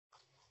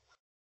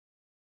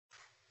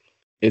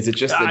 Is it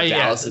just that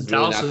Dallas is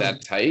really not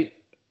that tight?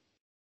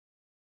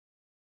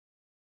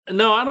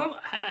 No, I don't.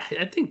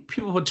 I think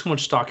people put too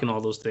much stock in all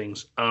those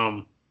things.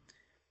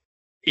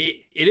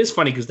 It is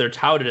funny because they're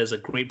touted as a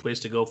great place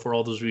to go for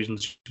all those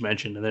reasons you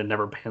mentioned, and then it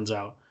never pans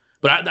out.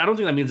 But I don't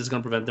think that means it's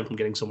going to prevent them from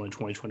getting someone in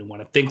 2021.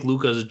 I think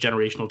Luka is a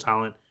generational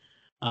talent.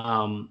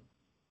 Not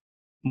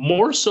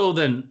more so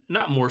than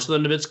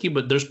Nowitzki,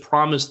 but there's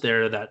promise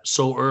there that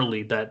so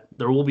early that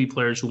there will be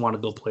players who want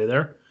to go play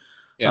there.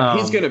 Yeah,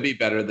 he's going to be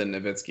better than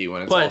Nowitzki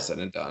when it's all said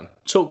and done.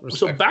 So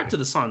back to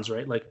the Suns,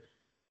 right? Like,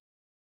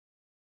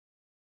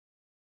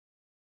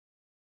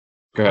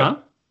 go ahead. Huh?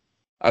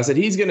 I said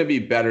he's going to be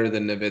better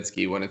than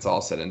Nowitzki when it's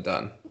all said and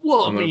done.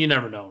 Well, I mean, you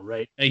never know,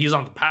 right? He's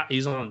on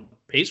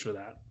pace for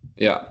that.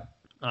 Yeah.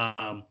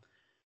 But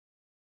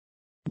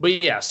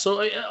yeah,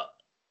 so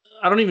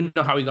I don't even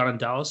know how he got in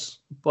Dallas,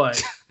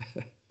 but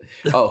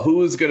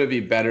who's going to be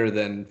better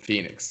than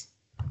Phoenix?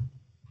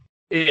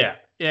 Yeah.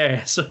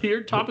 So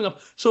you're topping up.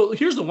 So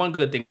here's the one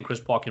good thing Chris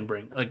Paul can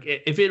bring. Like,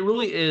 if it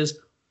really is,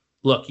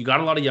 look, you got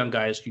a lot of young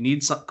guys. You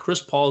need some.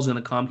 Chris Paul is going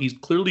to come. He's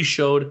clearly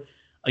showed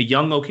a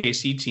young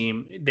OKC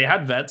team. They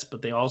had vets,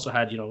 but they also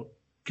had,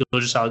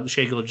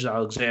 Shai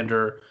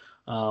Gilgeous-Alexander,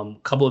 a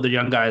couple of the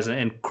young guys,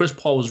 and Chris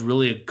Paul was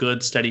really a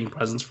good steadying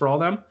presence for all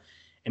them.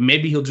 And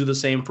maybe he'll do the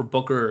same for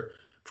Booker,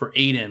 for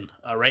Aiden,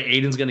 right?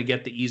 Aiden's going to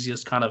get the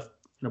easiest kind of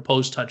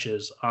post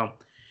touches.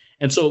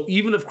 And so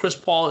even if Chris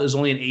Paul is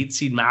only an 8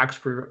 seed max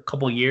for a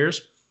couple of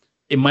years,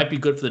 it might be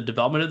good for the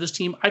development of this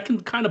team. I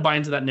can kind of buy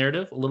into that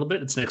narrative a little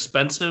bit. It's an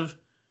expensive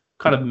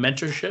kind of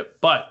mentorship,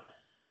 but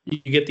you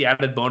get the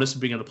added bonus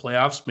of being in the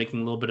playoffs, making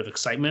a little bit of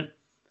excitement.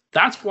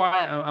 That's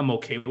why I'm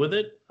okay with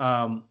it.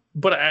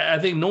 But I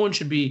think no one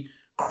should be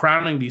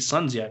crowning these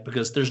Suns yet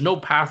because there's no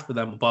path for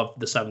them above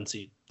the 7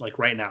 seed. Like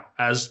right now,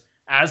 as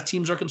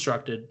teams are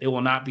constructed, they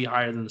will not be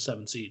higher than the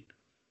 7 seed.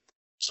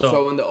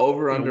 So in the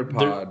over-under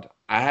pod,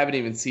 I haven't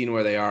even seen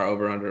where they are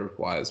over-under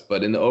wise,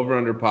 but in the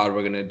over-under pod,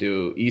 we're going to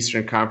do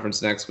Eastern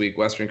Conference next week,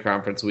 Western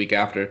Conference week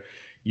after.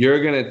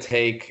 You're going to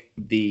take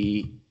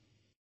the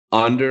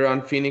under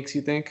on Phoenix,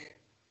 you think?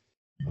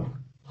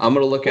 I'm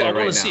going to look at it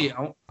right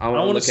now. I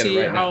want to see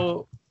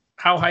how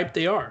hyped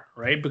they are,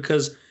 right?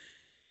 Because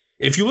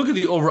if you look at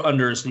the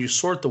over-unders and you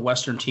sort the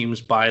Western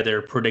teams by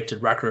their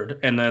predicted record,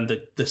 and then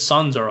the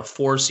Suns are a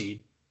 4 seed,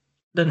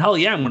 then hell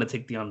yeah, I'm going to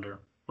take the under,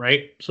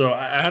 right? So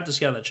I have to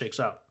see how that shakes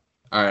out.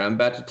 All right, I'm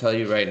about to tell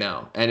you right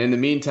now. And in the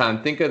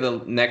meantime, think of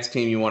the next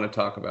team you want to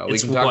talk about. We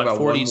can talk about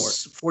 40, one more.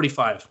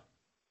 45.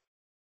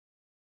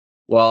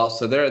 Well,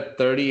 so they're at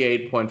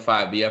 38.5,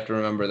 but you have to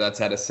remember that's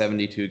out of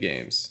 72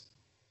 games.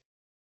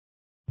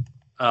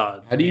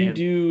 How do you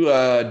do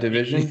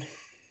division?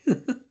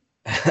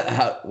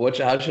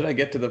 How should I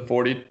get to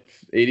the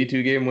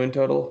 82 game win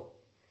total?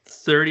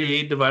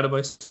 38 divided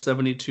by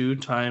 72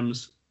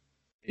 times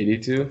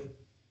 82?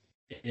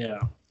 Yeah.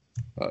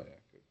 Oh, yeah.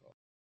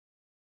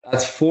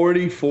 That's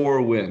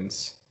 44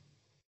 wins.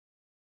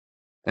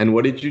 And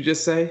what did you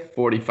just say?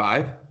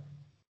 45?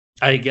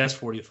 I guess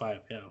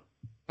 45, yeah.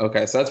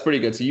 Okay, so that's pretty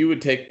good. So you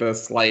would take the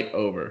slight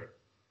over.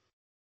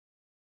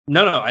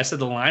 No, I said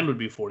the line would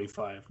be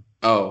 45.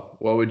 Oh,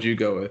 what would you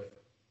go with?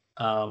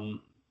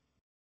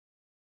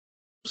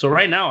 So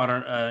right now,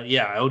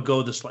 I would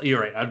go the slight.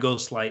 You're right. I'd go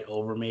slight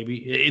over maybe.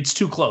 It's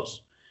too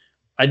close.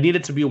 I need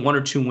it to be 1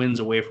 or 2 wins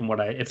away from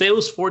if they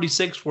lose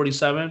 46,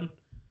 47,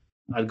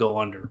 I'd go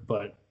under.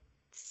 But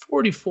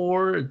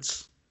 44,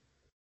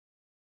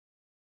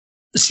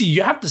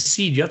 you have to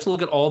seed. You have to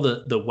look at all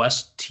the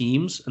West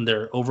teams and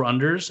their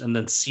over-unders and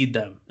then seed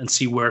them and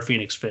see where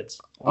Phoenix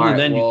fits. All right,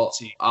 then well, you can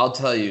see. I'll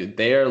tell you,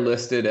 they are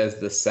listed as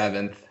the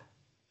seventh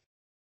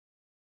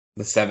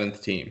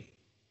team.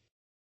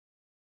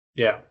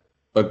 Yeah.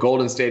 But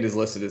Golden State is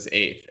listed as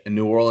 8th, and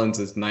New Orleans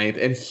is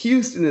 9th, and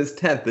Houston is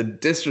 10th. The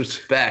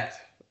disrespect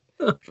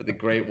for the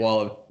Great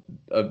Wall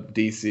of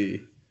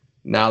DC,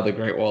 now the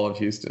Great Wall of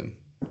Houston.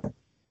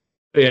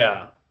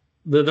 Yeah.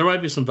 There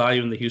might be some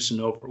value in the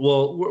Houston over.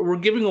 Well, we're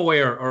giving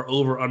away our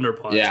over-under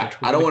pods. Yeah,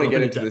 I don't want to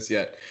get into this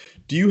yet.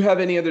 Do you have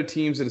any other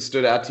teams that have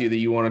stood out to you that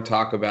you want to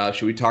talk about?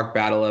 Should we talk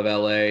Battle of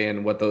LA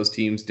and what those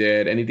teams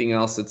did? Anything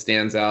else that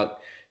stands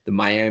out? The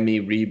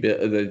Miami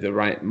rebuild,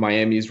 the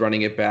Miami's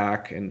running it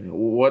back, and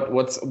what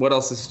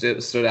else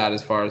has stood out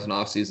as far as an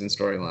offseason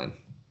storyline?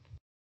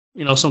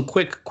 Some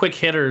quick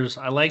hitters.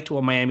 I liked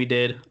what Miami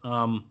did.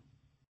 With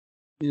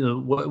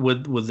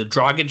the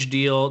Dragic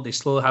deal, they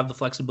still have the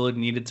flexibility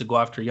needed to go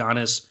after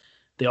Giannis.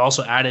 They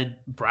also added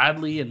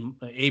Bradley and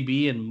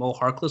AB and Mo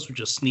Harkless,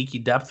 which is sneaky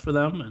depth for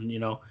them, and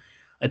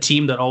a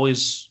team that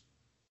always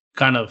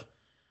kind of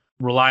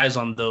relies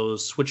on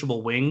those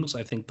switchable wings.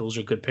 I think those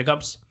are good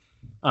pickups.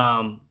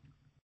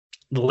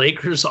 The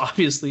Lakers,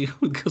 obviously,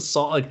 with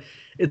Gasol, like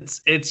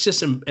it's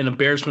just an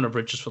embarrassment of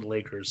riches for the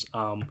Lakers.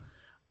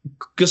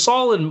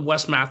 Gasol and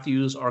Wes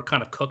Matthews are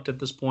kind of cooked at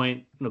this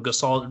point.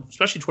 Gasol,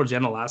 especially towards the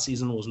end of last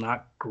season, was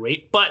not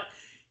great, but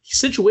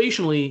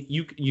situationally,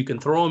 you can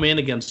throw him in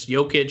against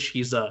Jokic.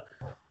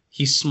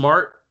 He's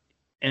smart.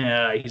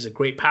 He's a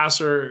great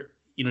passer.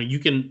 You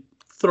can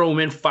throw him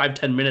in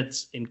 5-10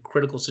 minutes in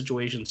critical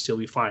situations. He'll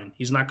be fine.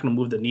 He's not going to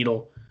move the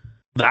needle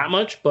that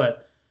much,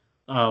 but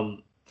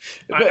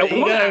but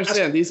you gotta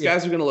understand, these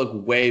guys are going to look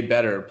way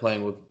better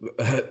playing with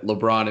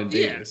LeBron and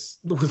Davis.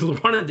 Yeah. With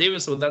LeBron and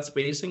Davis, with that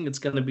spacing, it's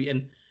going to be,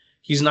 and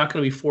he's not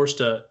going to be forced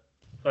to,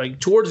 like,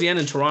 towards the end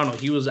in Toronto,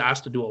 he was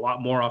asked to do a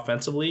lot more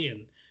offensively,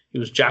 and he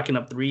was jacking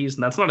up threes,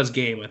 and that's not his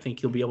game. I think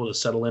he'll be able to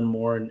settle in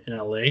more in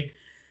LA.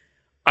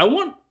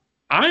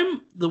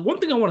 The one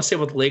thing I want to say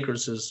about the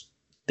Lakers is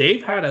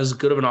they've had as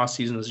good of an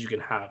offseason as you can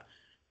have.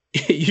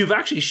 You've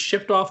actually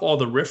shipped off all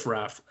the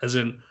riffraff, as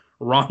in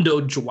Rondo,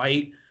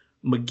 Dwight,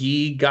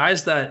 McGee,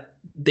 guys that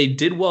they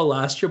did well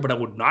last year, but I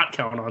would not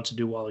count on to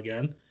do well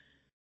again.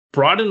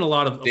 Brought in a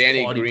lot of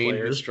Danny quality Green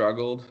players.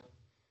 struggled.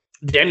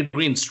 Danny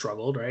Green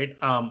struggled, right?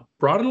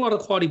 Brought in a lot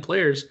of quality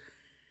players,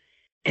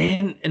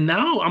 and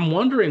now I'm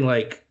wondering,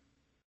 like,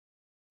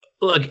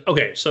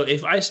 okay, so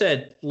if I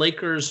said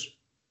Lakers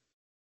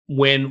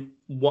win,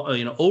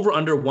 over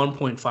under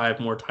 1.5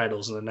 more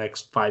titles in the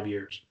next 5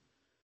 years,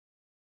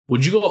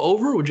 would you go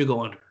over or would you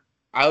go under?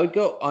 I would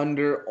go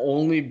under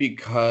only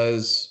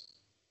because,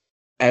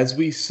 as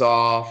we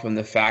saw from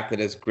the fact that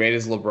as great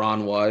as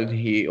LeBron was,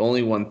 he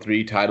only won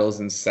 3 titles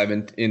in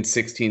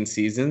 16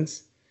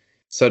 seasons.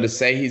 So to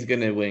say he's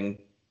going to win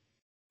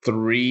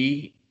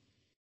 3,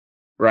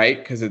 right?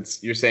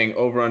 Because you're saying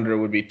over under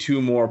would be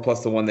 2 more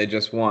plus the one they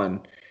just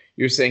won.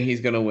 You're saying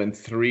he's going to win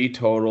 3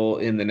 total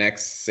in the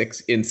next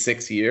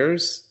 6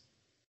 years.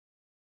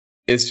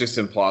 It's just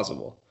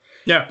implausible.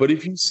 Yeah. But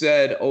if you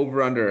said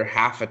over under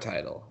half a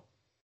title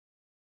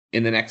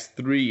in the next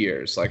 3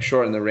 years, like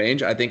shorten the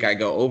range, I think I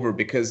go over,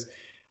 because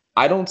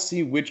I don't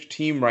see which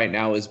team right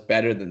now is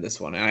better than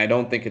this one, and I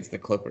don't think it's the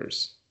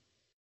Clippers.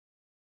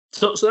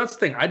 So that's the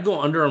thing. I'd go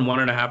under on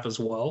 1.5 as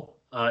well.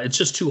 It's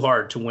just too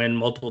hard to win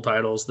multiple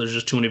titles. There's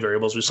just too many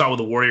variables. We saw with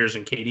the Warriors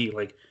and KD,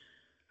 like,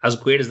 as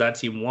great as that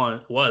team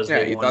was.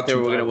 Yeah, you thought they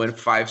were going to win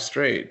 5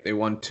 straight. They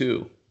won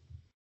 2.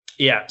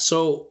 Yeah.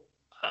 So,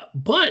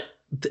 but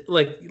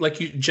like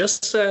you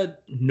just said,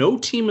 no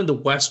team in the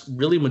West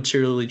really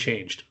materially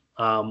changed.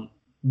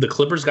 The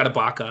Clippers got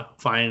Ibaka,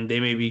 fine. They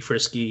may be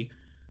frisky,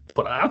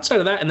 but outside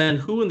of that, and then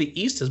who in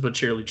the East has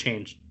materially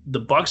changed? The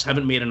Bucks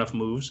haven't made enough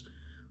moves.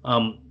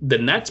 The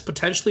Nets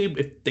potentially,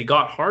 if they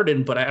got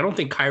Harden, but I don't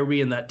think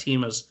Kyrie and that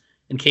team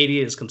and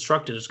KD is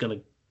constructed is going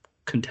to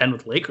contend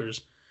with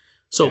Lakers.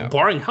 So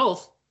barring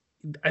health,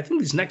 I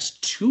think these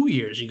next 2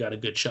 years you got a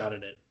good shot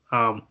at it.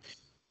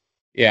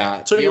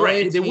 So you're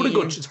right. They wouldn't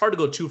go. It's hard to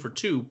go 2 for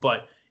 2,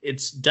 but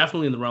it's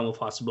definitely in the realm of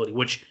possibility,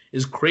 which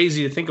is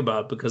crazy to think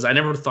about because I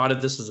never thought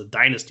of this as a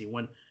dynasty.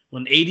 When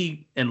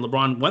AD and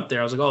LeBron went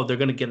there, I was like, oh, they're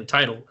going to get a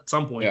title at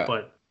some point. Yeah.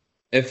 But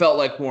it felt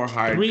like more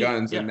hired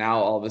guns, and now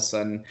all of a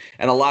sudden,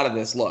 and a lot of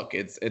this, look,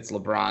 it's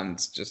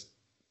LeBron's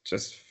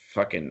just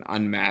fucking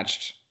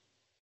unmatched,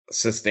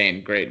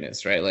 sustained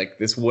greatness, right? Like,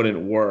 this wouldn't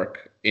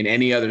work in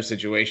any other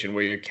situation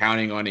where you're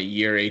counting on a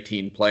year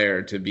 18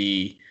 player to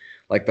be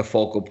like the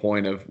focal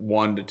point of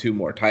 1 to 2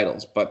 more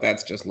titles. But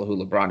that's just who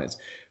LeBron is.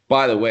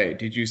 By the way,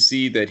 did you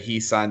see that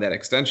he signed that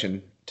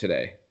extension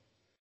today?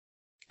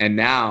 And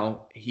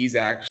now he's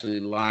actually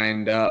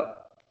lined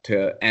up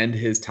to end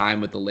his time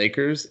with the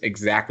Lakers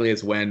exactly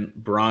as when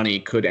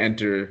Bronny could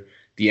enter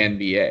the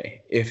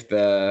NBA. If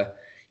the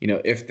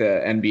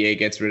NBA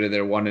gets rid of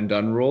their one and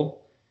done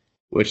rule,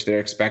 which they're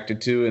expected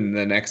to in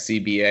the next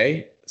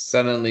CBA,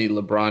 suddenly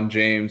LeBron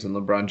James and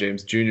LeBron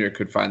James Jr.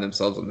 could find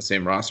themselves on the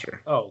same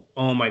roster.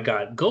 Oh my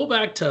God. Go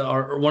back to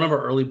one of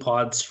our early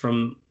pods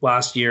from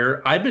last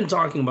year. I've been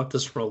talking about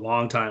this for a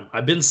long time.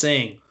 I've been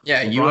saying,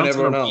 LeBron's you and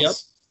everyone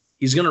else.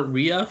 He's going to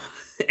re-up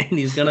and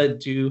he's going to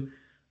do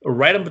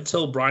right up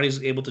until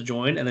Bronny's able to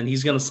join, and then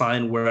he's going to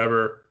sign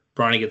wherever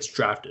Bronny gets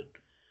drafted.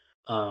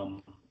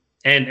 And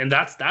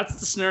that's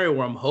the scenario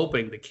where I'm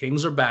hoping the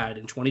Kings are bad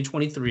in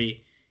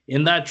 2023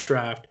 in that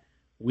draft.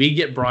 We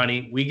get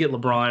Bronny, we get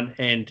LeBron,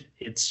 and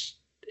it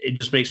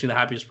just makes me the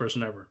happiest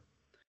person ever.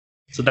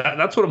 So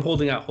that's what I'm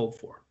holding out hope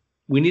for.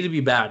 We need to be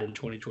bad in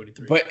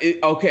 2023. But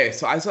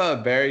so I saw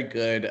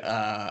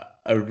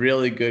a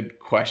really good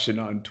question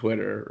on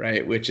Twitter,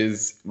 right? Which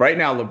is, right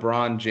now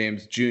LeBron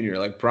James Jr.,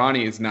 like,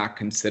 Bronny is not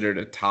considered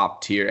a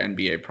top tier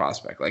NBA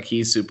prospect. Like,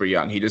 he's super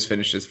young. He just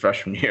finished his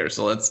freshman year.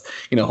 So let's,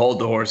 hold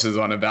the horses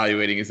on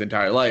evaluating his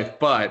entire life.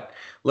 But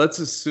let's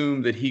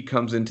assume that he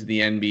comes into the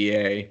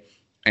NBA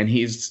and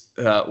he's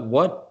as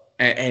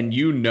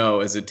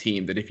a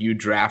team that if you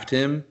draft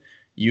him,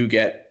 you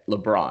get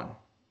LeBron,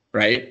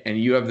 right?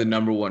 And you have the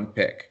number 1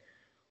 pick.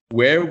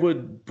 Where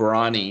would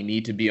Bronny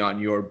need to be on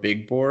your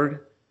big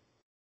board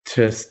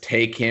to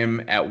take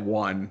him at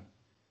 1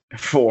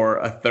 for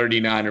a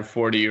 39 or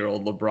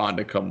 40-year-old LeBron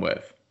to come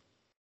with?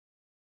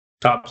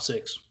 Top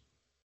 6.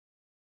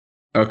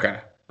 Okay.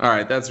 All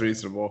right. That's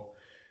reasonable.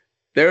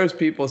 There's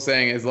people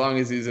saying as long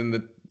as he's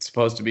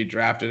supposed to be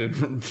drafted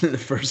in the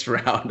first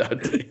round,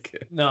 I'd take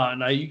it. No,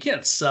 you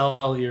can't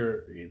sell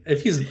your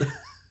if he's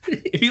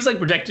if he's like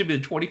projected to be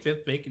the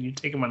 25th pick and you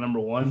take him at number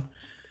one.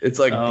 It's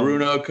like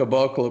Bruno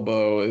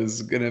Caboclo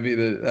is gonna be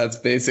that's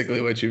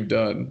basically what you've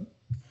done.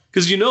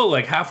 Because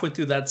like halfway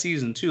through that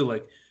season too,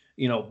 like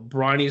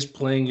Bronny's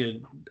playing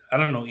in I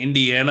don't know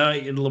Indiana,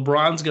 and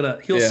LeBron's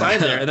he'll sign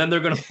there, and then they're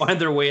gonna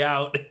find their way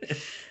out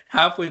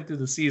halfway through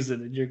the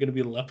season, and you're gonna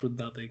be left with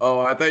nothing.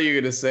 Oh, I thought you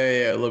were gonna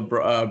say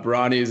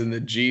Bronny's in the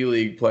G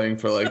League playing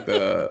for like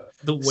the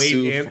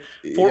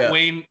Fort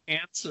Wayne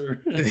Ants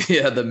or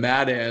yeah, the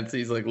Mad Ants.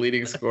 He's like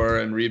leading scorer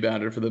and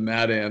rebounder for the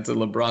Mad Ants, and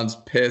LeBron's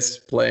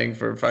pissed playing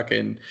for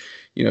fucking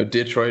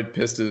Detroit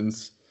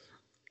Pistons.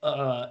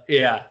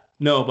 Yeah,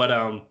 no, but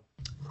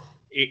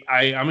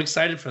I'm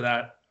excited for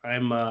that.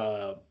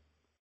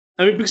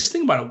 Because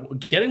think about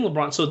it, getting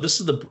LeBron. So this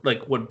is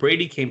what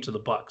Brady came to the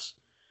Bucks.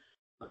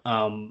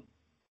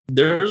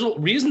 There's a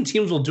reason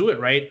teams will do it,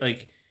 right?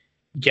 Like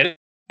getting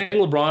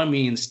LeBron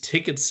means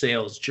ticket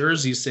sales,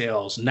 jersey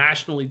sales,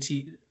 nationally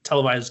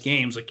televised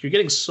games. Like you're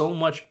getting so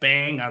much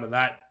bang out of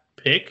that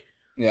pick.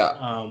 Yeah.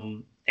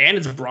 And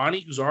it's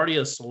Bronny, who's already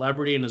a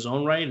celebrity in his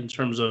own right in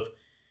terms of,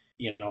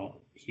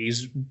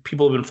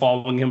 people have been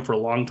following him for a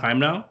long time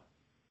now.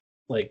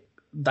 Like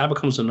that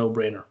becomes a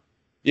no-brainer.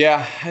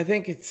 Yeah, I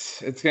think it's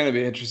going to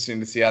be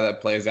interesting to see how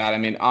that plays out. I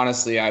mean,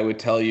 honestly, I would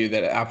tell you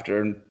that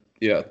after,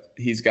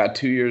 he's got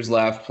 2 years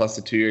left plus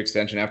a 2-year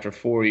extension. After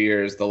 4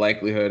 years, the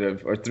likelihood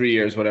of, or 3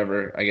 years,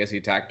 whatever, I guess he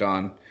tacked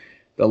on,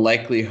 the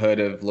likelihood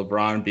of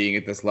LeBron being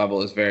at this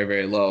level is very,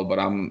 very low. But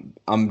I'm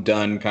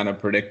done kind of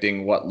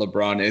predicting what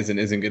LeBron is and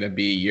isn't going to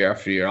be year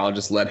after year. I'll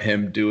just let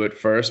him do it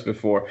first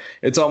before.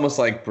 It's almost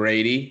like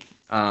Brady.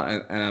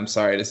 And I'm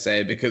sorry to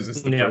say, because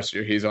it's the first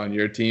year he's on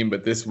your team,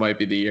 but this might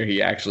be the year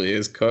he actually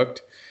is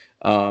cooked.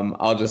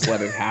 I'll just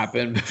let it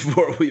happen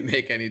before we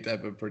make any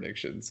type of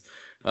predictions.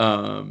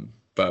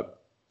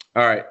 But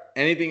all right,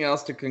 anything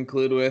else to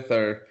conclude with?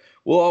 Or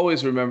we'll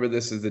always remember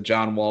this as the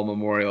John Wall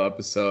Memorial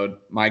episode.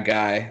 My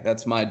guy,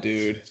 that's my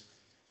dude.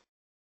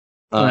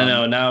 I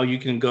know. Now you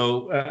can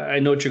go. I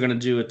know what you're gonna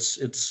do. It's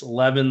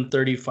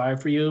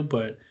 11:35 for you,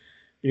 but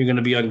you're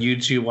gonna be on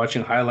YouTube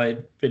watching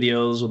highlight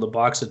videos with a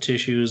box of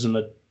tissues and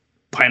a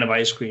pint of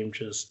ice cream,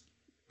 just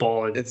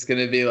balling. It's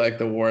gonna be like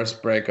the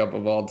worst breakup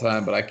of all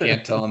time, but I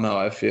can't tell him how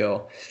I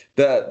feel.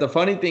 The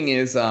funny thing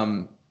is,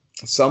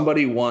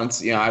 somebody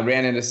once, I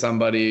ran into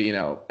somebody,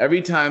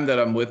 every time that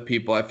I'm with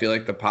people, I feel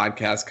like the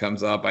podcast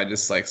comes up. I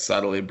just like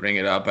subtly bring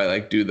it up. I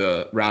like do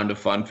the round of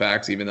fun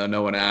facts, even though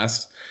no one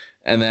asked.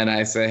 And then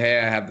I say, hey,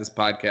 I have this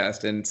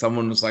podcast. And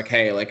someone was like,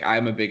 hey, like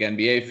I'm a big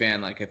NBA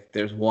fan. Like if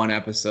there's one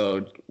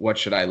episode, what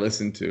should I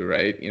listen to?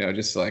 Right.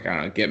 Just like, I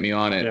don't know, get me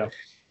on it. Yeah.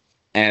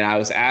 And I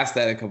was asked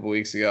that a couple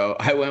weeks ago.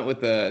 I went with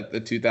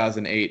the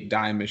 2008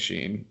 Dime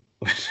Machine,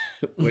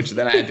 which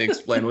then I had to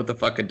explain what the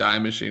fuck a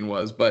Dime Machine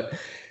was. But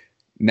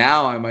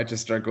now I might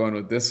just start going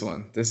with this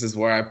one. This is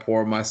where I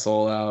pour my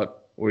soul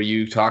out, where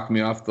you talk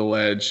me off the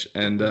ledge.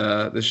 And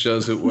this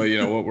shows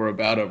what we're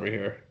about over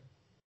here.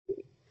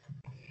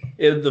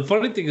 The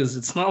funny thing is,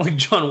 it's not like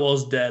John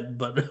Wall's dead,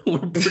 but we're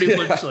pretty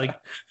much like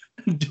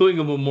doing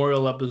a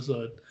memorial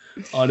episode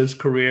on his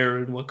career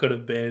and what could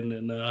have been.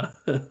 And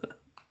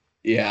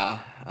yeah.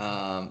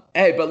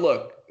 Hey, but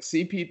look,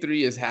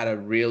 CP3 has had a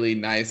really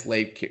nice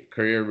late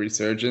career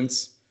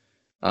resurgence.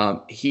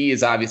 He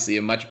is obviously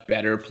a much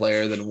better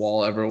player than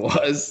Wall ever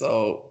was.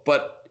 So,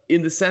 but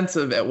in the sense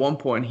of at one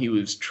point he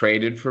was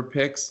traded for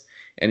picks,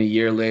 and a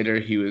year later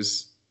he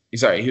was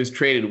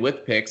traded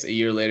with picks. A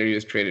year later he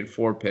was traded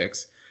for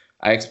picks.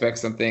 I expect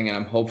something, and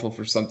I'm hopeful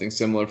for something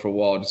similar for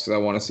Wall, just because I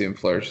want to see him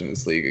flourish in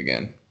this league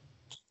again.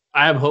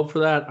 I have hope for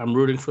that. I'm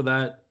rooting for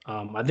that.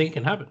 I think it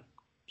can happen.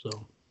 So,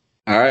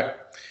 all right.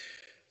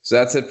 So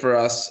that's it for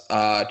us.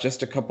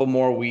 Just a couple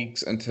more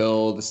weeks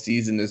until the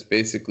season is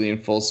basically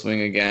in full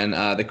swing again.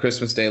 The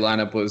Christmas Day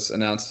lineup was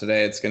announced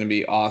today. It's going to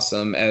be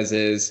awesome, as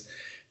is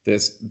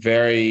this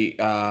very,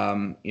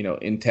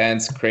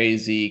 intense,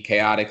 crazy,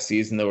 chaotic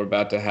season that we're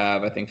about to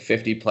have. I think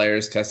 50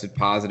 players tested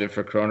positive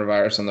for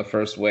coronavirus on the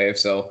first wave.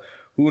 So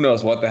who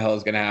knows what the hell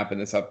is going to happen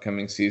this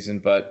upcoming season.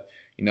 But,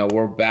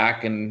 we're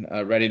back and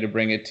ready to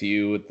bring it to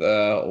you with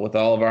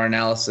all of our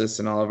analysis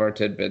and all of our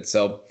tidbits.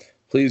 So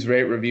please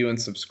rate, review,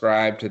 and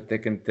subscribe to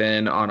Thick and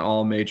Thin on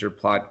all major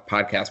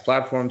podcast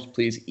platforms.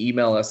 Please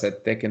email us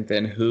at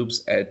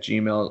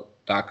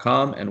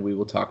thickandthinhoops@gmail.com, and we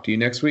will talk to you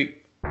next week.